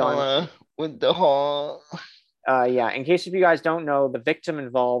 With the whole Yeah, in case if you guys don't know, the victim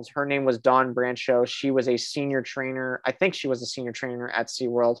involved, her name was Dawn Brancho. She was a senior trainer. I think she was a senior trainer at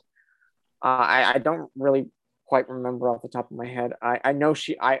SeaWorld. I don't really quite remember off the top of my head. I know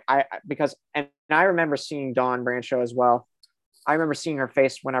because, and I remember seeing Dawn Brancho as well. I remember seeing her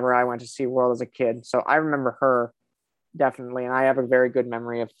face whenever I went to SeaWorld as a kid. So I remember her definitely. And I have a very good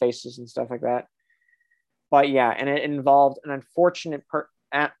memory of faces and stuff like that. But yeah, and it involved an unfortunate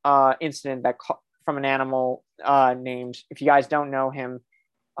incident from an animal named, if you guys don't know him,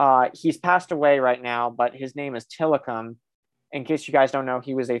 he's passed away right now, but his name is Tilikum. In case you guys don't know,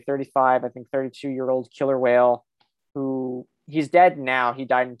 he was a 35, I think 32-year-old killer whale who he's dead now. He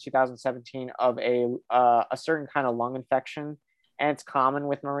died in 2017 of a certain kind of lung infection, and it's common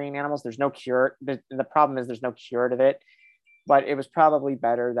with marine animals. There's no cure. The problem is there's no cure to it, but it was probably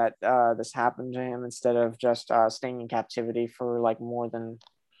better that this happened to him instead of just staying in captivity for like more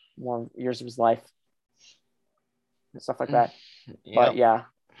years of his life and stuff like that. Yep. But yeah,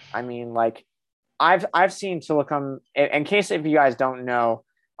 I mean, like I've seen Tilikum. In case if you guys don't know,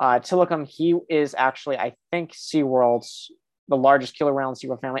 Tilikum, he is actually, I think, SeaWorld's the largest killer whale in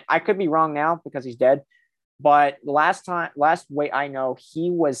SeaWorld family. I could be wrong now because he's dead, but last weight I know, he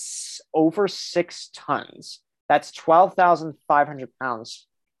was over 6 tons. That's 12,500 pounds.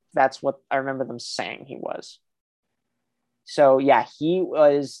 That's what I remember them saying he was. So yeah, he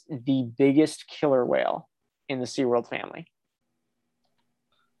was the biggest killer whale in the SeaWorld family.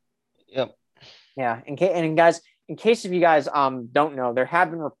 Yep. Yeah. And guys, in case if you guys don't know, there have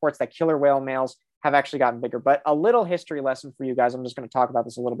been reports that killer whale males have actually gotten bigger. But a little history lesson for you guys. I'm just going to talk about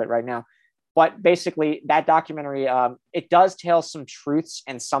this a little bit right now. But basically, that documentary, it does tell some truths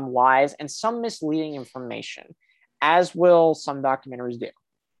and some lies and some misleading information, as will some documentaries do,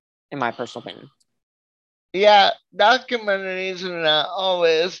 in my personal opinion. Yeah, documentaries are not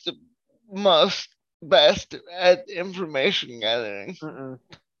always the most best at information gathering.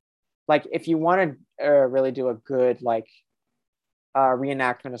 Like, if you want to really do a good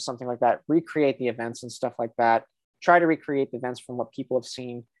reenactment of something like that, recreate the events and stuff like that. Try to recreate the events from what people have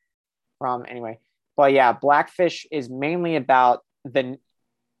seen from anyway. But yeah, Blackfish is mainly about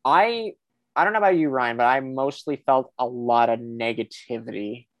I don't know about you, Ryan, but I mostly felt a lot of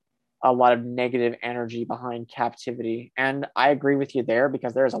negativity, a lot of negative energy behind captivity. And I agree with you there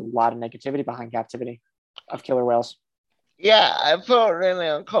because there's a lot of negativity behind captivity of killer whales. Yeah, I felt really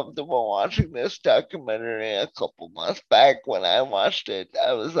uncomfortable watching this documentary a couple months back when I watched it.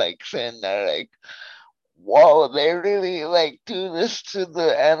 I was like sitting there like, whoa, they really like do this to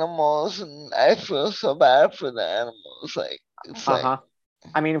the animals, and I feel so bad for the animals. Like it's like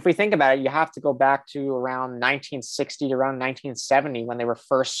I mean, if we think about it, you have to go back to around 1960 to around 1970 when they were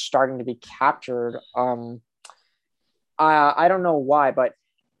first starting to be captured. I don't know why, but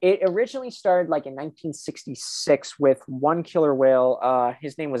it originally started like in 1966 with one killer whale.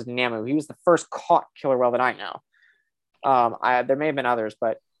 His name was Namu. He was the first caught killer whale that I know. There may have been others,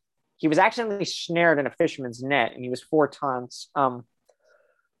 but he was accidentally snared in a fisherman's net, and he was 4 tons.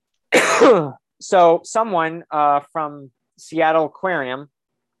 So someone from Seattle Aquarium,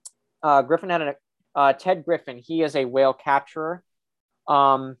 Griffin had Ted Griffin. He is a whale capturer.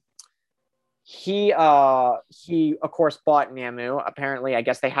 He of course bought Namu. Apparently, I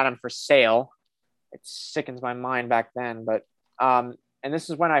guess they had him for sale. It sickens my mind back then, but and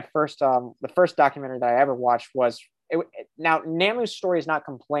this is when I first the first documentary that I ever watched was now Namu's story is not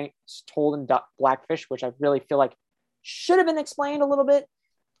told in Blackfish, which I really feel like should have been explained a little bit.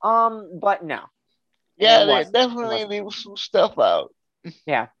 But no. Yeah, they definitely leave some stuff out.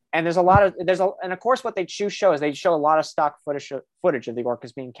 Yeah. And and of course what they show is they show a lot of stock footage of the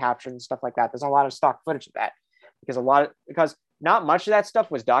orcas being captured and stuff like that. There's a lot of stock footage of that because not much of that stuff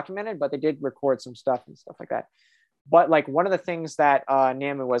was documented, but they did record some stuff and stuff like that. But like one of the things that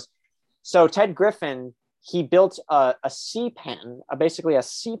Namu was, so Ted Griffin, he built a sea pen, basically a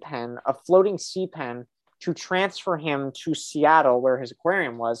sea pen, a floating sea pen to transfer him to Seattle where his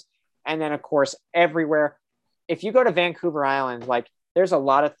aquarium was. And then of course everywhere, if you go to Vancouver Island, like there's a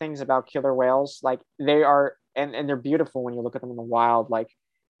lot of things about killer whales. Like they are, and they're beautiful when you look at them in the wild. Like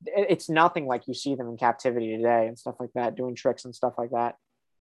it's nothing like you see them in captivity today and stuff like that, doing tricks and stuff like that.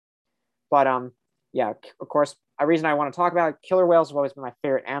 But yeah, of course, a reason I want to talk about it, killer whales have always been my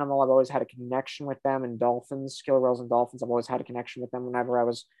favorite animal. I've always had a connection with them, and dolphins, killer whales and dolphins. I've always had a connection with them whenever I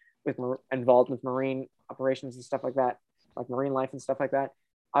was involved with marine operations and stuff like that, like marine life and stuff like that.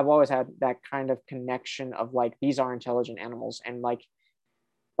 I've always had that kind of connection of like, these are intelligent animals. And like,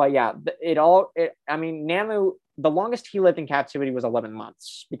 but yeah, I mean, Namu, the longest he lived in captivity was 11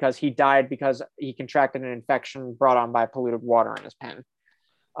 months because he died because he contracted an infection brought on by polluted water in his pen.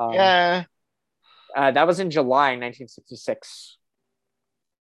 Yeah. That was in July 1966.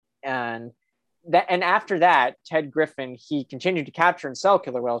 And after that, Ted Griffin, he continued to capture and sell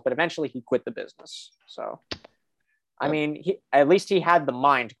killer whales, but eventually he quit the business. So, I mean, at least he had the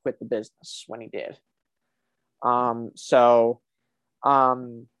mind to quit the business when he did.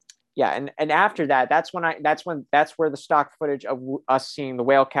 Yeah, and after that, that's where the stock footage of us seeing the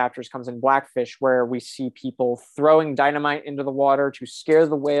whale captures comes in Blackfish, where we see people throwing dynamite into the water to scare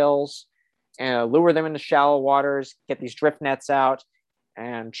the whales and lure them into shallow waters, get these drift nets out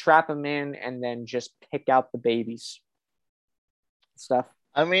and trap them in, and then just pick out the babies stuff.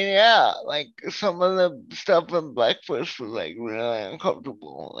 I mean, yeah, like some of the stuff in Blackfish was like really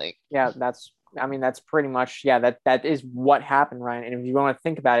uncomfortable. Like, yeah, that's pretty much, yeah, that is what happened, Ryan. And if you want to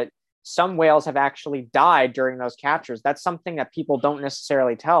think about it, some whales have actually died during those captures. That's something that people don't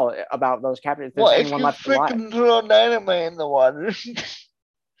necessarily tell about those captures. If there's well, if anyone you left alive. freaking throw dynamite in the water.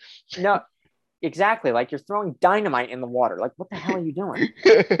 No, exactly. Like, you're throwing dynamite in the water. Like, what the hell are you doing?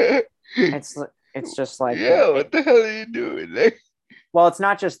 It's just like, yeah, what the hell are you doing? Like, well, it's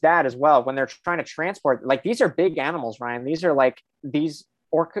not just that as well. When they're trying to transport, like, these are big animals, Ryan. These are like, these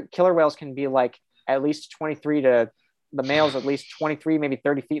orca killer whales can be like at least 23 to the males, at least 23, maybe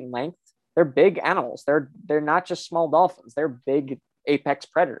 30 feet in length. They're big animals. They're not just small dolphins. They're big apex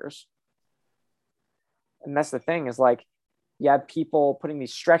predators. And that's the thing, is like, you have people putting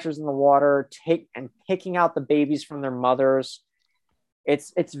these stretchers in the water, picking out the babies from their mothers.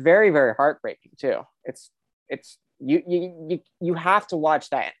 It's very, very heartbreaking too. It's you have to watch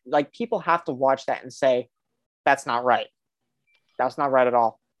that. Like, people have to watch that and say, that's not right. That's not right at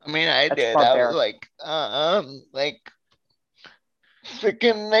all. I mean, I That's did. I barbaric. was like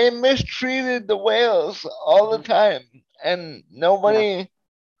freaking, they mistreated the whales all the time, and nobody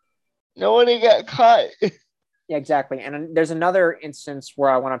got caught. Yeah, exactly. And there's another instance where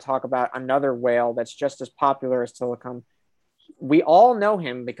I want to talk about another whale that's just as popular as Tilikum. We all know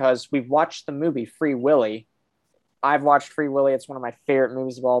him because we've watched the movie Free Willy. I've watched Free Willy. It's one of my favorite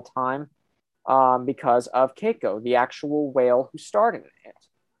movies of all time, because of Keiko, the actual whale who starred in it.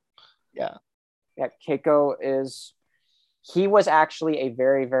 Yeah. Yeah, Keiko he was actually a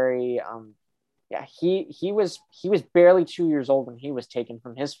very, very, yeah, he was barely 2 years old when he was taken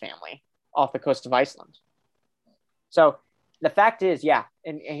from his family off the coast of Iceland. So the fact is, yeah,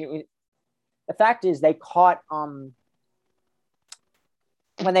 and the fact is, they caught, when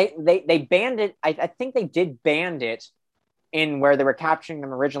they banned it. I think they did ban it in where they were capturing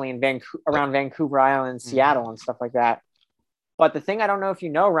them originally in around Vancouver Island, Seattle, and stuff like that. But the thing I don't know if you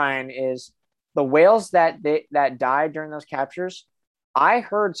know, Ryan, is the whales that died during those captures. I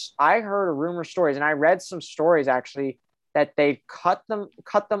heard rumor stories, and I read some stories actually, that they cut them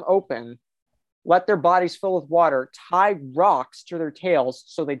open, let their bodies fill with water, tied rocks to their tails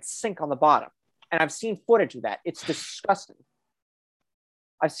so they'd sink on the bottom. And I've seen footage of that. It's disgusting.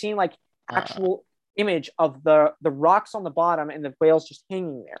 I've seen like actual image of the rocks on the bottom and the whales just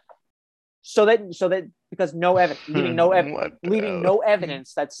hanging there. So that because no evidence, leaving no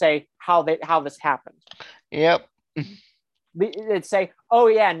evidence that say how this happened. Yep. They'd say, oh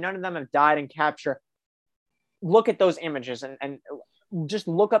yeah, none of them have died in capture. Look at those images and just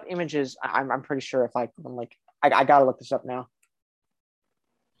look up images. I'm pretty sure if I'm like, I gotta look this up now.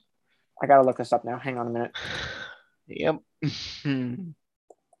 Hang on a minute. Yep.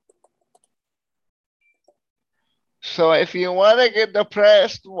 So if you want to get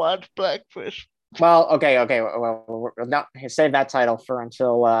depressed, watch Blackfish. Well, okay. Well, not save that title for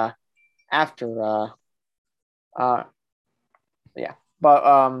until after. Yeah,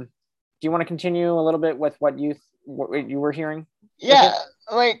 but do you want to continue a little bit with what you were hearing? Yeah,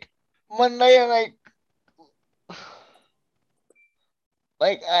 like when they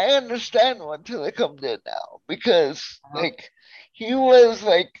like I understand what Tilikum did now, because like he was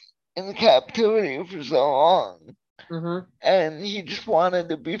like in captivity for so long, and he just wanted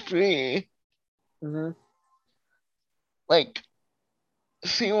to be free. Like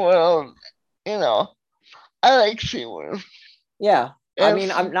SeaWorld, I like SeaWorld. Yeah, I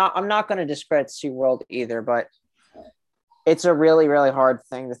mean, I'm not going to discredit SeaWorld either, but it's a really, really hard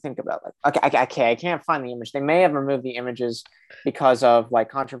thing to think about. Like, okay, I can't find the image. They may have removed the images because of like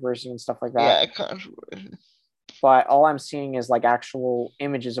controversy and stuff like that. Yeah, controversy. But all I'm seeing is like actual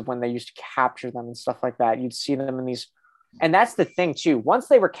images of when they used to capture them and stuff like that. You'd see them in these, and that's the thing too. Once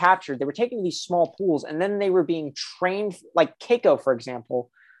they were captured, they were taken to these small pools, and then they were being trained. Like Keiko, for example,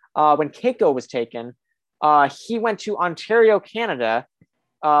 when Keiko was taken, he went to Ontario, Canada,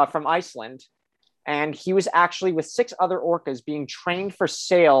 from Iceland. And he was actually with 6 other orcas being trained for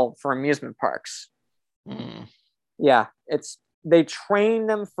sale for amusement parks. Yeah, they train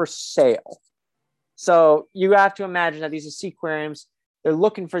them for sale. So you have to imagine that these are seaquariums. They're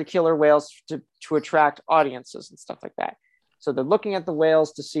looking for killer whales to attract audiences and stuff like that. So they're looking at the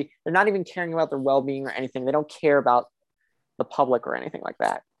whales to see, they're not even caring about their well-being or anything. They don't care about the public or anything like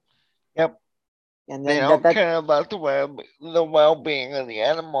that. Yep. And They then don't care about the well-being of the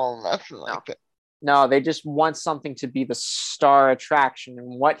animal, nothing like that. No, they just want something to be the star attraction,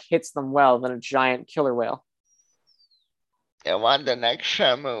 and what hits them well than a giant killer whale. They want the next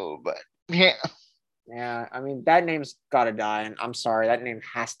Shamu, but yeah. Yeah, I mean, that name's gotta die, and I'm sorry, that name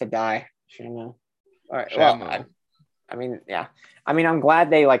has to die. Shamu. All right, Shamu. well, I mean, yeah. I mean, I'm glad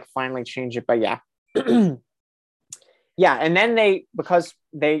they like finally changed it, but yeah. Yeah, and then they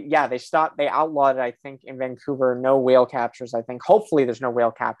stopped, they outlawed it, I think, in Vancouver, no whale captures, I think. Hopefully there's no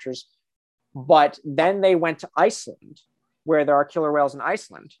whale captures. But then they went to Iceland, where there are killer whales in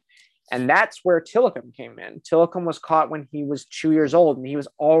Iceland. And that's where Tilikum came in. Tilikum was caught when he was 2 years old, and he was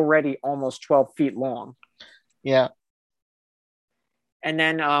already almost 12 feet long. Yeah. And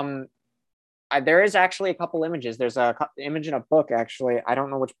then there is actually a couple images. There's a image in a book, actually. I don't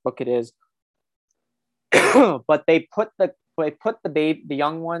know which book it is. But they put the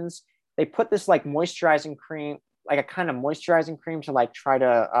young ones, they put this like moisturizing cream, like a kind of moisturizing cream to like try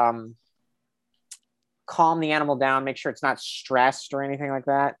to calm the animal down, make sure it's not stressed or anything like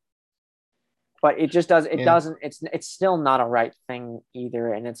that. But it just doesn't, it's still not a right thing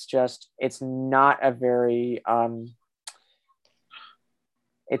either. And it's not a very,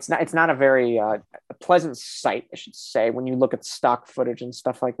 it's not a very pleasant sight, I should say, when you look at stock footage and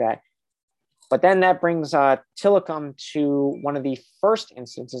stuff like that. But then that brings Tilikum to one of the first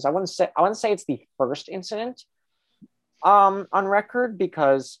instances. I wouldn't say it's the first incident on record,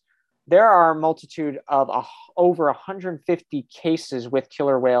 because there are a multitude of over 150 cases with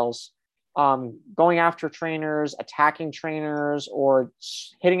killer whales going after trainers, attacking trainers, or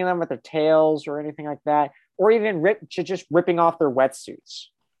hitting them with their tails or anything like that, or even just ripping off their wetsuits.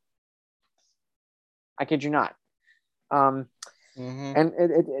 I kid you not. And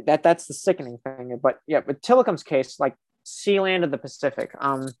that's the sickening thing. But yeah, with Tilikum's case, like Sealand of the Pacific,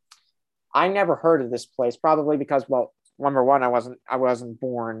 I never heard of this place, probably because, well, number one, I wasn't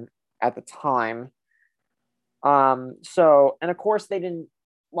born at the time. So, and of course they didn't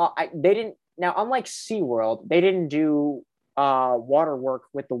now, unlike SeaWorld, they didn't do water work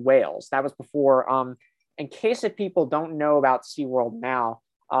with the whales. That was before. In case if people don't know about SeaWorld now,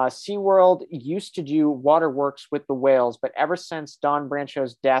 SeaWorld used to do waterworks with the whales, but ever since Don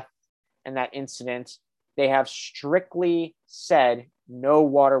Brancho's death and that incident, they have strictly said no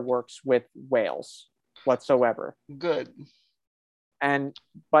waterworks with whales whatsoever. Good. And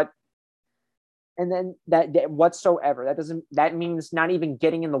then that whatsoever, that means not even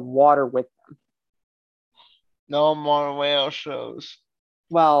getting in the water with them. No more whale shows.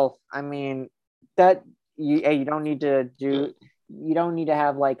 Well, I mean, that you don't need to do. You don't need to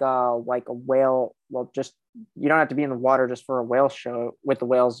have like a whale. Well, just, you don't have to be in the water just for a whale show with the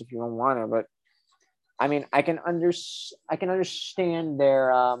whales if you don't want to. But I mean, I can understand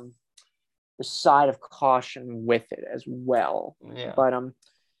their the side of caution with it as well. Yeah. But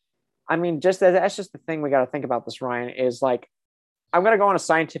I mean, that's just the thing we got to think about this, Ryan, is like, I'm gonna go on a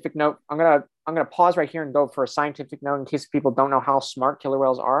scientific note. I'm gonna pause right here and go for a scientific note in case people don't know how smart killer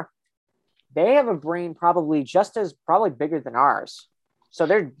whales are. They have a brain probably bigger than ours. So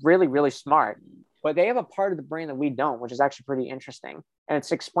they're really, really smart. But they have a part of the brain that we don't, which is actually pretty interesting. And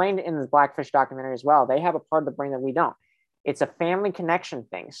it's explained in the Blackfish documentary as well. They have a part of the brain that we don't. It's a family connection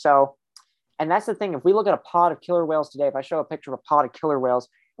thing. So, and that's the thing. If we look at a pod of killer whales today, if I show a picture of a pod of killer whales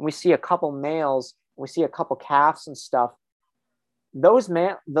and we see a couple males, we see a couple calves and stuff,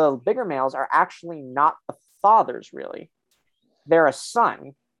 the bigger males are actually not the fathers, really. They're a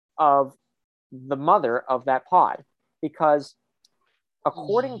son of the mother of that pod, because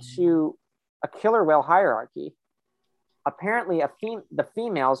according to a killer whale hierarchy, apparently the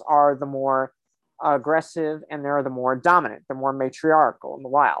females are the more aggressive and they're the more dominant, the more matriarchal in the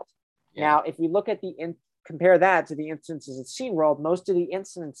wild. Yeah. Now, if we look at compare that to the instances at SeaWorld, most of the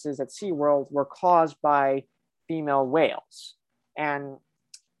instances at SeaWorld were caused by female whales, and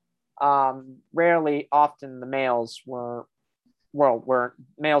often the males were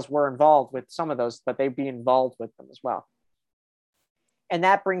involved with some of those, but they'd be involved with them as well. And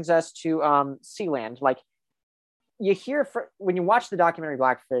that brings us to Sealand. Like, you hear when you watch the documentary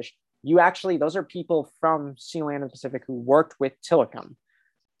Blackfish, those are people from Sealand and Pacific who worked with Tilikum.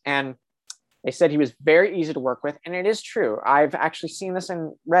 And they said he was very easy to work with. And it is true. I've actually seen this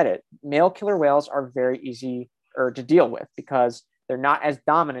in Reddit. Male killer whales are very easy to deal with because they're not as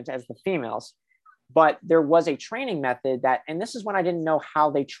dominant as the females. But there was a training method and this is when I didn't know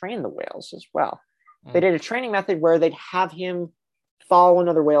how they train the whales as well. They did a training method where they'd have him follow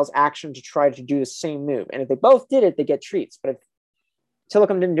another whale's action to try to do the same move. And if they both did it, they get treats. But if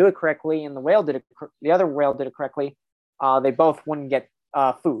Tilikum didn't do it correctly and the other whale did it correctly, they both wouldn't get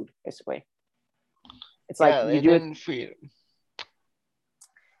food, basically. It's like you do it. Feed him.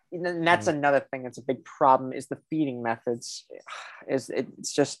 And that's another thing that's a big problem is the feeding methods.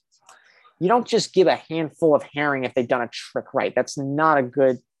 It's just, you don't just give a handful of herring if they've done a trick right. That's not a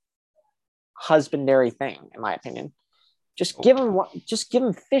good husbandry thing, in my opinion. Just give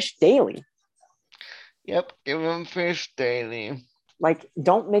them fish daily. Yep, give them fish daily. Like,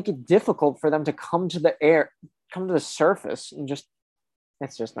 don't make it difficult for them to come to the surface, and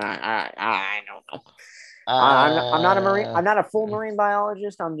it's just not. I don't know. I'm not a marine. I'm not a full marine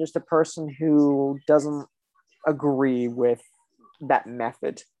biologist. I'm just a person who doesn't agree with that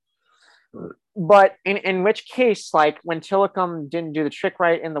method. But in which case, like when Tilikum didn't do the trick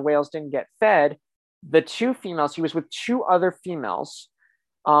right and the whales didn't get fed, the two females, he was with two other females.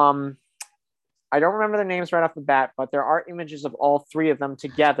 I don't remember their names right off the bat, but there are images of all three of them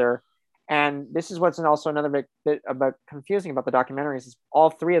together. And this is what's also another bit about confusing about the documentaries is all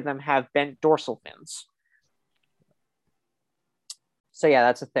three of them have bent dorsal fins. So yeah,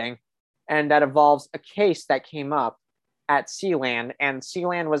 that's a thing. And that involves a case that came up at Sealand. And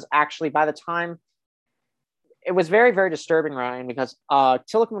Sealand was actually, by the time, it was very, very disturbing, Ryan, because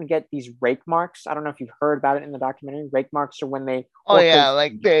Tilikum would get these rake marks. I don't know if you've heard about it in the documentary. Rake marks are when they...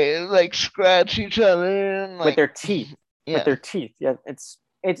 like they like scratch each other. And, with their teeth. Yeah. With their teeth. Yeah, it's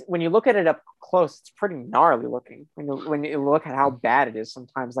when you look at it up close, it's pretty gnarly looking. When you look at how bad it is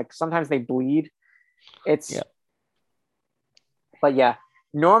sometimes. Like sometimes they bleed. But yeah,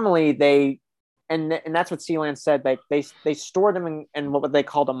 normally they, and that's what Sealand said. Like they stored them in what they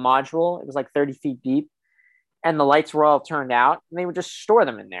called a module. It was like 30 feet deep, and the lights were all turned out, and they would just store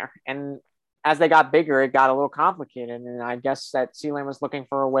them in there. And as they got bigger, it got a little complicated. And I guess that Sealand was looking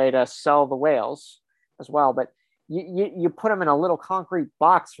for a way to sell the whales as well. But you put them in a little concrete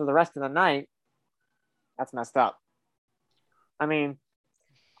box for the rest of the night. That's messed up. I mean,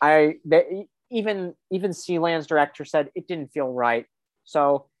 even Sealand's director said it didn't feel right.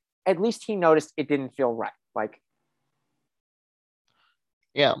 So at least he noticed it didn't feel right. Like,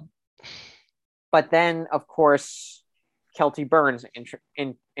 yeah. But then, of course, Kelty Burns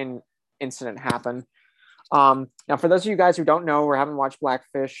incident happened. Now, for those of you guys who don't know or haven't watched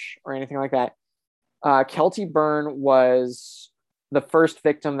Blackfish or anything like that, Kelty Burn was the first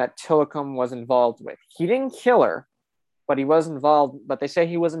victim that Tilikum was involved with. He didn't kill her, but he was involved. But they say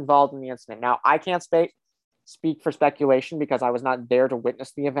he was involved in the incident. Now, I can't speak for speculation because I was not there to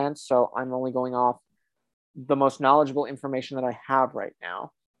witness the event, so I'm only going off the most knowledgeable information that I have right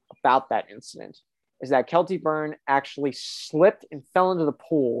now about that incident. Is that Kelty Burn actually slipped and fell into the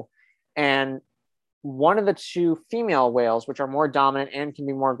pool, and one of the two female whales, which are more dominant and can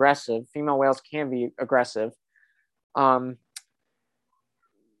be more aggressive, female whales can be aggressive,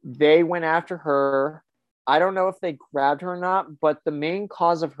 they went after her. I don't know if they grabbed her or not, but the main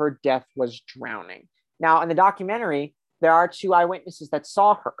cause of her death was drowning. Now, in the documentary, there are two eyewitnesses that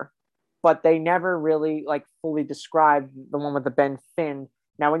saw her, but they never really fully described the one with the bent fin.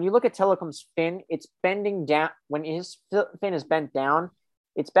 Now, when you look at Tilikum's fin, it's bending down. When his fin is bent down,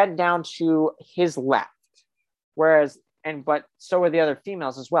 it's bent down to his left. But so are the other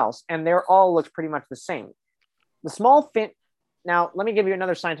females as well. And they all look pretty much the same. The small fin. Now, let me give you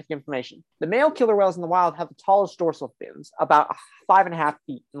another scientific information. The male killer whales in the wild have the tallest dorsal fins, about 5.5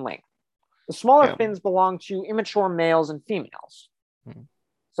 feet in length. The smaller fins belong to immature males and females.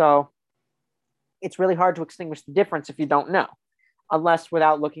 So it's really hard to extinguish the difference if you don't know, unless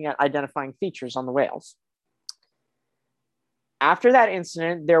without looking at identifying features on the whales. After that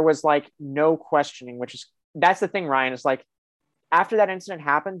incident, there was no questioning, that's the thing, Ryan, is after that incident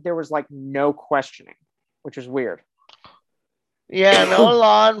happened, there was no questioning, which is weird. Yeah, no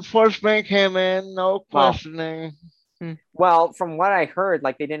law enforcement came in, no questioning. Well, from what I heard,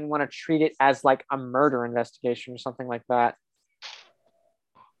 they didn't want to treat it as a murder investigation or something like that.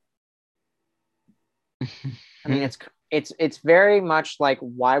 I mean, it's very much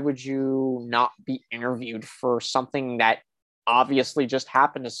why would you not be interviewed for something that obviously just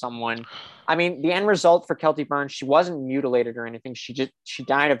happened to someone? I mean, the end result for Kelty Burns, she wasn't mutilated or anything. She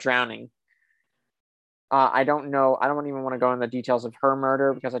died of drowning. I don't know. I don't even want to go into the details of her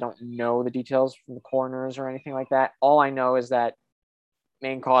murder because I don't know the details from the coroners or anything like that. All I know is that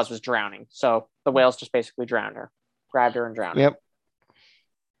main cause was drowning. So the whales just basically grabbed her and drowned her. Yep.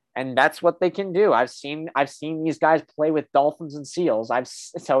 And that's what they can do. I've seen these guys play with dolphins and seals.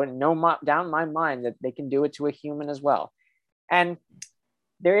 So it no doubt in my mind that they can do it to a human as well. And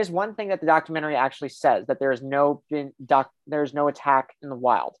there is one thing that the documentary actually says, that there is no attack in the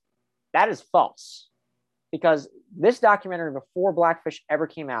wild. That is false, because this documentary, before Blackfish ever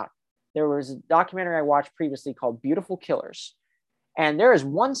came out, there was a documentary I watched previously called Beautiful Killers, and there is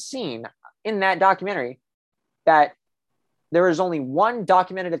one scene in that documentary that there is only one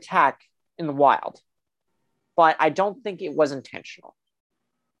documented attack in the wild, but I don't think it was intentional.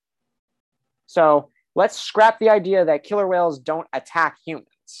 So let's scrap the idea that killer whales don't attack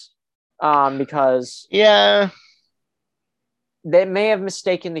humans, because Yeah, they may have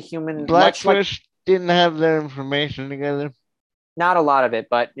mistaken the human. Blackfish didn't have their information together. Not a lot of it,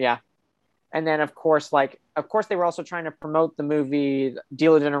 but yeah. And then of course they were also trying to promote the movie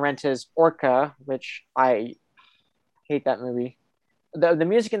Dilo De Laurentiis' Orca, which I hate that movie. The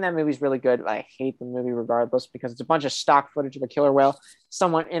music in that movie is really good. I hate the movie regardless, because it's a bunch of stock footage of a killer whale,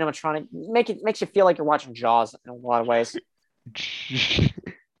 somewhat animatronic. Makes you feel like you're watching Jaws in a lot of ways.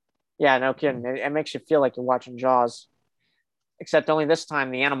 Yeah, no kidding. It makes you feel like you're watching Jaws, except only this time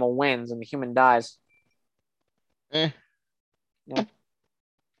the animal wins and the human dies. Yeah.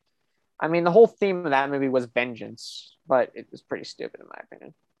 I mean, the whole theme of that movie was vengeance, but it was pretty stupid in my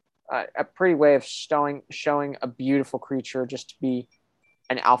opinion. A pretty way of showing a beautiful creature just to be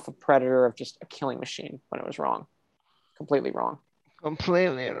an alpha predator of just a killing machine, when it was wrong. Completely wrong.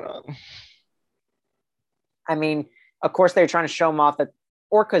 Completely wrong. I mean, of course, they're trying to show them off that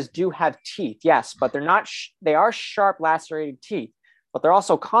orcas do have teeth, yes, but they're not. They are sharp, lacerated teeth, but they're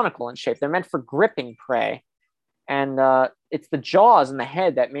also conical in shape. They're meant for gripping prey, and it's the jaws and the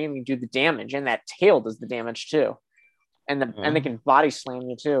head that mainly do the damage, and that tail does the damage too. And and they can body slam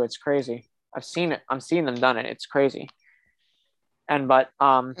you too. It's crazy. I've seen it. I'm seeing them done it. It's crazy.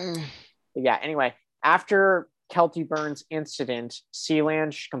 Yeah. Anyway, after Kelty Burns incident,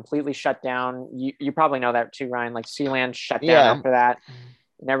 Sealand completely shut down. You probably know that too, Ryan. Like Sealand shut down after that.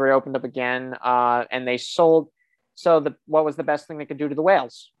 Never opened up again. And they sold. So what was the best thing they could do to the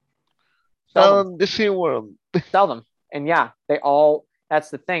whales? Sell them to SeaWorld. Sell them. And yeah, that's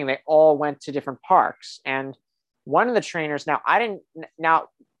the thing. They all went to different parks. And one of the trainers, I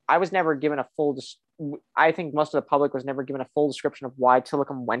was never given a full, I think most of the public was never given a full description of why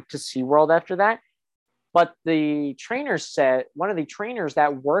Tilikum went to SeaWorld after that. But the trainers said, one of the trainers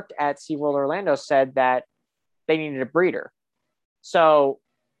that worked at SeaWorld Orlando said that they needed a breeder. So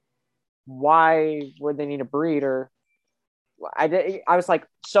why would they need a breeder? I was like,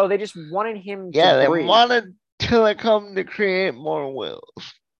 so they just wanted him to breed. They wanted Tilikum to create more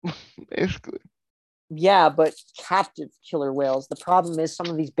whales, basically. Yeah, but captive killer whales. The problem is some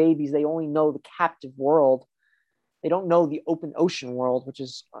of these babies, they only know the captive world. They don't know the open ocean world, which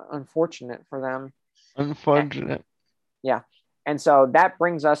is unfortunate for them. Unfortunate. And so that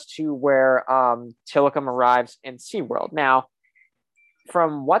brings us to where Tilikum arrives in SeaWorld. Now,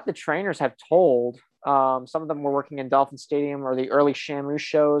 from what the trainers have told, some of them were working in Dolphin Stadium or the early Shamu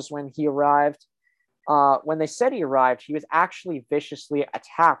shows when he arrived. When they said he arrived, he was actually viciously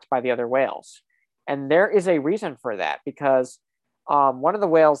attacked by the other whales. And there is a reason for that, because one of the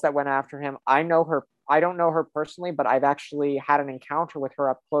whales that went after him, I know her. I don't know her personally, but I've actually had an encounter with her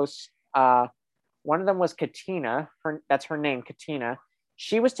up close. One of them was Katina. That's her name, Katina.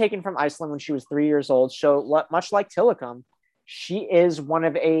 She was taken from Iceland when she was 3 years old. So much like Tilikum, she is one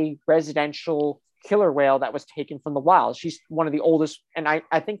of a residential killer whale that was taken from the wild. She's one of the oldest, and I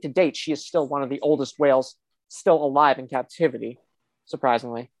think to date, she is still one of the oldest whales still alive in captivity,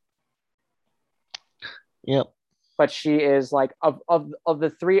 surprisingly. Yep. But she is like, of the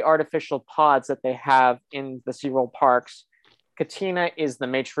 3 artificial pods that they have in the SeaWorld parks, Katina is the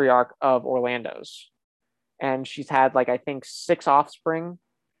matriarch of Orlando's. And she's had I think 6 offspring.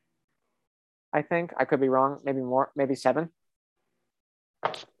 I think. I could be wrong. Maybe more, maybe 7.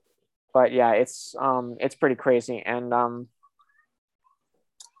 But yeah, it's pretty crazy.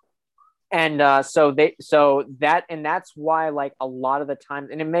 That's why a lot of the time,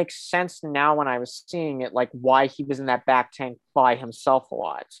 and it makes sense now when I was seeing it, why he was in that back tank by himself a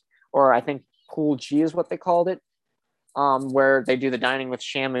lot. Or I think Pool G is what they called it, where they do the Dining with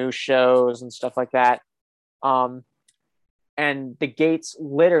Shamu shows and stuff like that. And the gates,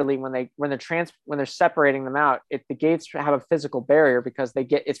 literally, when they're separating them out, the gates have a physical barrier because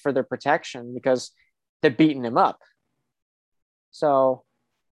it's for their protection, because they're beating him up. So,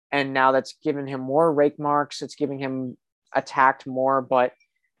 and now that's given him more rake marks. It's giving him attacked more,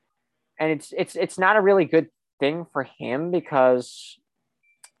 and it's not a really good thing for him, because,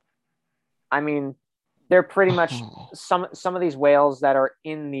 I mean, they're pretty much some of these whales that are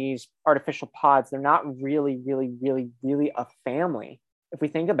in these artificial pods. They're not really, really, really, really a family, if we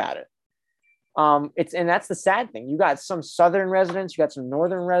think about it. And that's the sad thing. You got some southern residents, you got some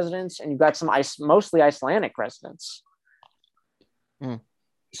northern residents, and you got some mostly Icelandic residents. Mm.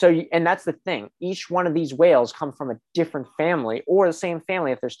 And that's the thing. Each one of these whales come from a different family or the same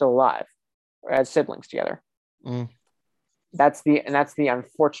family if they're still alive, or as siblings together. Mm. That's the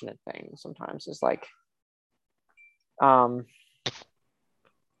unfortunate thing sometimes is like, I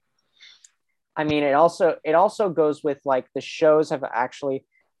mean, it also goes with like the shows have actually,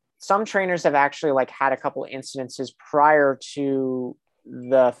 some trainers have actually like had a couple of incidences prior to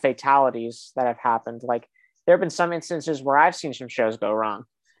the fatalities that have happened. Like there have been some instances where I've seen some shows go wrong.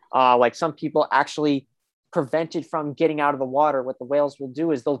 Like some people actually prevented from getting out of the water. What the whales will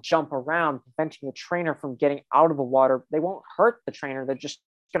do is they'll jump around, preventing the trainer from getting out of the water. They won't hurt the trainer. They're just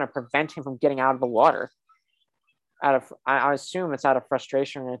going to prevent him from getting out of the water. I assume it's out of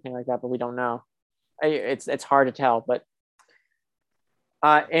frustration or anything like that, but we don't know. It's hard to tell, but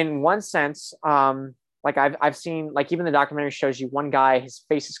in one sense, like I've seen, like even the documentary shows you one guy, his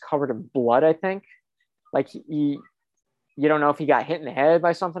face is covered in blood. I think, like you don't know if he got hit in the head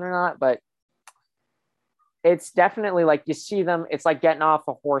by something or not, but it's definitely like you see them. It's like getting off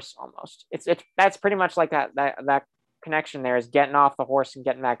a horse almost. It's that's pretty much like that connection there is getting off the horse and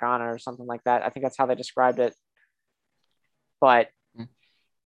getting back on it or something like that. I think that's how they described it. But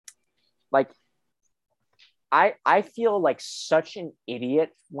like I feel like such an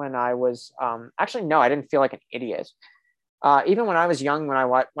idiot when I was actually no, I didn't feel like an idiot. Even when I was young, when I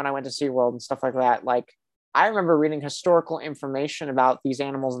went to SeaWorld and stuff like that, like I remember reading historical information about these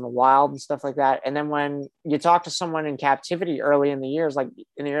animals in the wild and stuff like that. And then when you talk to someone in captivity early in the years, like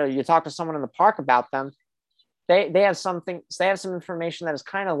you talk to someone in the park about them, they have some information that is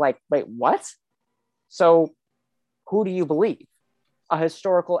kind of like, wait, what? So who do you believe? A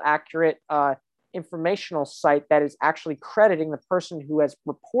historical accurate informational site that is actually crediting the person who has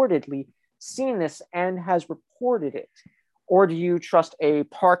reportedly seen this and has reported it? Or do you trust an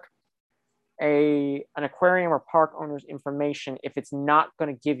aquarium or park owner's information if it's not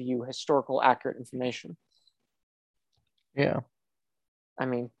going to give you historical accurate information? Yeah. I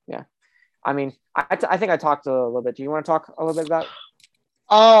mean, yeah. I mean, I think I talked a little bit. Do you want to talk a little bit about?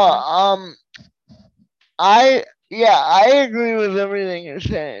 I agree with everything you're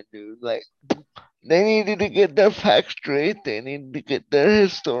saying, dude. Like they needed to get their facts straight. They needed to get their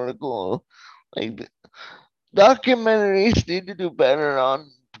historical, like documentaries need to do better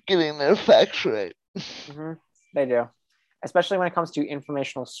on getting their facts right. Mm-hmm. They do, especially when it comes to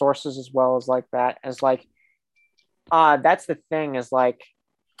informational sources as well as like that. As like, that's the thing is like,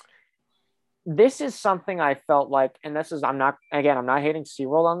 this is something I felt like, and this is I'm not hating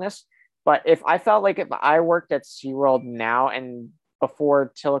SeaWorld on this, but if I worked at SeaWorld now and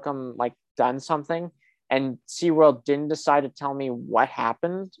before Tillicum like done something and SeaWorld didn't decide to tell me what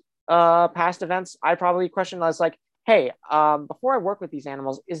happened past events, I'd probably question. I was like, hey, before I work with these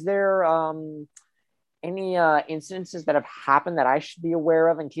animals, is there any incidences that have happened that I should be aware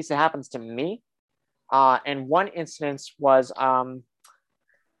of in case it happens to me? And one instance was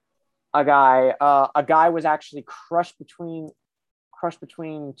a guy was actually crushed between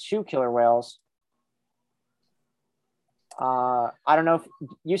two killer whales. I don't know if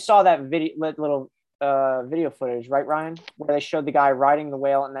you saw that little video footage, right, Ryan, where they showed the guy riding the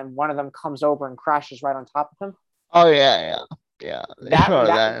whale and then one of them comes over and crashes right on top of him. Oh yeah. They saw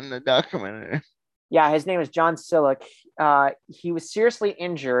that in the documentary. Yeah, his name is John Sillick. He was seriously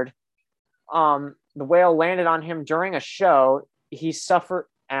injured. The whale landed on him during a show. He suffered.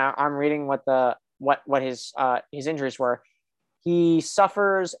 I'm reading what his injuries were. He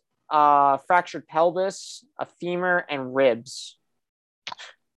suffers fractured pelvis, a femur, and ribs.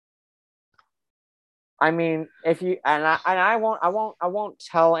 I mean, if you I won't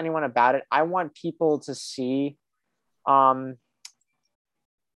tell anyone about it. I want people to see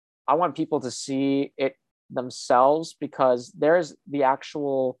it themselves because there's the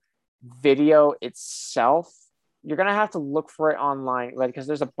actual video itself. You're gonna have to look for it online, right? Because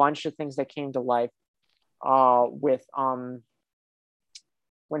there's a bunch of things that came to life with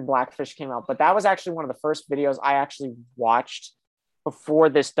when Blackfish came out. But that was actually one of the first videos I actually watched before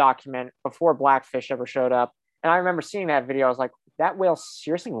Blackfish ever showed up. And I remember seeing that video. I was like, that whale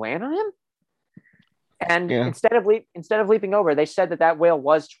seriously landed on him? And instead of leaping over, they said that whale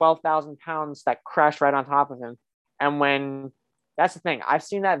was 12,000 pounds that crashed right on top of him. And that's the thing, I've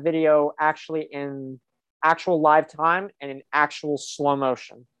seen that video actually in actual live time and in actual slow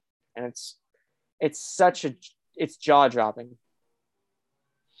motion, and it's jaw dropping.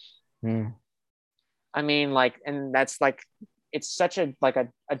 I mean, like, and that's like, it's such a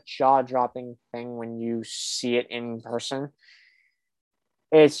jaw dropping thing when you see it in person.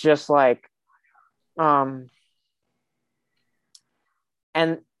 It's just like, Um,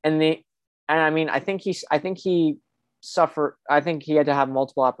 and I mean, I think he suffered. I think he had to have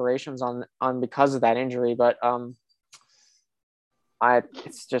multiple operations on because of that injury. But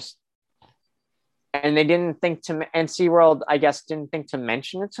it's just, and they didn't think to, and SeaWorld, I guess, didn't think to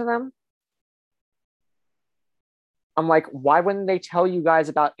mention it to them. I'm like, why wouldn't they tell you guys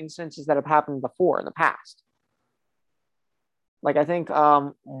about instances that have happened before in the past? Like, I think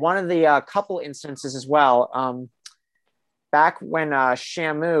one of the couple instances as well. Back when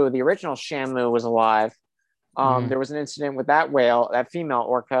Shamu, the original Shamu, was alive, there was an incident with that whale, that female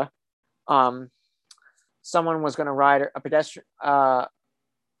orca. Someone was going to ride her,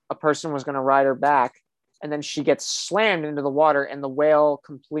 a person was going to ride her back, and then she gets slammed into the water, and the whale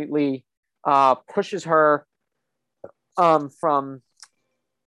completely pushes her from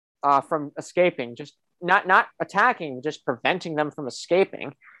escaping, just not attacking, just preventing them from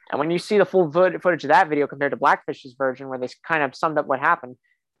escaping. And when you see the full footage of that video compared to Blackfish's version, where they kind of summed up what happened,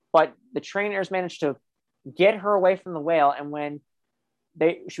 but the trainers managed to get her away from the whale, and when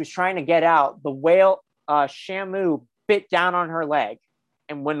she was trying to get out, the whale Shamu bit down on her leg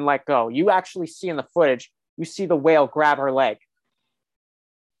and wouldn't let go. You actually see in the footage, you see the whale grab her leg.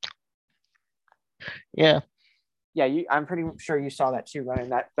 Yeah. Yeah, I'm pretty sure you saw that too, Ryan.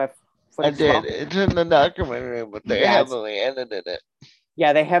 That I footage did. well. It's in the documentary, but they heavily edited it.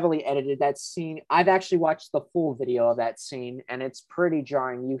 Yeah, they heavily edited that scene. I've actually watched the full video of that scene, and it's pretty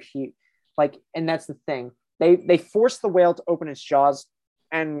jarring. And that's the thing. They forced the whale to open its jaws,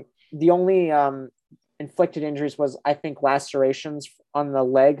 and the only inflicted injuries was, I think, lacerations on the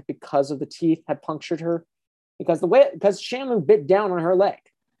leg because of the teeth had punctured her, because Shamu bit down on her leg.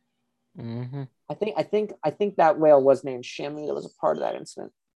 Mm-hmm. I think that whale was named Shamu that was a part of that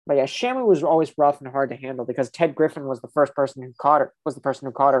incident. But yeah, Shamu was always rough and hard to handle because Ted Griffin was the person who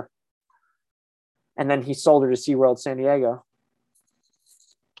caught her. And then he sold her to SeaWorld San Diego.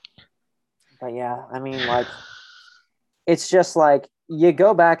 But yeah, I mean, like, it's just like, you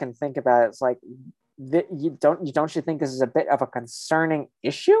go back and think about it. It's like, don't you think this is a bit of a concerning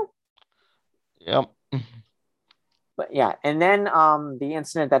issue? Yep. But yeah, and then the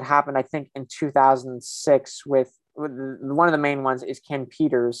incident that happened, I think, in 2006 with one of the main ones is Ken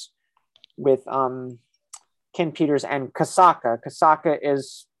Peters with Ken Peters and Kasaka. Kasaka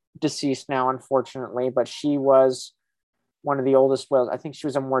is deceased now, unfortunately, but she was one of the oldest whales. I think she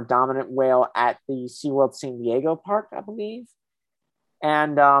was a more dominant whale at the SeaWorld San Diego Park, I believe.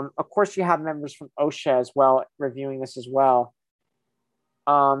 And of course, you have members from OSHA as well reviewing this as well.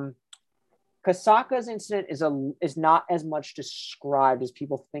 Kasaka's incident is not as much described as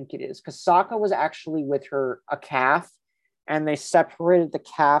people think it is. Kasaka was actually with a calf, and they separated the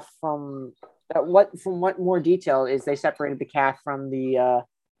calf from what more detail is they separated the calf from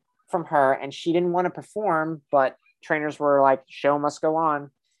her, and she didn't want to perform, but trainers were like, show must go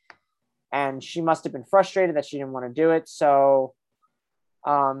on, and she must have been frustrated that she didn't want to do it. So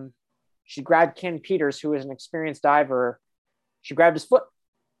she grabbed Ken Peters, who is an experienced diver. She grabbed his foot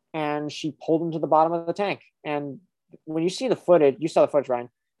and she pulled him to the bottom of the tank. And when you see the footage, you saw the footage, Ryan,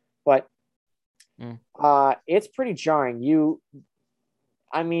 but it's pretty jarring.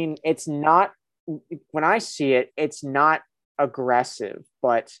 I mean, it's not, when I see it, it's not aggressive,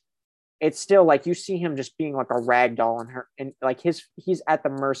 but it's still like you see him just being like a rag doll in her, and like he's at the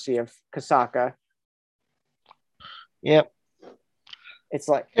mercy of Kasaka. Yep.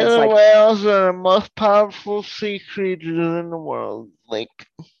 Killer whales are the most powerful sea creatures in the world. Like,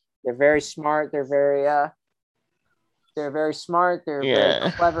 they're very smart. They're very smart. They're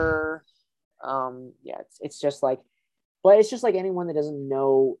very clever. It's just like, but it's just like anyone that doesn't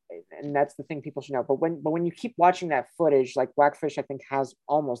know, and that's the thing people should know. But when you keep watching that footage, like Blackfish, I think has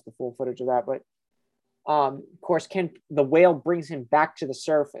almost the full footage of that. But of course, the whale brings him back to the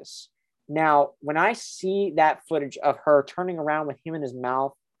surface. Now, when I see that footage of her turning around with him in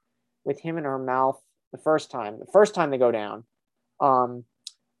her mouth, the first time they go down,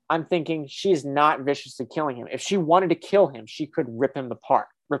 I'm thinking she's not viciously killing him. If she wanted to kill him, she could rip him apart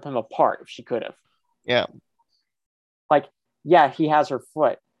if she could have. Yeah. Like, yeah, he has her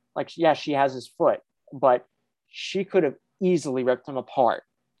foot. Like, yeah, she has his foot, but she could have easily ripped him apart,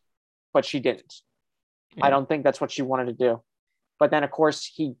 but she didn't. Yeah. I don't think that's what she wanted to do. But then, of course,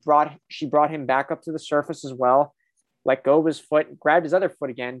 she brought him back up to the surface as well, let go of his foot, grabbed his other foot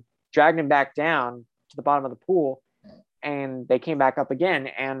again, dragged him back down to the bottom of the pool, and they came back up again.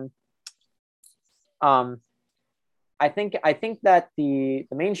 And I think that the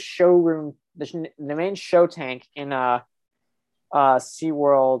main showroom, the main show tank in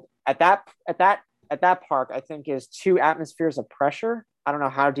SeaWorld at that park, I think, is 2 atmospheres of pressure. I don't know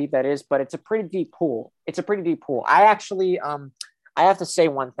how deep that is, but it's a pretty deep pool. It's a pretty deep pool. I actually, I have to say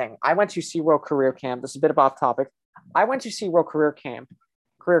one thing. I went to SeaWorld Career Camp. This is a bit off topic. I went to SeaWorld Career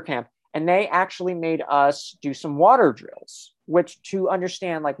Camp, and they actually made us do some water drills, which to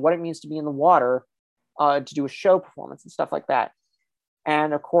understand like what it means to be in the water, to do a show performance and stuff like that.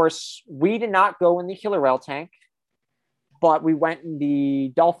 And of course, we did not go in the killer whale tank, but we went in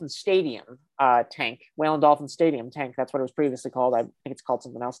the Dolphin Stadium tank, Whale and Dolphin Stadium tank. That's what it was previously called. I think it's called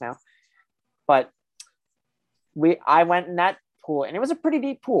something else now. But I went in that pool, and it was a pretty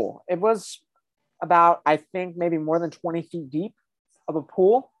deep pool. It was about, I think, maybe more than 20 feet deep of a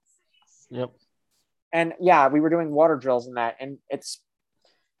pool. Yep. And yeah, we were doing water drills in that, and it's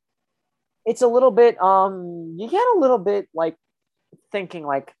a little bit you get a little bit like thinking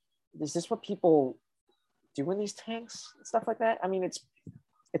like, is this what people do in these tanks and stuff like that? I mean,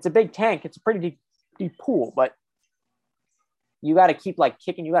 it's a big tank. It's a pretty deep pool, but you got to keep like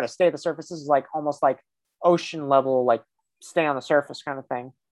kicking. You got to stay at the surface. This is like almost like ocean level, like stay on the surface kind of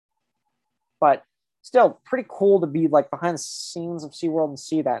thing. But still pretty cool to be like behind the scenes of SeaWorld and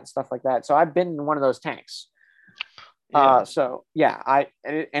see that and stuff like that. So I've been in one of those tanks. Yeah. So yeah,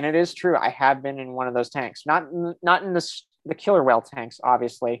 and it is true. I have been in one of those tanks, not in the killer whale tanks,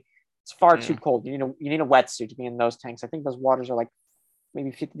 obviously. It's far too cold. You need a wetsuit to be in those tanks. I think those waters are like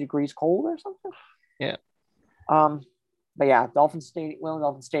maybe 50 degrees cold or something. Yeah. But yeah, Dolphin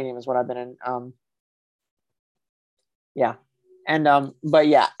Stadium is what I've been in. Yeah. And but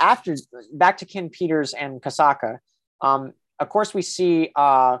yeah, after back to Ken Peters and Kasaka. Of course we see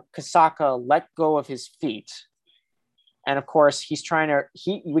Kasaka let go of his feet. And of course he's trying to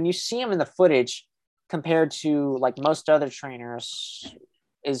when you see him in the footage compared to like most other trainers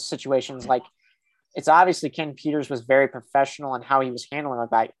is situations like it's obviously Ken Peters was very professional in how he was handling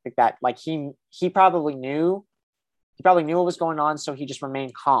like that. Like he probably knew what was going on, so he just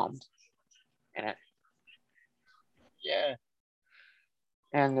remained calm in it. Yeah.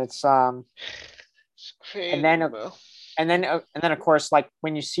 And it's crazy, and then of course like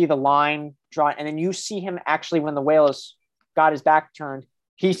when you see the line draw and then you see him actually when the whale has got his back turned,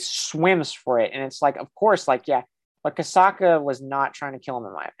 he swims for it, and it's like of course like yeah, but Kasaka was not trying to kill him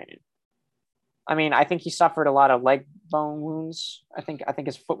in my opinion. I mean, I think he suffered a lot of leg bone wounds. I think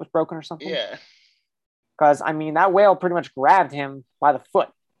his foot was broken or something. Yeah. Because I mean that whale pretty much grabbed him by the foot.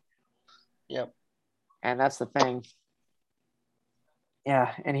 Yep. And that's the thing.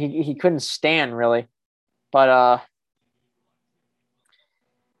 Yeah, and he couldn't stand really. But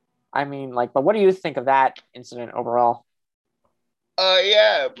I mean, like, but what do you think of that incident overall?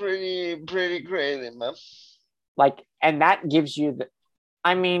 Yeah, pretty crazy, man. Like, and that gives you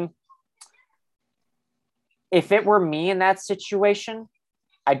I mean, if it were me in that situation,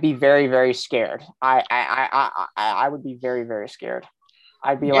 I'd be very, very scared. I would be very, very scared.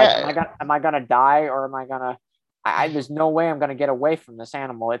 I'd be like, am I gonna die, or am I gonna? There's no way I'm gonna get away from this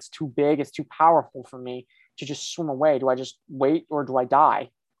animal. It's too big. It's too powerful for me to just swim away. Do I just wait or do I die?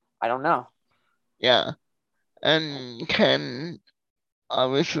 I don't know. Yeah, and Ken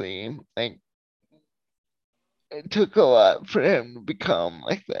obviously like it took a lot for him to become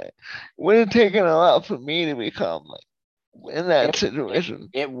like that. It would have taken a lot for me to become like in that situation.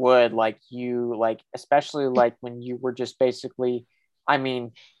 It would like you like especially like when you were just basically. I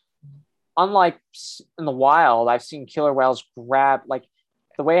mean, unlike in the wild, I've seen killer whales grab like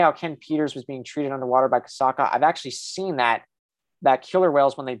the way how Ken Peters was being treated underwater by Kasaka. I've actually seen that killer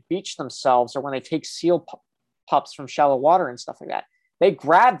whales when they beach themselves or when they take seal pups from shallow water and stuff like that, they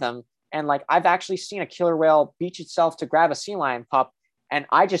grab them. And like I've actually seen a killer whale beach itself to grab a sea lion pup, and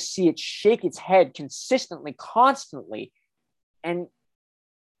I just see it shake its head consistently, constantly, and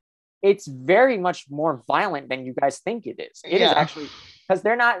it's very much more violent than you guys think it is. It is actually because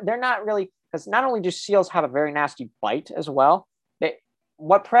they're not really because not only do seals have a very nasty bite as well.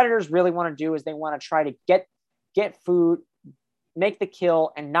 What predators really want to do is they want to try to get food, make the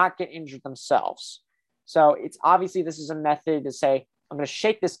kill, and not get injured themselves. So it's obviously this is a method to say I'm going to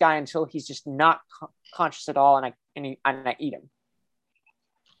shake this guy until he's just not conscious at all, and I eat him.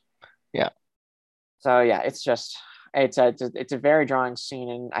 Yeah. So yeah, it's a very drawing scene,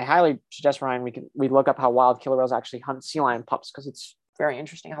 and I highly suggest Ryan we look up how wild killer whales actually hunt sea lion pups because it's very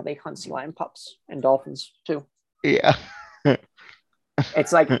interesting how they hunt sea lion pups and dolphins too. Yeah.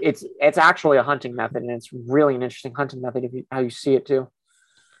 It's like it's actually a hunting method, and it's really an interesting hunting method if how you see it too.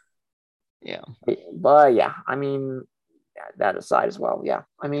 Yeah. But yeah, I mean, that aside as well. Yeah,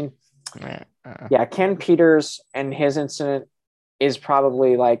 I mean, yeah, Ken Peters and his incident is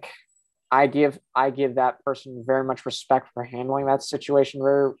probably like I give that person very much respect for handling that situation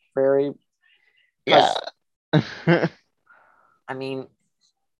very, very. Yeah. I mean,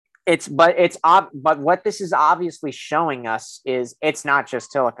 but what this is obviously showing us is it's not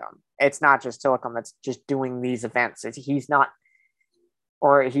just Tilikum. It's not just Tilikum that's just doing these events. He's not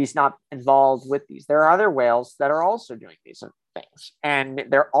involved with these. There are other whales that are also doing these things, and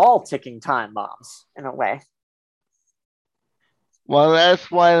they're all ticking time bombs in a way. Well,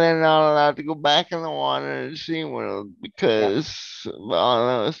 that's why they're not allowed to go back in the water and SeaWorld, because of all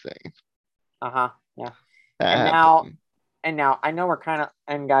those things. Yeah. And now I know we're kind of,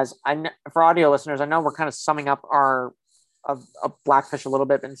 and guys, for audio listeners, I know we're kind of summing up our of Blackfish a little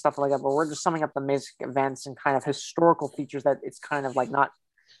bit and stuff like that, but we're just summing up the basic events and kind of historical features that it's kind of like not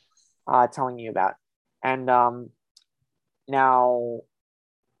telling you about. And now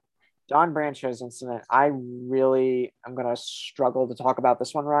Dawn Brancheau's incident, I really am going to struggle to talk about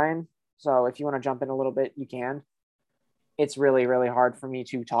this one, Ryan. So if you want to jump in a little bit, you can. It's really, really hard for me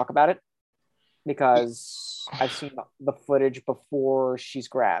to talk about it because I've seen the footage before she's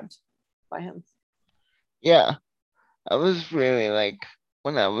grabbed by him. Yeah, I was really like,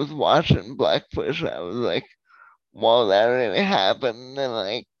 when I was watching Blackfish, I was like, "Whoa, that really happened!" And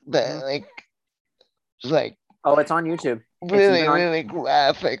like that, like, it's like, oh, it's on YouTube. Really, really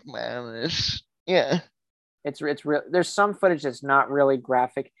graphic, man. It's real. There's some footage that's not really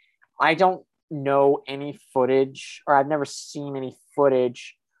graphic. I don't know any footage, or I've never seen any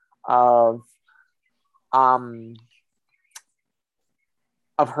footage of her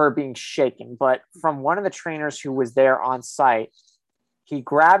being shaken. But from one of the trainers who was there on site, he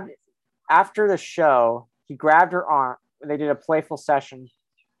grabbed after the show. He grabbed her arm. They did a playful session.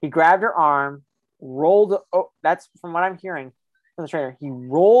 He grabbed her arm, rolled. Oh, that's from what I'm hearing from the trainer. He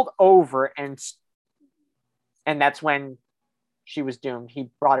rolled over and that's when she was doomed. He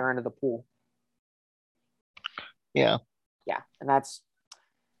brought her into the pool. Yeah.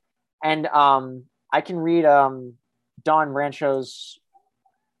 And I can read Dawn Brancheau's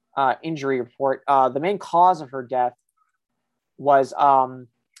injury report. The main cause of her death was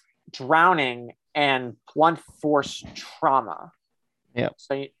drowning and blunt force trauma. Yeah.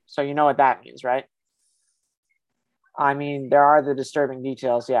 So you know what that means, right? I mean, there are the disturbing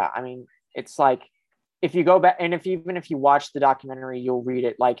details. Yeah. I mean, it's like, if you go back, and even if you watch the documentary, you'll read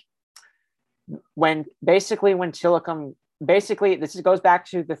it. Like when Tilikum, this goes back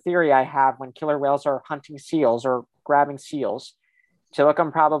to the theory I have when killer whales are hunting seals or grabbing seals.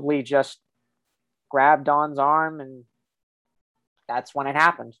 Tilikum probably just grabbed Dawn's arm, and that's when it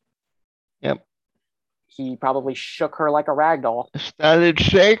happened. Yep. He probably shook her like a rag doll. Started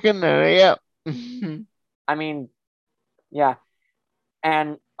shaking her. Yep. I mean, yeah.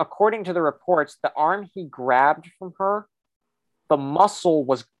 And according to the reports, the arm he grabbed from her, the muscle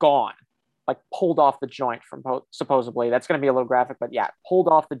was gone, like pulled off the joint from supposedly. That's going to be a little graphic, but yeah, pulled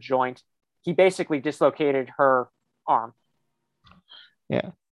off the joint. He basically dislocated her arm.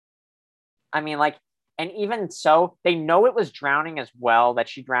 Yeah. I mean, like, and even so, they know it was drowning as well, that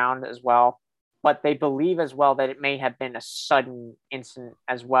she drowned as well, but they believe as well that it may have been a sudden incident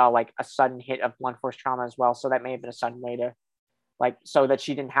as well, like a sudden hit of blunt force trauma as well. So that may have been a sudden way to, like, so that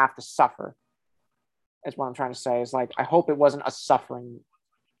she didn't have to suffer. Is what I'm trying to say. Is like, I hope it wasn't a suffering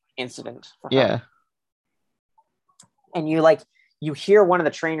incident for her. Yeah. And you hear one of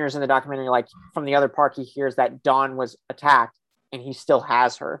the trainers in the documentary, like from the other park, he hears that Dawn was attacked and he still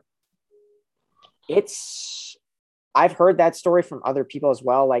has her. I've heard that story from other people as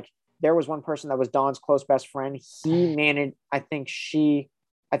well. Like there was one person that was Dawn's close best friend. He managed, I think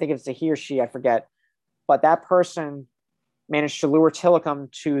it's a he or she, I forget. But that person managed to lure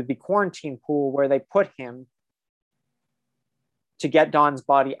Tilikum to the quarantine pool where they put him to get Dawn's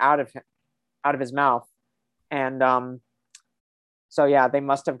body out of his mouth. And so yeah,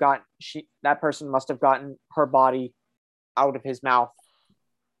 that person must have gotten her body out of his mouth.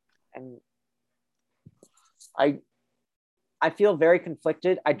 And I feel very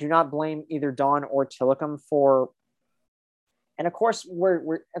conflicted. I do not blame either Dawn or Tilikum for, and of course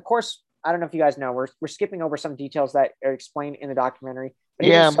I don't know if you guys know, we're skipping over some details that are explained in the documentary. But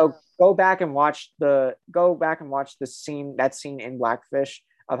yeah. So go back and watch the scene in Blackfish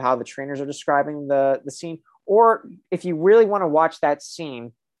of how the trainers are describing the scene. Or if you really want to watch that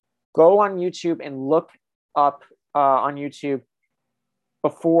scene, go on YouTube and look up on YouTube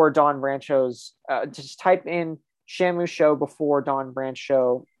before Dawn Brancheau's, just type in Shamu show before Dawn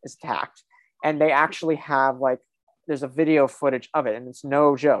Brancheau is attacked. And they actually have there's a video footage of it, and it's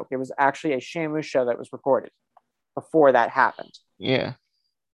no joke. It was actually a Shamu show that was recorded before that happened. Yeah.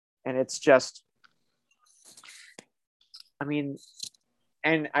 And it's just, I mean,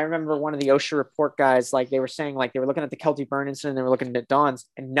 and I remember one of the OSHA report guys, they were saying, they were looking at the Kelty burn incident, and they were looking at Dawn's,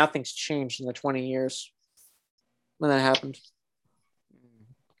 and nothing's changed in the 20 years when that happened.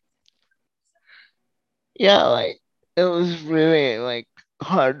 Yeah, like it was really like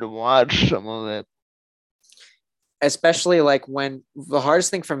hard to watch some of it. Especially like when the hardest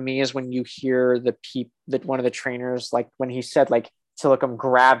thing for me is when you hear the that one of the trainers, like when he said like Tilikum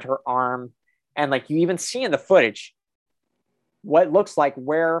grabbed her arm, and like you even see in the footage what looks like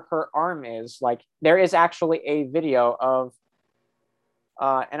where her arm is. Like there is actually a video of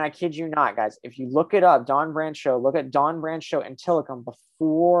and I kid you not, guys, if you look it up, Don Brancho, look at Don Brancho and Tilikum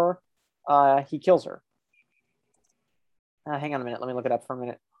before he kills her. Hang on a minute, let me look it up for a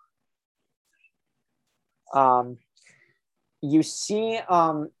minute. You see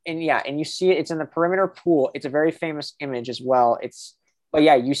and you see it's in the perimeter pool. It's a very famous image as well. But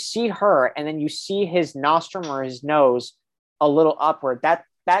yeah, you see her, and then you see his nostrum or his nose a little upward. That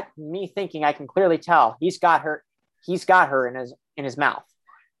me thinking, I can clearly tell he's got her in his mouth.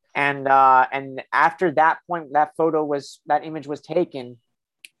 And after that point, that image was taken.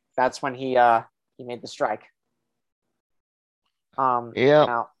 That's when he made the strike.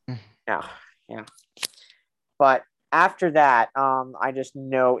 Yeah. Now, yeah. But after that, I just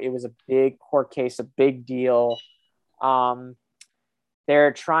know it was a big court case, a big deal.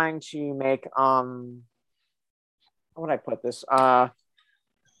 They're trying to make how would I put this?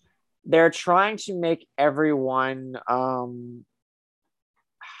 They're trying to make everyone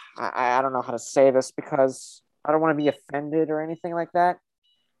I don't know how to say this because I don't want to be offended or anything like that.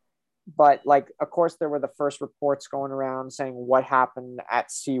 But like, of course, there were the first reports going around saying what happened at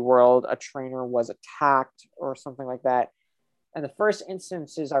SeaWorld. A trainer was attacked or something like that. And the first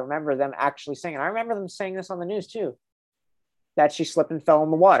instances I remember them actually saying, and I remember them saying this on the news too, that she slipped and fell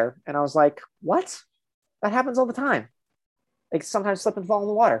in the water. And I was like, what? That happens all the time. Like sometimes slip and fall in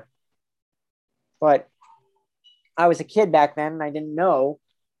the water. But I was a kid back then and I didn't know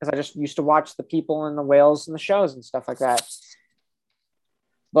because I just used to watch the people and the whales and the shows and stuff like that.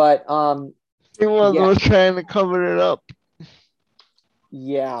 But He was trying to cover it up.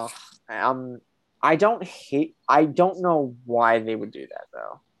 Yeah. I don't know why they would do that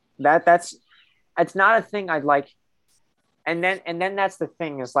though. It's not a thing I'd like. And then that's the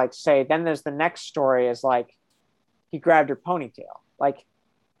thing is like, say, then there's the next story is like he grabbed her ponytail. Like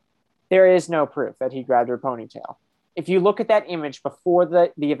there is no proof that he grabbed her ponytail. If you look at that image before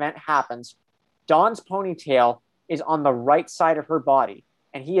the event happens, Dawn's ponytail is on the right side of her body,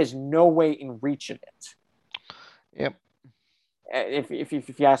 and he is no way in reach of it. Yep. If you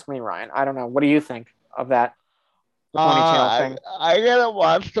ask me, Ryan, I don't know. What do you think of that? The ponytail thing. I gotta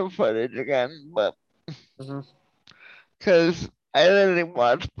watch the footage again, but because I literally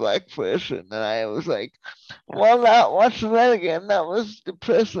watched Blackfish and then I was like, well, not watching that again. That was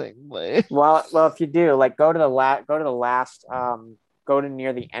depressing. But well, if you do, like, go to the last, go to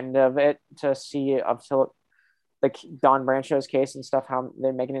near the end of it to see up till the Don Brancho's case and stuff. How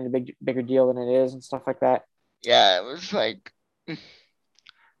they're making it a bigger deal than it is and stuff like that. Yeah, it was like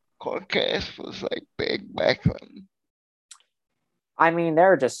court case was like big back then. I mean,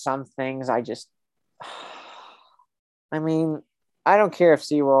 there are just some things I mean, I don't care if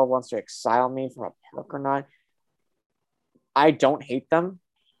SeaWorld wants to exile me from a park or not. I don't hate them.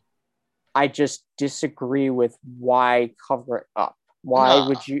 I just disagree with why cover it up. Why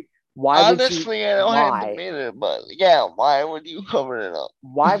would you? Why honestly, would you I don't lie? have to mean it, but yeah, why would you cover it up?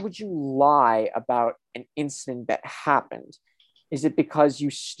 Why would you lie about an incident that happened? Is it because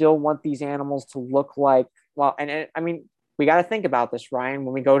you still want these animals to look like well? And I mean, we got to think about this, Ryan.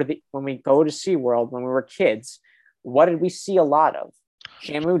 When we go to SeaWorld when we were kids, what did we see a lot of?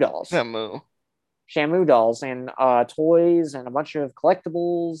 Shamu dolls. Shamu dolls and toys and a bunch of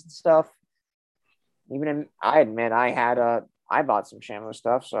collectibles and stuff. I admit I bought some Shamu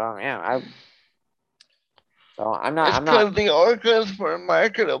stuff, so yeah, I'm not. It's because the orcas were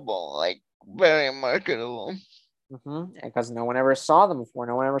marketable, like very marketable. Because no one ever saw them before.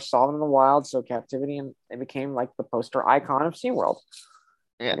 No one ever saw them in the wild, so captivity, and they became like the poster icon of SeaWorld.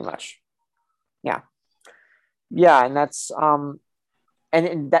 Yeah. Pretty much. Yeah. Yeah, and that's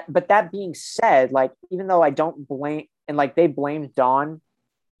but that being said, like even though I don't blame and like they blamed Dawn,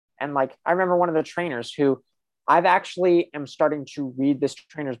 and like I remember one of the trainers who I've actually am starting to read this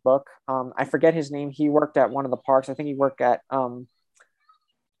trainer's book. I forget his name. He worked at one of the parks. I think he worked at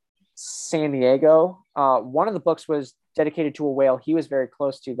San Diego. One of the books was dedicated to a whale he was very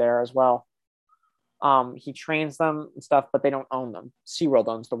close to there as well. He trains them and stuff, but they don't own them. SeaWorld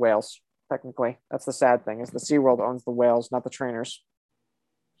owns the whales, technically. That's the sad thing, is the SeaWorld owns the whales, not the trainers.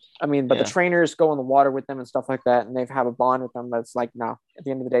 I mean, but the trainers go in the water with them and stuff like that, and they have a bond with them, but it's like, no, at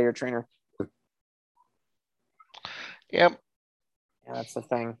the end of the day, you're a trainer. Yep. Yeah, that's the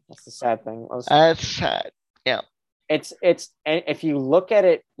thing. That's the sad thing. That's sad. Yeah. and if you look at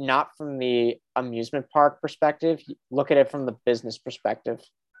it not from the amusement park perspective, look at it from the business perspective.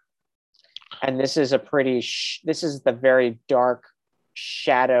 And this is this is the very dark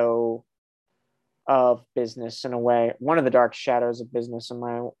shadow of business in a way. One of the dark shadows of business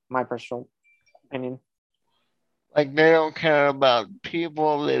in my personal opinion. Like they don't care about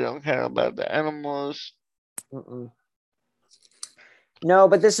people, they don't care about the animals. Mm-mm. No,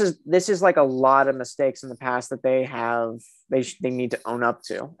 but this is like a lot of mistakes in the past that they need to own up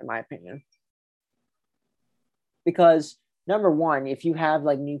to, in my opinion. Because number one, if you have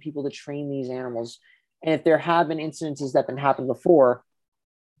like new people to train these animals, and if there have been incidences that have been happened before,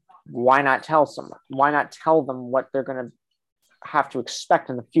 why not tell someone? Why not tell them what they're going to have to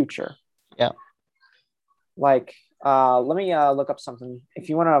expect in the future? Yeah. Like, let me look up something. If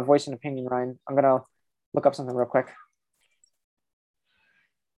you want to voice an opinion, Ryan, I'm going to look up something real quick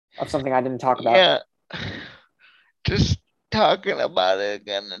of something I didn't talk about. Yeah. Just talking about it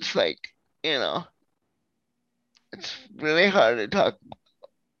again, it's like, it's really hard to talk.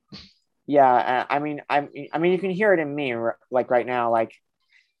 Yeah, I mean, you can hear it in me, like right now. Like,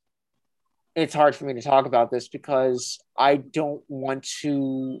 it's hard for me to talk about this because I don't want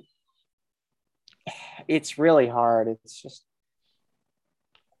to. It's really hard. It's just,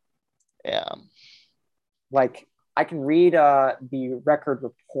 Yeah. like, I can read the record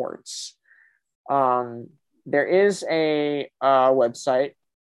reports. There is a website.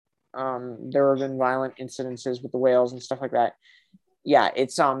 There have been violent incidences with the whales and stuff like that. Yeah,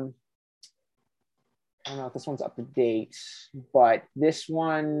 it's I don't know if this one's up to date, but this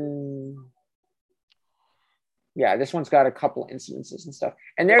one, yeah, this one's got a couple incidences and stuff.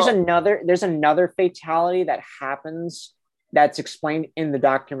 And there's another fatality that happens that's explained in the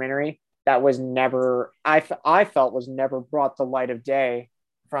documentary that was never I felt was never brought to light of day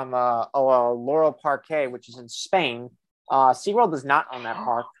from Laurel Parque, which is in Spain. SeaWorld does not own that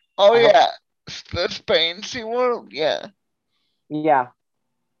park. Oh yeah, the Spain SeaWorld, yeah. Yeah.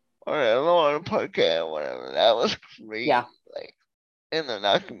 Or Laurel Parque or whatever. That was crazy. Yeah. Like in the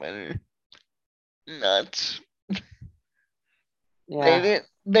documentary. Nuts. Yeah.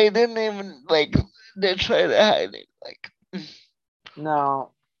 They didn't even like they tried to hide it. Like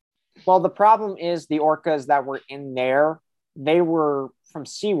No. Well, the problem is the orcas that were in there, they were from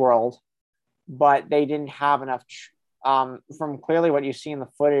SeaWorld, but they didn't have enough. From clearly what you see in the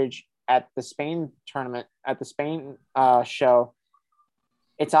footage at the Spain tournament, at the Spain show,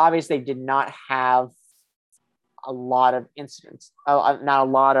 it's obvious they did not have a lot of incidents, not a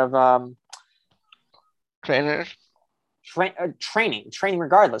lot of trainers. Training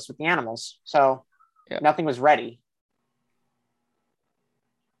regardless with the animals. So yeah. Nothing was ready.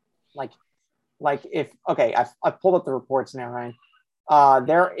 Like if, okay, I've pulled up the reports now, Ryan.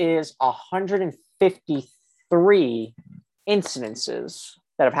 There is 153 incidences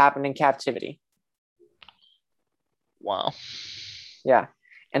that have happened in captivity. Wow. Yeah.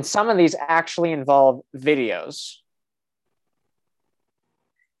 And some of these actually involve videos.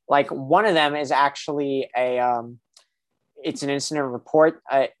 Like one of them is actually it's an incident report.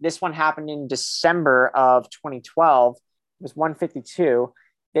 This one happened in December of 2012. It was 152.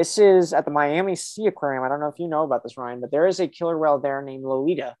 This is at the Miami Sea Aquarium. I don't know if you know about this, Ryan, but there is a killer whale there named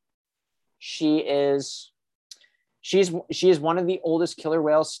Lolita. She is one of the oldest killer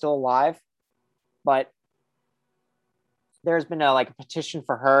whales still alive, but there's been a petition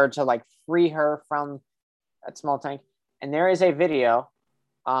for her to free her from that small tank. And there is a video.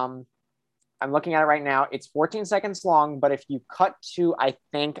 I'm looking at it right now. It's 14 seconds long, but if you cut to, I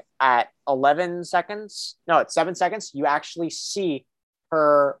think at 11 seconds, no, it's 7 seconds, you actually see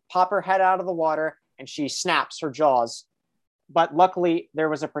her pop her head out of the water and she snaps her jaws. But luckily there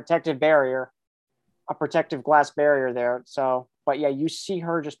was a protective glass barrier there. So, but yeah, you see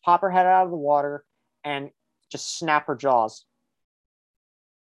her just pop her head out of the water and just snap her jaws.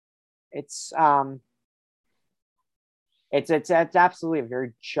 It's absolutely a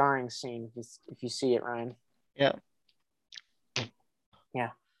very jarring scene if you see it, Ryan. Yeah. Yeah.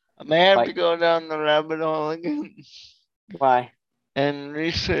 I may have to go down the rabbit hole again. Why? And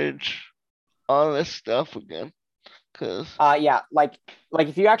research all this stuff again. Cause yeah, like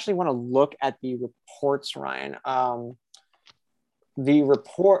if you actually want to look at the reports, Ryan, the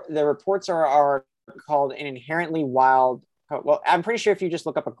reports are called an inherently wild. Well, I'm pretty sure if you just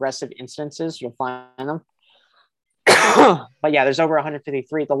look up aggressive instances, you'll find them. But yeah, there's over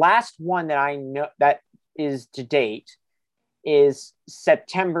 153. The last one that I know that is to date is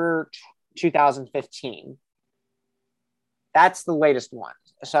September 2015. That's the latest one.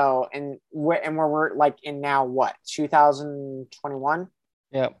 So, and we're in now what, 2021?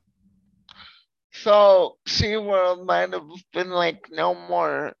 Yeah. So SeaWorld might have been like no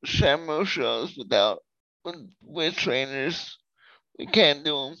more Samu shows with trainers. We can't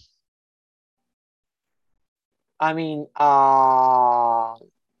do them. I mean,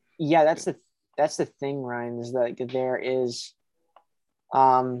 yeah, that's the thing, Ryan, is that there is,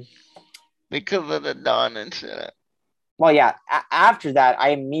 um, Because of the Dawn incident. well, yeah, after that, I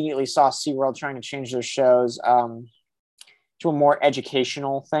immediately saw SeaWorld trying to change their shows, to a more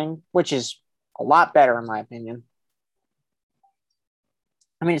educational thing, which is a lot better in my opinion.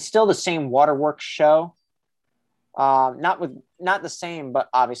 I mean, it's still the same waterworks show, not the same, but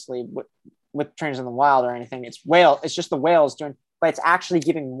obviously with Trainers in the Wild or anything. It's just the whales doing, but it's actually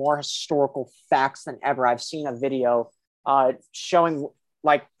giving more historical facts than ever. I've seen a video showing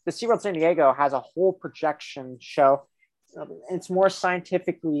like the SeaWorld San Diego has a whole projection show. It's more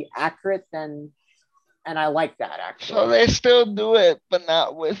scientifically accurate than, and I like that actually. So they still do it, but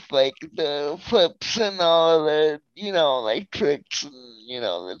not with like the flips and all of the, like tricks and,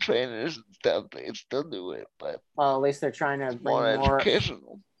 the trainers and stuff. They still do it, but Well, at least they're trying to it's more bring more.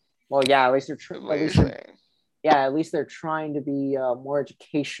 educational. Well, yeah, at least Is what at you're least they're saying. yeah, at least they're trying to be more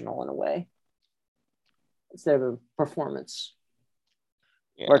educational in a way instead of a performance.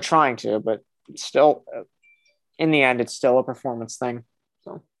 Yeah. We're trying to, but still, in the end, it's still a performance thing.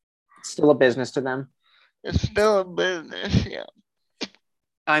 So it's still a business to them. It's still a business, yeah.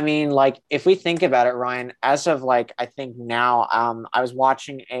 I mean, like if we think about it, Ryan, as of like I think now, I was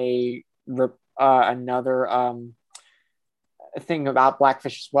watching another thing about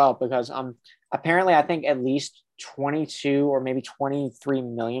Blackfish as well because apparently I think at least 22 or maybe 23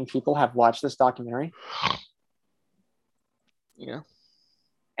 million people have watched this documentary. Yeah.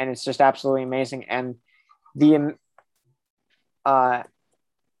 And it's just absolutely amazing. And the uh,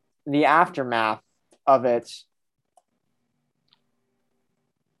 the aftermath of it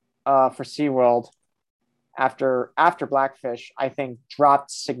for SeaWorld after Blackfish, I think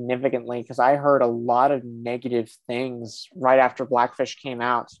dropped significantly because I heard a lot of negative things right after Blackfish came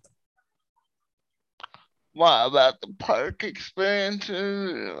out. What about the park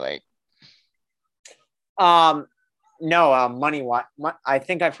experiences? Like, Um, no, money wise, I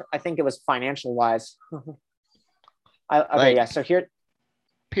think it was financial wise. Okay, like yeah. So here,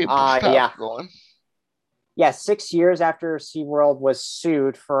 people stop yeah, going. yeah. 6 years after SeaWorld was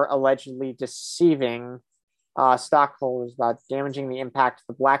sued for allegedly deceiving stockholders about damaging the impact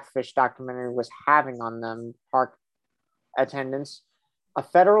the Blackfish documentary was having on them park attendance. A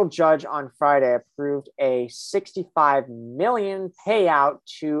federal judge on Friday approved a 65 million payout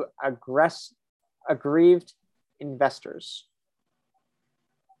to aggrieved investors.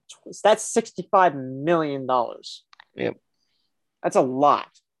 That's $65 million. Yep. That's a lot.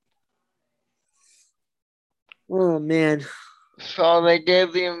 Oh man. So they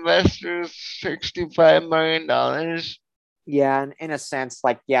gave the investors $65 million. Yeah, in a sense,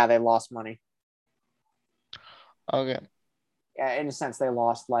 like yeah, they lost money. Okay. Yeah, in a sense, they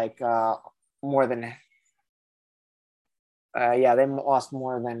lost like more than. Yeah, they lost a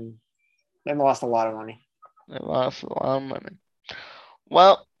lot of money. They lost a lot of money.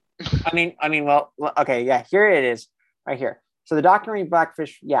 Well, Well, okay, yeah, here it is, right here. So the documentary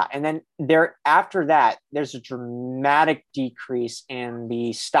Blackfish, yeah, and then there after that, there's a dramatic decrease in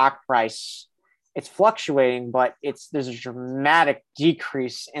the stock price. It's fluctuating, but there's a dramatic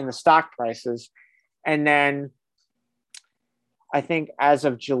decrease in the stock prices, and then I think as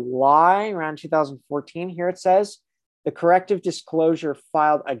of July around 2014, here it says the corrective disclosure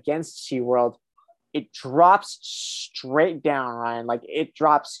filed against SeaWorld, it drops straight down, Ryan. Like it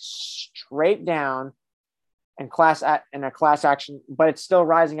drops straight down and in a class action, but it's still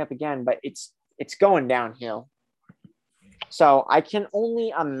rising up again, but it's going downhill. So I can only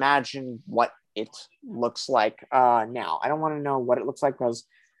imagine what it looks like now. I don't want to know what it looks like because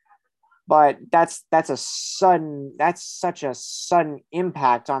but that's such a sudden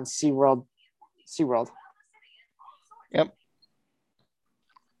impact on SeaWorld. yep.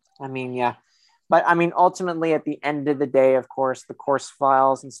 I mean, yeah. But I mean, ultimately, at the end of the day, of course, the course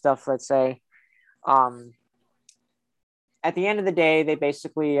files and stuff, let's say, um, at the end of the day, they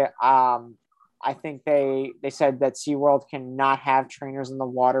basically, I think they said that SeaWorld cannot have trainers in the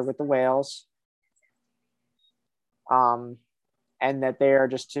water with the whales. Um, and that they are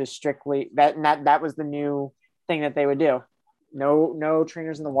just to strictly that was the new thing that they would do. No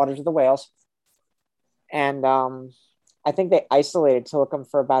trainers in the waters of the whales. And I think they isolated Tilikum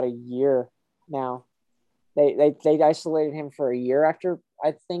for about a year now. They isolated him for a year after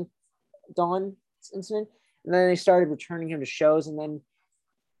I think Dawn's incident, and then they started returning him to shows, and then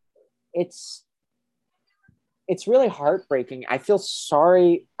it's it's really heartbreaking. I feel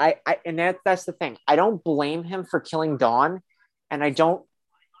sorry. And that's the thing. I don't blame him for killing Dawn, and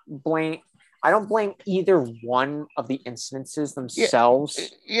blame I don't blame either one of the incidences Yeah,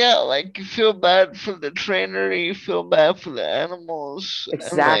 themselves. yeah, like you feel bad for the trainer, you feel bad for the animals, and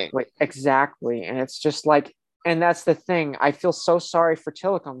like, Exactly. And it's just like, and that's the thing. I feel so sorry for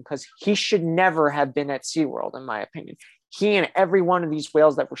Tilikum because he should never have been at SeaWorld, in my opinion. He and every one of these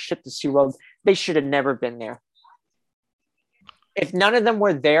whales that were shipped to SeaWorld, they should have never been there. If none of them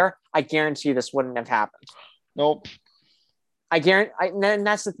were there, I guarantee this wouldn't have happened. nope. I guarantee, and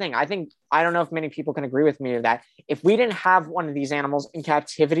that's the thing. I don't know if many people can agree with me of that. If we didn't have one of these animals in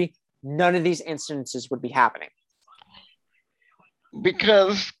captivity, none of these incidences would be happening.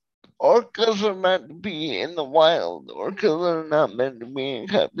 Because orcas are meant to be in the wild. Orcas are not meant to be in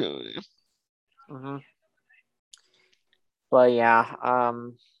captivity. Mm-hmm. But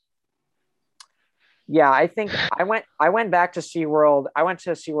yeah, I think I went back to SeaWorld. I went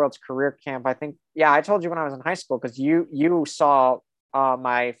to SeaWorld's career camp. I think, yeah, I told you when I was in high school because you saw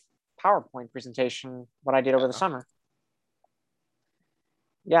my PowerPoint presentation, what I did over the summer.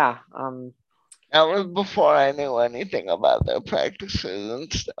 Yeah. That was before I knew anything about their practices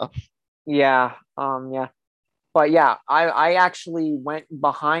and stuff. Yeah. Yeah. But yeah, I actually went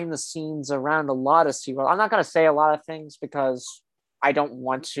behind the scenes around a lot of SeaWorld. I'm not going to say a lot of things because I don't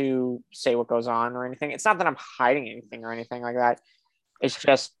want to say what goes on or anything. It's not that I'm hiding anything or anything like that. It's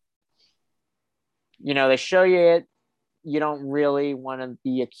just, they show you it. You don't really want to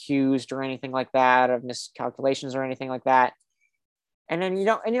be accused or anything like that of miscalculations or anything like that. And then you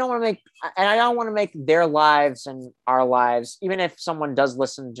don't want to make, and I don't want to make their lives and our lives, even if someone does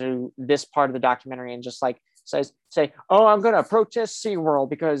listen to this part of the documentary and just like say, oh, I'm going to protest SeaWorld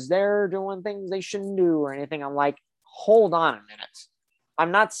because they're doing things they shouldn't do or anything. I'm like, hold on a minute.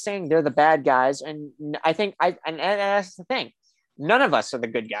 I'm not saying they're the bad guys. And I think and that's the thing. None of us are the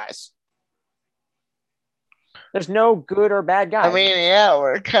good guys. There's no good or bad I guys. mean, yeah,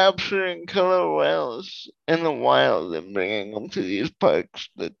 we're capturing killer whales in the wild and bringing them to these parks,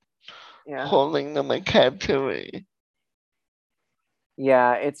 but holding them in captivity.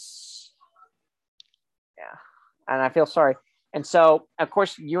 Yeah, and I feel sorry. And so, of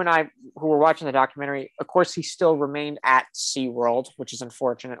course, you and I, who were watching the documentary, of course, he still remained at SeaWorld, which is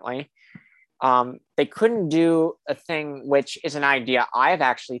unfortunately. They couldn't do a thing, which is an idea I've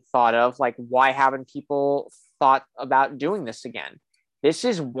actually thought of, like, why haven't people thought about doing this again? This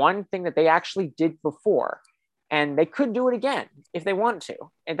is one thing that they actually did before, and they could do it again if they want to.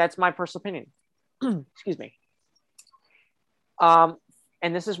 And that's my personal opinion. Excuse me.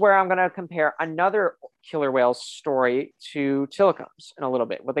 And this is where I'm going to compare another killer whale story to Tilikum's in a little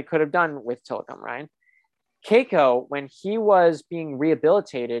bit, what they could have done with Tilikum, right? Keiko, when he was being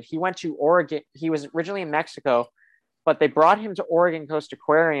rehabilitated, he went to Oregon. He was originally in Mexico, but they brought him to Oregon Coast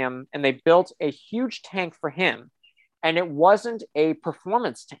Aquarium and they built a huge tank for him. And it wasn't a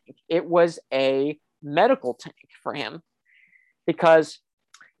performance tank, it was a medical tank for him because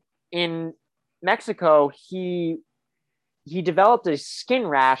in Mexico, he developed a skin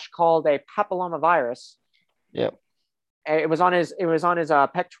rash called a papillomavirus. Yep. It was on his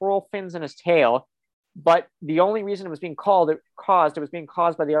pectoral fins and his tail, but the only reason it was being caused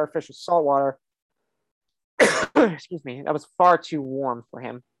by the artificial salt water. Excuse me, that was far too warm for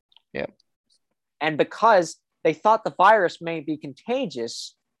him. Yep. And because they thought the virus may be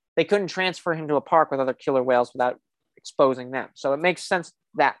contagious, they couldn't transfer him to a park with other killer whales without exposing them. So it makes sense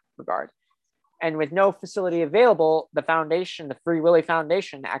in that regard. And with no facility available, the foundation, the Free Willy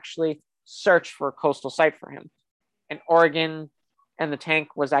Foundation, actually searched for a coastal site for him. And Oregon and the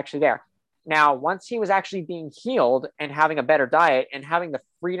tank was actually there. Now, once he was actually being healed and having a better diet and having the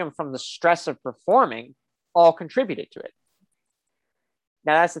freedom from the stress of performing, all contributed to it.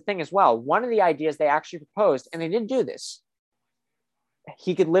 Now, that's the thing as well. One of the ideas they actually proposed, and they didn't do this,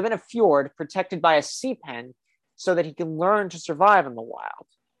 he could live in a fjord protected by a sea pen so that he can learn to survive in the wild.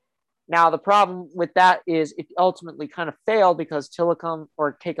 Now, the problem with that is it ultimately kind of failed because Keiko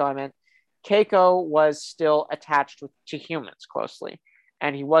was still attached to humans closely,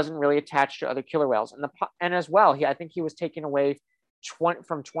 and he wasn't really attached to other killer whales. And as well, I think he was taken away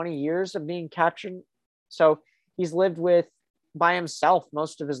from 20 years of being captured. So he's lived by himself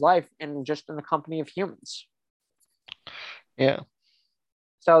most of his life and just in the company of humans. Yeah.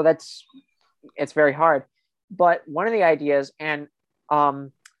 So it's very hard. But one of the ideas, and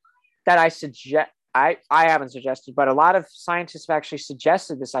that I haven't suggested, but a lot of scientists have actually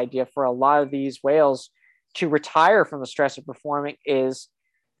suggested this idea for a lot of these whales to retire from the stress of performing is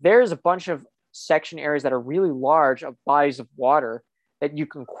there's a bunch of section areas that are really large of bodies of water that you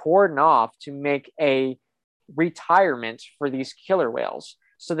can cordon off to make a retirement for these killer whales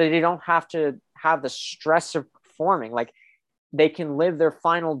so that they don't have to have the stress of performing. Like they can live their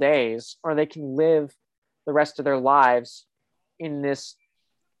final days, or they can live the rest of their lives in this.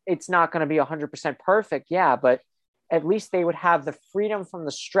 It's not going to be 100% perfect, yeah, but at least they would have the freedom from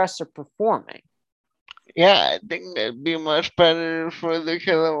the stress of performing. Yeah, I think that'd be much better for the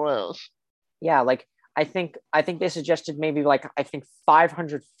killer whales. Yeah, like I think they suggested maybe like I think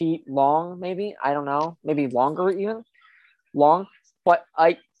 500 feet long, maybe, I don't know, maybe longer, even long. But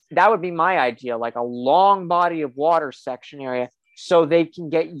I that would be my idea, like a long body of water section area, so they can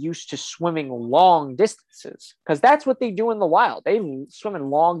get used to swimming long distances, because that's what they do in the wild. They swim in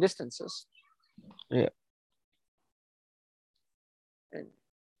long distances. Yeah. And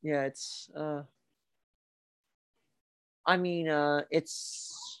yeah, it's I mean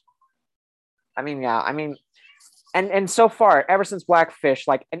it's I mean yeah, I mean and so far, ever since Blackfish,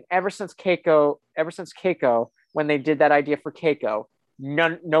 like, and ever since Keiko, when they did that idea for Keiko,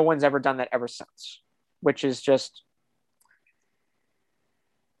 no one's ever done that ever since, which is just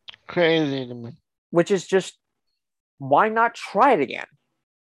Crazy to me. which is just why not try it again?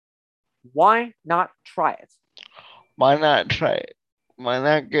 Why not try it? Why not try it? Why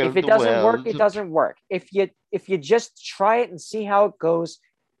not If give it the doesn't work, whales it doesn't work. If you just try it and see how it goes,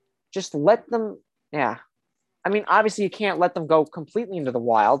 just let them. Yeah, I mean, obviously you can't let them go completely into the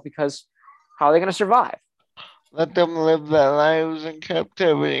wild, because how are they going to survive? let them live their lives in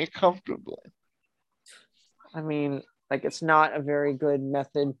captivity comfortably? I mean, like, it's not a very good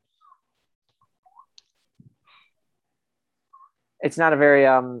method. It's not a very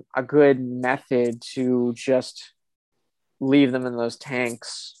a good method to just leave them in those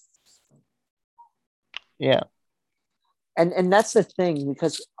tanks. Yeah. And that's the thing,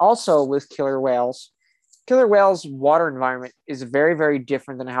 because also with killer whales water environment is very, very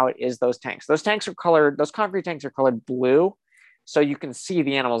different than how it is those tanks. Those concrete tanks are colored blue, so you can see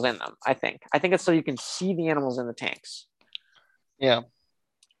the animals in them. I think it's so you can see the animals in the tanks. Yeah.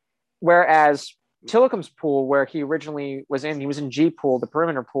 Whereas Tilikum's pool, where he originally he was in G pool, the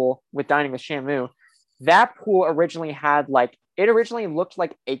perimeter pool with Dining with Shamu. That pool originally had it originally looked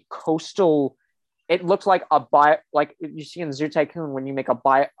like a coastal. It looked like like you see in Zoo Tycoon, when you make a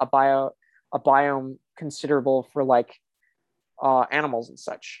biome considerable for animals and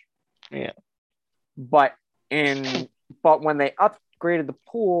such. Yeah. But when they upgraded the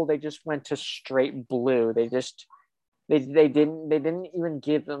pool, they just went to straight blue. They didn't even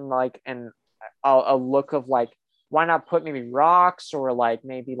give them like a look of like, why not put maybe rocks or like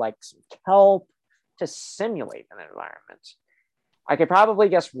maybe like some kelp to simulate an environment. I could probably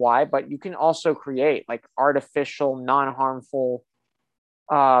guess why, but you can also create like artificial, non-harmful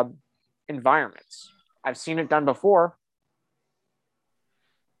environments. I've seen it done before,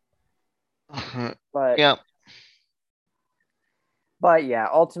 but Yeah. yeah,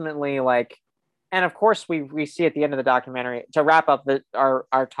 ultimately, like, and of course we see at the end of the documentary, to wrap up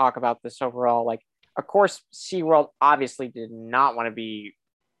our talk about this overall, like, of course SeaWorld obviously did not want to be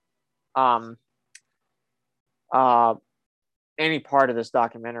um uh any part of this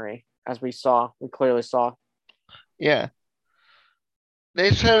documentary, as we clearly saw. Yeah.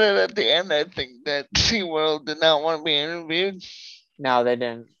 They said it at the end, I think, that SeaWorld did not want to be interviewed. No, they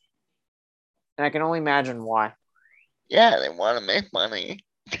didn't, and I can only imagine why. Yeah, they want to make money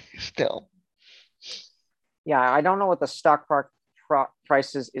still. Yeah, I don't know what the stock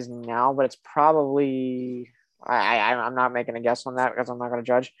price is now, but it's probably, I'm not making a guess on that because I'm not going to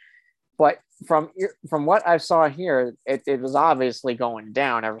judge. But from what I saw here, it was obviously going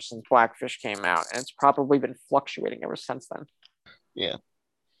down ever since Blackfish came out, and it's probably been fluctuating ever since then. Yeah.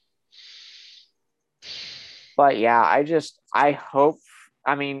 But yeah, I hope.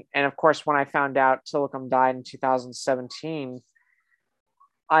 I mean, and of course, when I found out Tilikum died in 2017,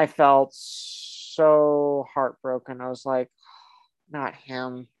 I felt so heartbroken. I was like, not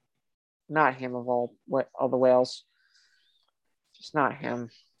him, not him of all the whales, just not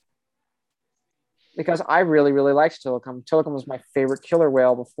him. Because I really, really liked Tilikum. Tilikum was my favorite killer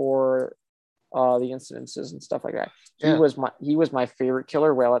whale before the incidences and stuff like that. Yeah. He was my favorite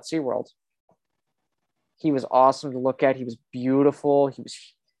killer whale at SeaWorld. He was awesome to look at. He was beautiful. He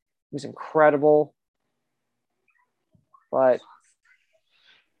was incredible. But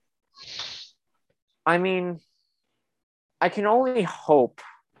I mean, I can only hope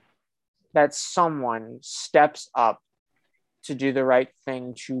that someone steps up to do the right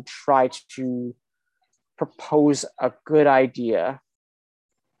thing, to try to propose a good idea.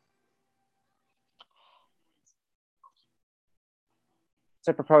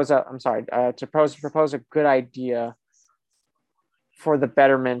 To propose a good idea for the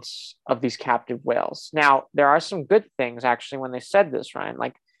betterment of these captive whales. Now, there are some good things actually when they said this, Ryan.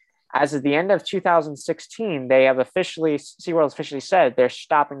 Like, as of the end of 2016, they have officially, SeaWorld officially said they're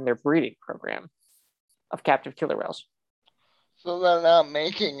stopping their breeding program of captive killer whales. So they're not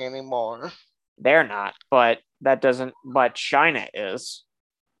making anymore. They're not, but China is.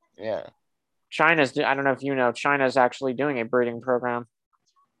 Yeah. China's, I don't know if you know, China's actually doing a breeding program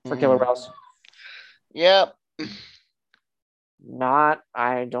for killer whales. Yep.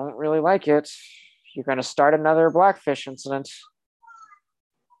 I don't really like it. You're going to start another blackfish incident.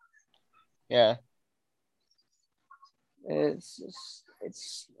 Yeah. It's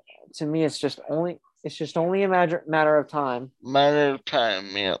to me, it's just only a matter of time. Matter of time,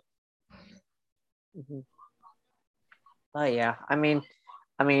 yeah. Mm-hmm. Oh yeah, I mean,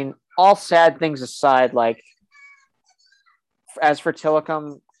 all sad things aside, like as for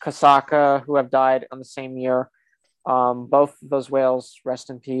Tilikum, Kasaka, who have died on the same year, both of those whales, rest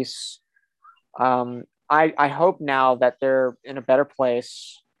in peace. I hope now that they're in a better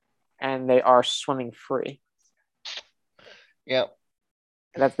place and they are swimming free. Yep.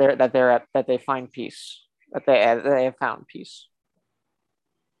 That they find peace. That they have found peace.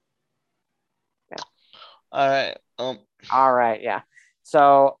 Yeah. All right. All right. Yeah.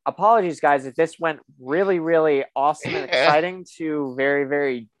 So apologies, guys, if this went really, really awesome and exciting to very,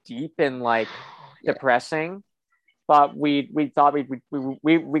 very deep and like depressing. But we thought we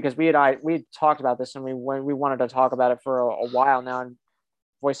because we had talked about this and we wanted to talk about it for a while now and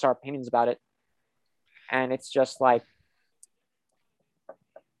voice our opinions about it. And it's just like,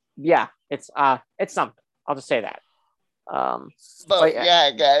 yeah, it's something. I'll just say that. But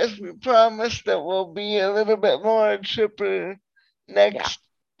yeah, guys, we promise that we'll be a little bit more chipper next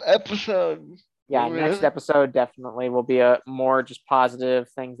episode. Yeah, next episode definitely will be a more just positive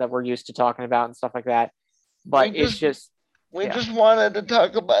things that we're used to talking about and stuff like that. But we just wanted to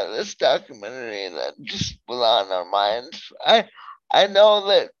talk about this documentary that just was on our minds. I know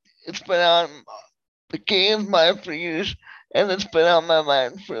that it's been on the game's mind for years, and it's been on my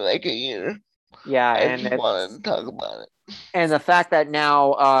mind for like a year. Yeah, I just wanted to talk about it. And the fact that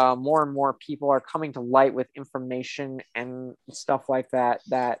now more and more people are coming to light with information and stuff like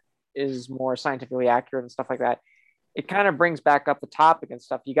that is more scientifically accurate and stuff like that. It kind of brings back up the topic and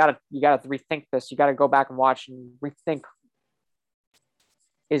stuff. You gotta rethink this. You gotta go back and watch and rethink.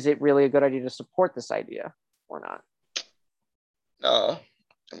 Is it really a good idea to support this idea or not? No,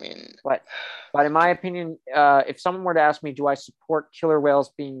 I mean, but in my opinion, if someone were to ask me, do I support killer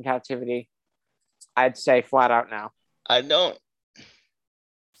whales being in captivity? I'd say flat out no. I don't.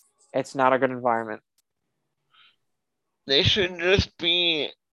 It's not a good environment. They should just be,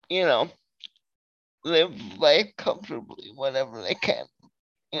 live life comfortably, whatever they can,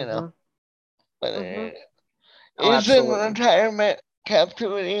 know. Whether it's in retirement,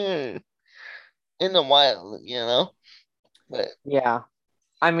 captivity, or in the wild, But yeah,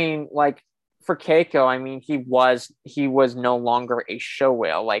 I mean, like for Keiko, I mean, he was no longer a show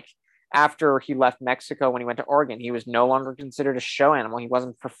whale. Like after he left Mexico when he went to Oregon, he was no longer considered a show animal. He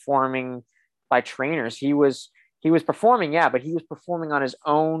wasn't performing by trainers. He was performing, yeah, but he was performing on his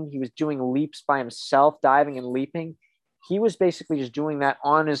own. He was doing leaps by himself, diving and leaping. He was basically just doing that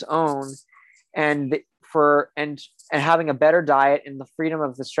on his own, and having a better diet and the freedom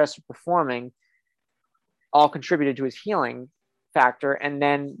of the stress of performing all contributed to his healing factor. And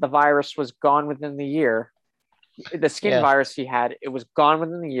then the virus was gone within the year. The skin virus he had, it was gone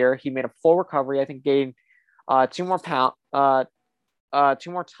within the year. He made a full recovery. I think gained 2 more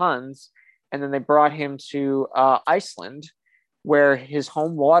tons, and then they brought him to Iceland, where his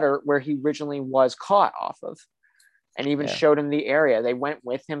home water, where he originally was caught off of, and even showed him the area. They went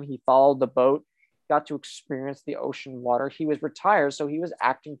with him. He followed the boat, got to experience the ocean water. He was retired, so he was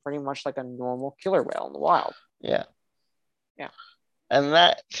acting pretty much like a normal killer whale in the wild. Yeah, and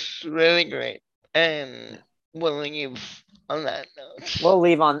that's really great. And we'll leave on that note. We'll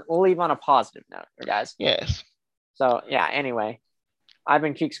leave on a positive note, guys. Yes. So yeah. Anyway, I've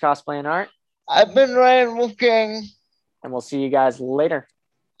been Keeks Cosplay and Art. I've been Ryan Wolfgang. And we'll see you guys later.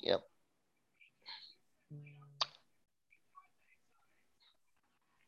 Yep.